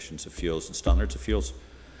regulations of fuels and standards of fuels,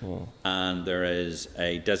 and there is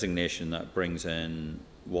a designation that brings in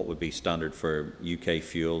what would be standard for UK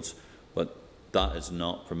fuels, but that is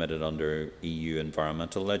not permitted under EU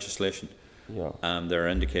environmental legislation. There are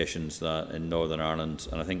indications that in Northern Ireland,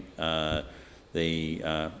 and I think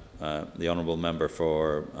the Honourable Member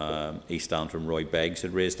for East Antrim, Roy Beggs,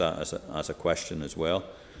 had raised that as a question as well.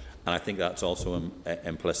 And I think that's also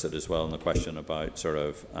implicit as well in the question about sort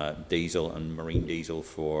of diesel and marine diesel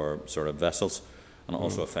for sort of vessels, and it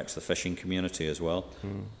also affects the fishing community as well.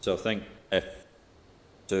 So I think if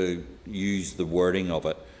to use the wording of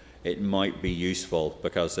it, it might be useful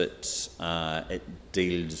because it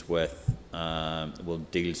deals with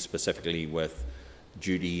deal specifically with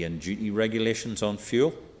duty regulations on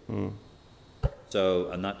fuel.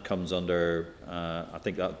 So, and that comes under, I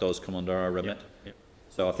think that does come under our remit. Yep.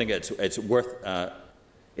 So I think it's worth at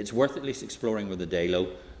least exploring with the DALO,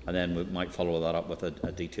 and then we might follow that up with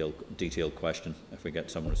a detailed question if we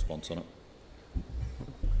get some response on it.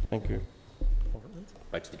 Thank you.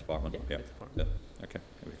 Right to the department. Yeah. Okay.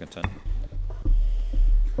 We can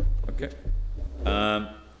Okay.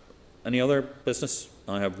 Any other business?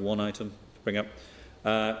 I have one item to bring up.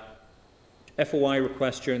 FOI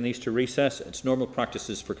request during the Easter recess. It's normal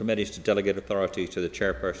practices for committees to delegate authority to the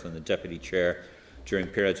chairperson and the deputy chair during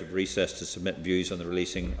periods of recess to submit views on the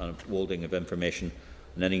releasing and upholding of information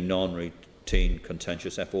and any non-routine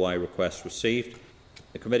contentious FOI requests received.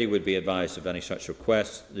 The committee would be advised of any such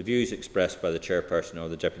requests, the views expressed by the chairperson or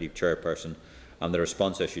the deputy chairperson, and the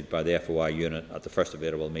response issued by the FOI unit at the first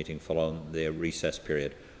available meeting following the recess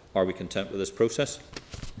period. Are we content with this process?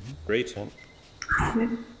 Great.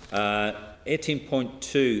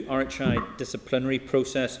 18.2 RHI disciplinary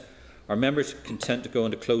process. Are members content to go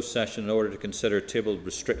into closed session in order to consider tabled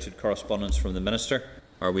restricted correspondence from the Minister?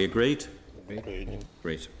 Are we agreed? Agreed.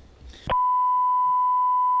 Great.